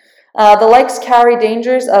true. The likes carry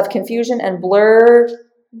dangers of confusion and blurs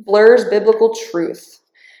biblical truth.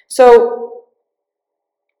 So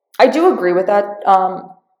I do agree with that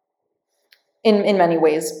in many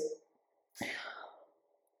ways.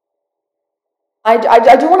 I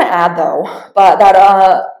do want to add, though, but that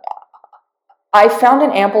I found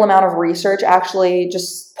an ample amount of research actually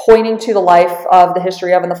just pointing to the life of the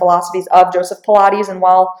history of and the philosophies of Joseph Pilates. And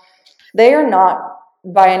while they are not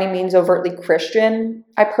by any means overtly Christian,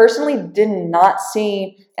 I personally did not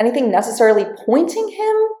see anything necessarily pointing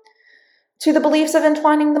him to the beliefs of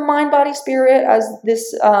entwining the mind, body, spirit, as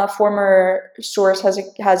this former source has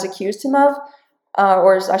accused him of,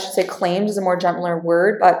 or I should say claimed is a more gentler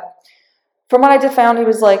word. But from what I did found, he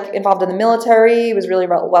was involved in the military. He was really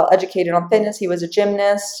well educated on fitness. He was a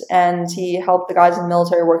gymnast, and he helped the guys in the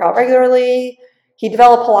military work out regularly. He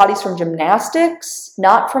developed Pilates from gymnastics,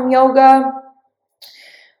 not from yoga.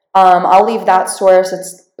 I'll leave that source.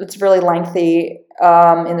 It's really lengthy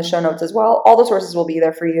in the show notes as well. All the sources will be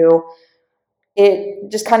there for you.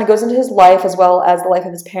 It just kind of goes into his life as well as the life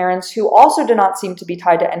of his parents, who also did not seem to be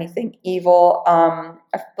tied to anything evil. I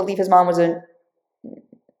believe his mom was a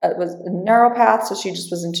neuropath, so she just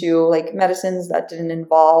was into medicines that didn't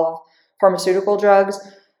involve pharmaceutical drugs.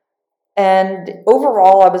 And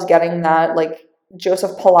overall, I was getting that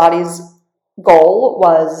Joseph Pilates' goal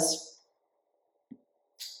was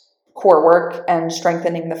core work and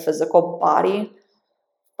strengthening the physical body.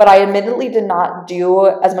 But I admittedly did not do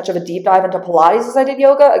as much of a deep dive into Pilates as I did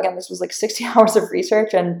yoga. Again, this was 60 hours of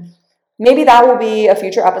research, and maybe that will be a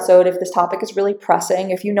future episode if this topic is really pressing.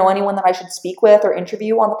 If you know anyone that I should speak with or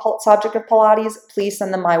interview on the subject of Pilates, please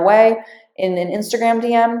send them my way in an Instagram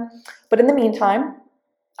DM. But in the meantime,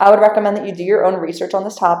 I would recommend that you do your own research on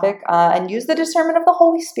this topic and use the discernment of the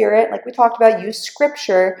Holy Spirit. Like we talked about, use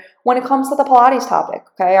scripture when it comes to the Pilates topic.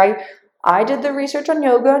 Okay, I did the research on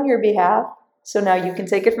yoga on your behalf, so now you can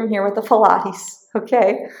take it from here with the Pilates,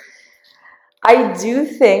 okay? I do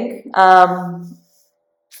think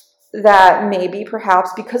that maybe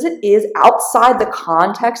perhaps because it is outside the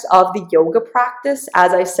context of the yoga practice,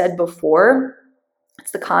 as I said before,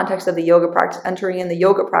 it's the context of the yoga practice, entering in the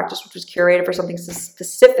yoga practice, which was curated for something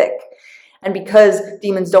specific. And because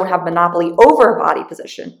demons don't have monopoly over body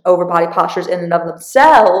position, over body postures in and of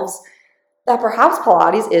themselves, that perhaps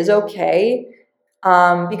Pilates is okay,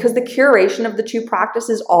 because the curation of the two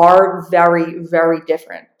practices are very, very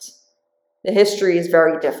different. The history is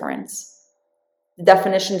very different. The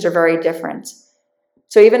definitions are very different.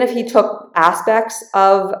 So even if he took aspects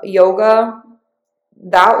of yoga,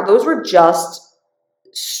 those were just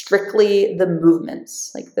strictly the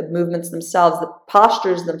movements, like the movements themselves, the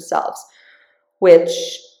postures themselves,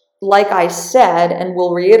 which, like I said, and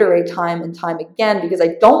will reiterate time and time again, because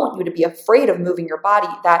I don't want you to be afraid of moving your body,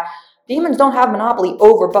 that demons don't have monopoly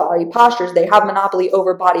over body postures. They have monopoly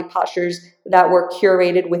over body postures that were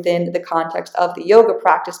curated within the context of the yoga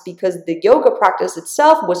practice, because the yoga practice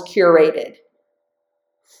itself was curated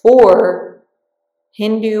for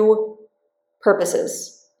Hindu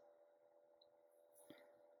purposes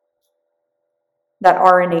that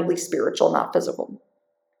are innately spiritual, not physical.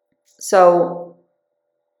 So,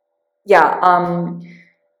 yeah,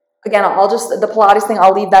 again, the Pilates thing,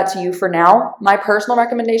 I'll leave that to you for now. My personal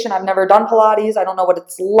recommendation, I've never done Pilates. I don't know what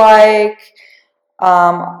it's like.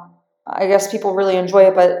 I guess people really enjoy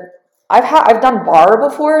it, but I've done barre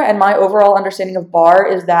before, and my overall understanding of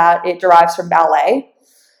barre is that it derives from ballet.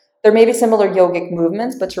 There may be similar yogic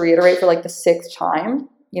movements, but to reiterate for like the 6th time,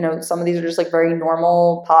 some of these are just like very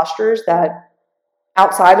normal postures that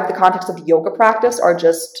outside of the context of yoga practice are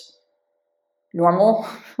just normal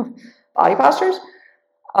body postures.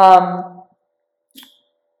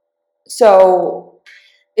 So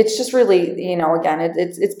it's just really, again,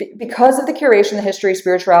 it's because of the curation, the history,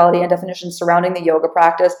 spirituality, and definitions surrounding the yoga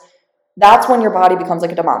practice. That's when your body becomes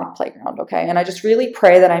like a demonic playground. Okay. And I just really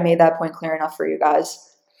pray that I made that point clear enough for you guys.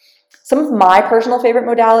 Some of my personal favorite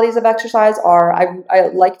modalities of exercise are, I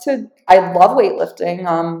love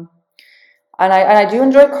weightlifting. And I do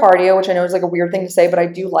enjoy cardio, which I know is like a weird thing to say, but I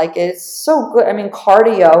do like it. It's so good. I mean,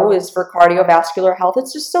 cardio is for cardiovascular health.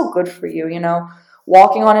 It's just so good for you,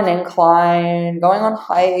 walking on an incline, going on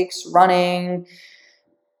hikes, running,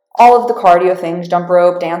 all of the cardio things, jump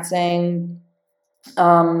rope, dancing.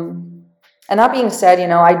 And that being said,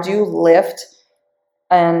 I do lift,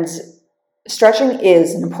 and stretching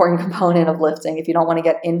is an important component of lifting if you don't want to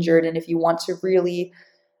get injured and if you want to really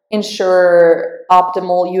ensure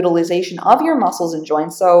optimal utilization of your muscles and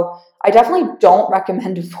joints. So I definitely don't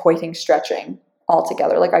recommend avoiding stretching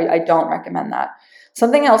altogether. Like I don't recommend that.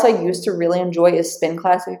 Something else I used to really enjoy is spin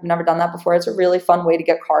class. If you've never done that before, it's a really fun way to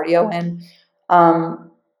get cardio in. A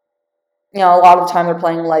lot of the time they're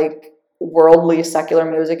playing like worldly secular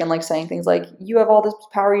music and like saying things like, you have all this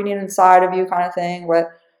power you need inside of you kind of thing.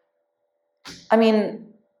 But I mean,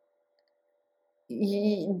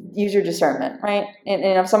 use your discernment, right? And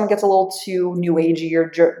if someone gets a little too new agey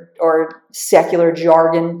or secular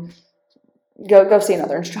jargon, go see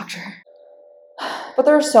another instructor. But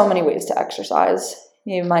there are so many ways to exercise.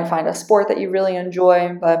 You might find a sport that you really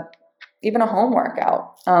enjoy, but even a home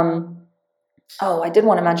workout. I did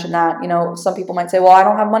want to mention that, some people might say, well, I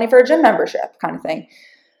don't have money for a gym membership kind of thing.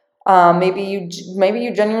 Maybe you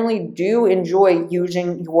genuinely do enjoy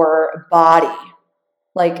using your body,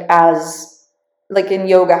 like in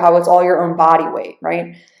yoga, how it's all your own body weight,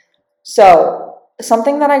 right? So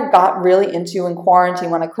something that I got really into in quarantine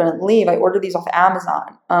when I couldn't leave, I ordered these off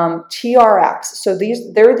Amazon, TRX. So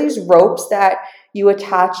there are these ropes that you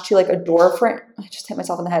attach to like a door frame. I just hit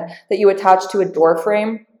myself in the head. That you attach to a door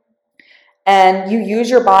frame, and you use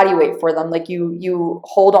your body weight for them. Like you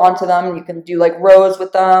hold on to them. You can do like rows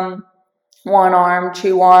with them, 1 arm,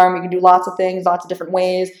 2 arm. You can do lots of things, lots of different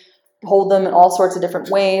ways. Hold them in all sorts of different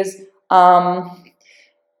ways.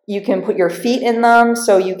 You can put your feet in them,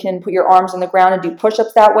 so you can put your arms on the ground and do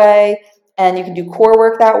push-ups that way, and you can do core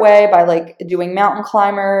work that way by like doing mountain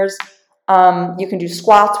climbers. You can do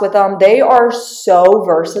squats with them. They are so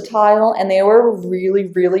versatile, and they were a really,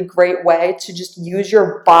 really great way to just use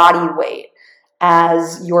your body weight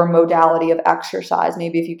as your modality of exercise.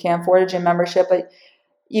 Maybe if you can't afford a gym membership, but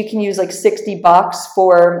you can use like $60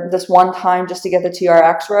 for this one time just to get the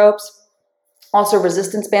TRX ropes. Also,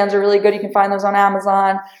 resistance bands are really good. You can find those on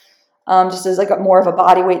Amazon, just as like more of a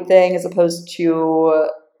body weight thing as opposed to,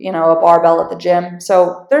 a barbell at the gym.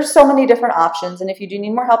 So there's so many different options. And if you do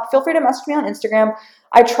need more help, feel free to message me on Instagram.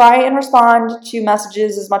 I try and respond to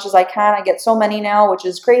messages as much as I can. I get so many now, which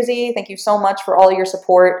is crazy. Thank you so much for all your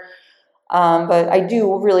support. But I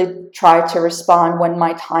do really try to respond when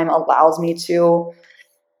my time allows me to.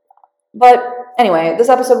 But anyway, this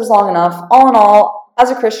episode was long enough. All in all, as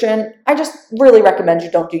a Christian, I just really recommend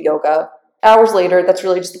you don't do yoga. Hours later, that's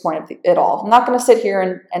really just the point of it all. I'm not going to sit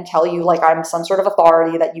here and tell you like I'm some sort of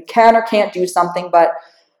authority that you can or can't do something, but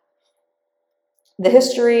the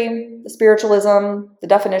history, the spiritualism, the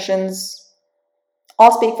definitions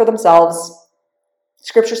all speak for themselves.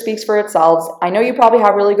 Scripture speaks for itself. I know you probably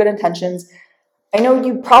have really good intentions. I know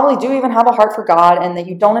you probably do even have a heart for God and that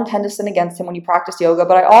you don't intend to sin against him when you practice yoga,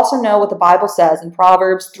 but I also know what the Bible says in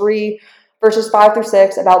Proverbs 3, verses 5 through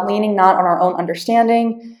 6 about leaning not on our own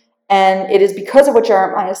understanding. And it is because of what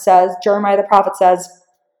Jeremiah the prophet says,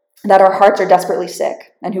 that our hearts are desperately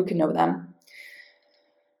sick, and who can know them?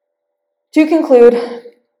 To conclude,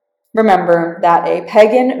 remember that a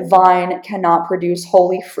pagan vine cannot produce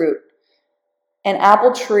holy fruit. An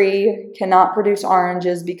apple tree cannot produce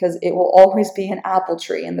oranges because it will always be an apple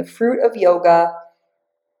tree. And the fruit of yoga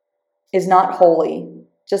is not holy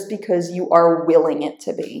just because you are willing it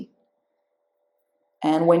to be.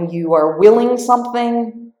 And when you are willing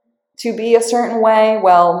something to be a certain way,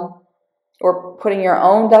 well, or putting your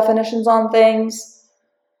own definitions on things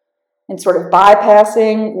and sort of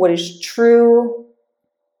bypassing what is true,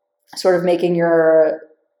 sort of making your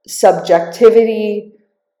subjectivity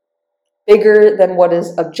bigger than what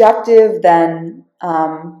is objective, then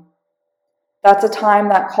that's a time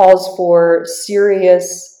that calls for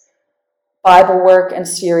serious Bible work and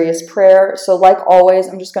serious prayer. So like always,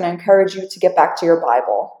 I'm just going to encourage you to get back to your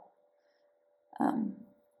Bible.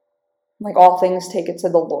 Like all things, take it to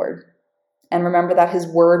the Lord. And remember that his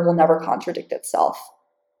word will never contradict itself.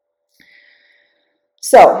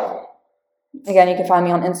 So, again, you can find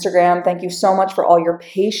me on Instagram. Thank you so much for all your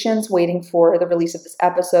patience waiting for the release of this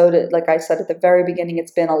episode. Like I said at the very beginning,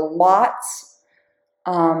 it's been a lot,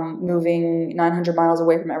 moving 900 miles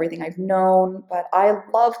away from everything I've known. But I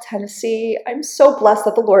love Tennessee. I'm so blessed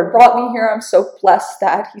that the Lord brought me here. I'm so blessed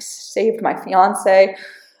that he saved my fiance.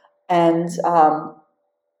 And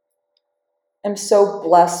I'm so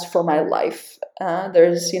blessed for my life.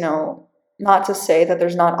 There's, not to say that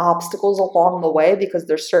there's not obstacles along the way, because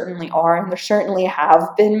there certainly are, and there certainly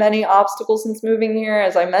have been many obstacles since moving here,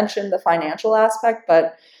 as I mentioned, the financial aspect,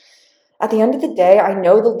 but at the end of the day, I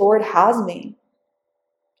know the Lord has me,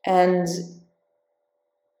 and,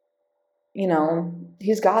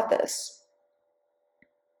 he's got this,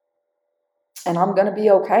 and I'm going to be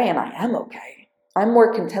okay, and I am okay. I'm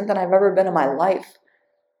more content than I've ever been in my life.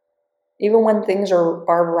 Even when things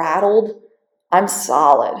are rattled, I'm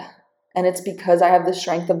solid. And it's because I have the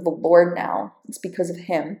strength of the Lord now. It's because of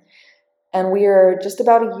him. And we are just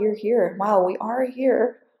about a year here. Wow, we are a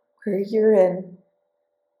year. We're a year in.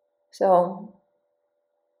 So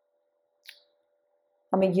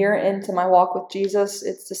I'm a year into my walk with Jesus.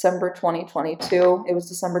 It's December 2022. It was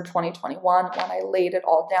December 2021 when I laid it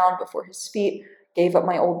all down before his feet, gave up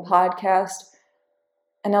my old podcast.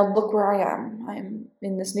 And now look where I am. I'm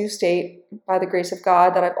in this new state by the grace of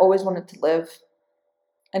God that I've always wanted to live.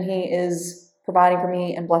 And he is providing for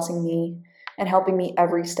me and blessing me and helping me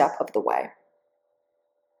every step of the way.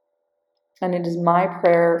 And it is my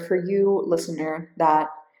prayer for you, listener, that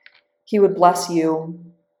he would bless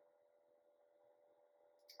you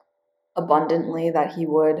abundantly, that he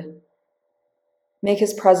would make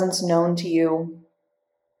his presence known to you,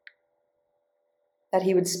 that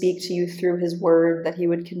he would speak to you through his word, that he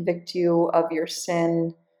would convict you of your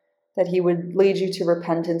sin, that he would lead you to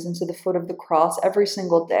repentance and to the foot of the cross every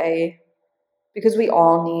single day, because we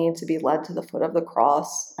all need to be led to the foot of the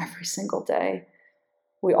cross every single day.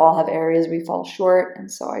 We all have areas we fall short, and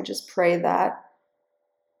so I just pray that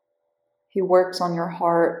he works on your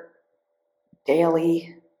heart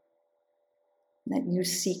daily, that you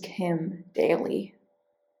seek him daily,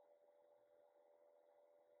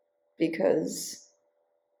 because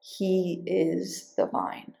he is the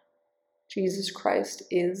vine. Jesus Christ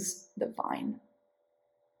is the vine.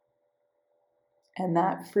 And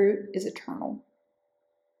that fruit is eternal.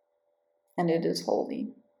 And it is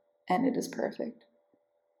holy. And it is perfect.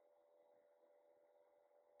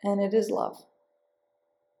 And it is love.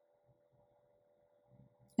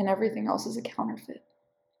 And everything else is a counterfeit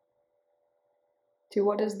to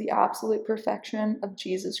what is the absolute perfection of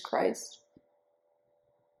Jesus Christ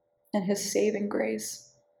and his saving grace.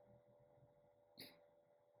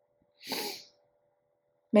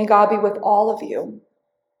 May God be with all of you.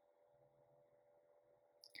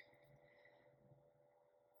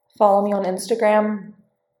 Follow me on Instagram.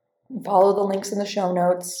 Follow the links in the show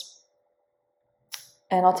notes.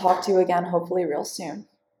 And I'll talk to you again hopefully real soon.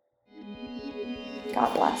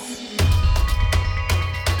 God bless.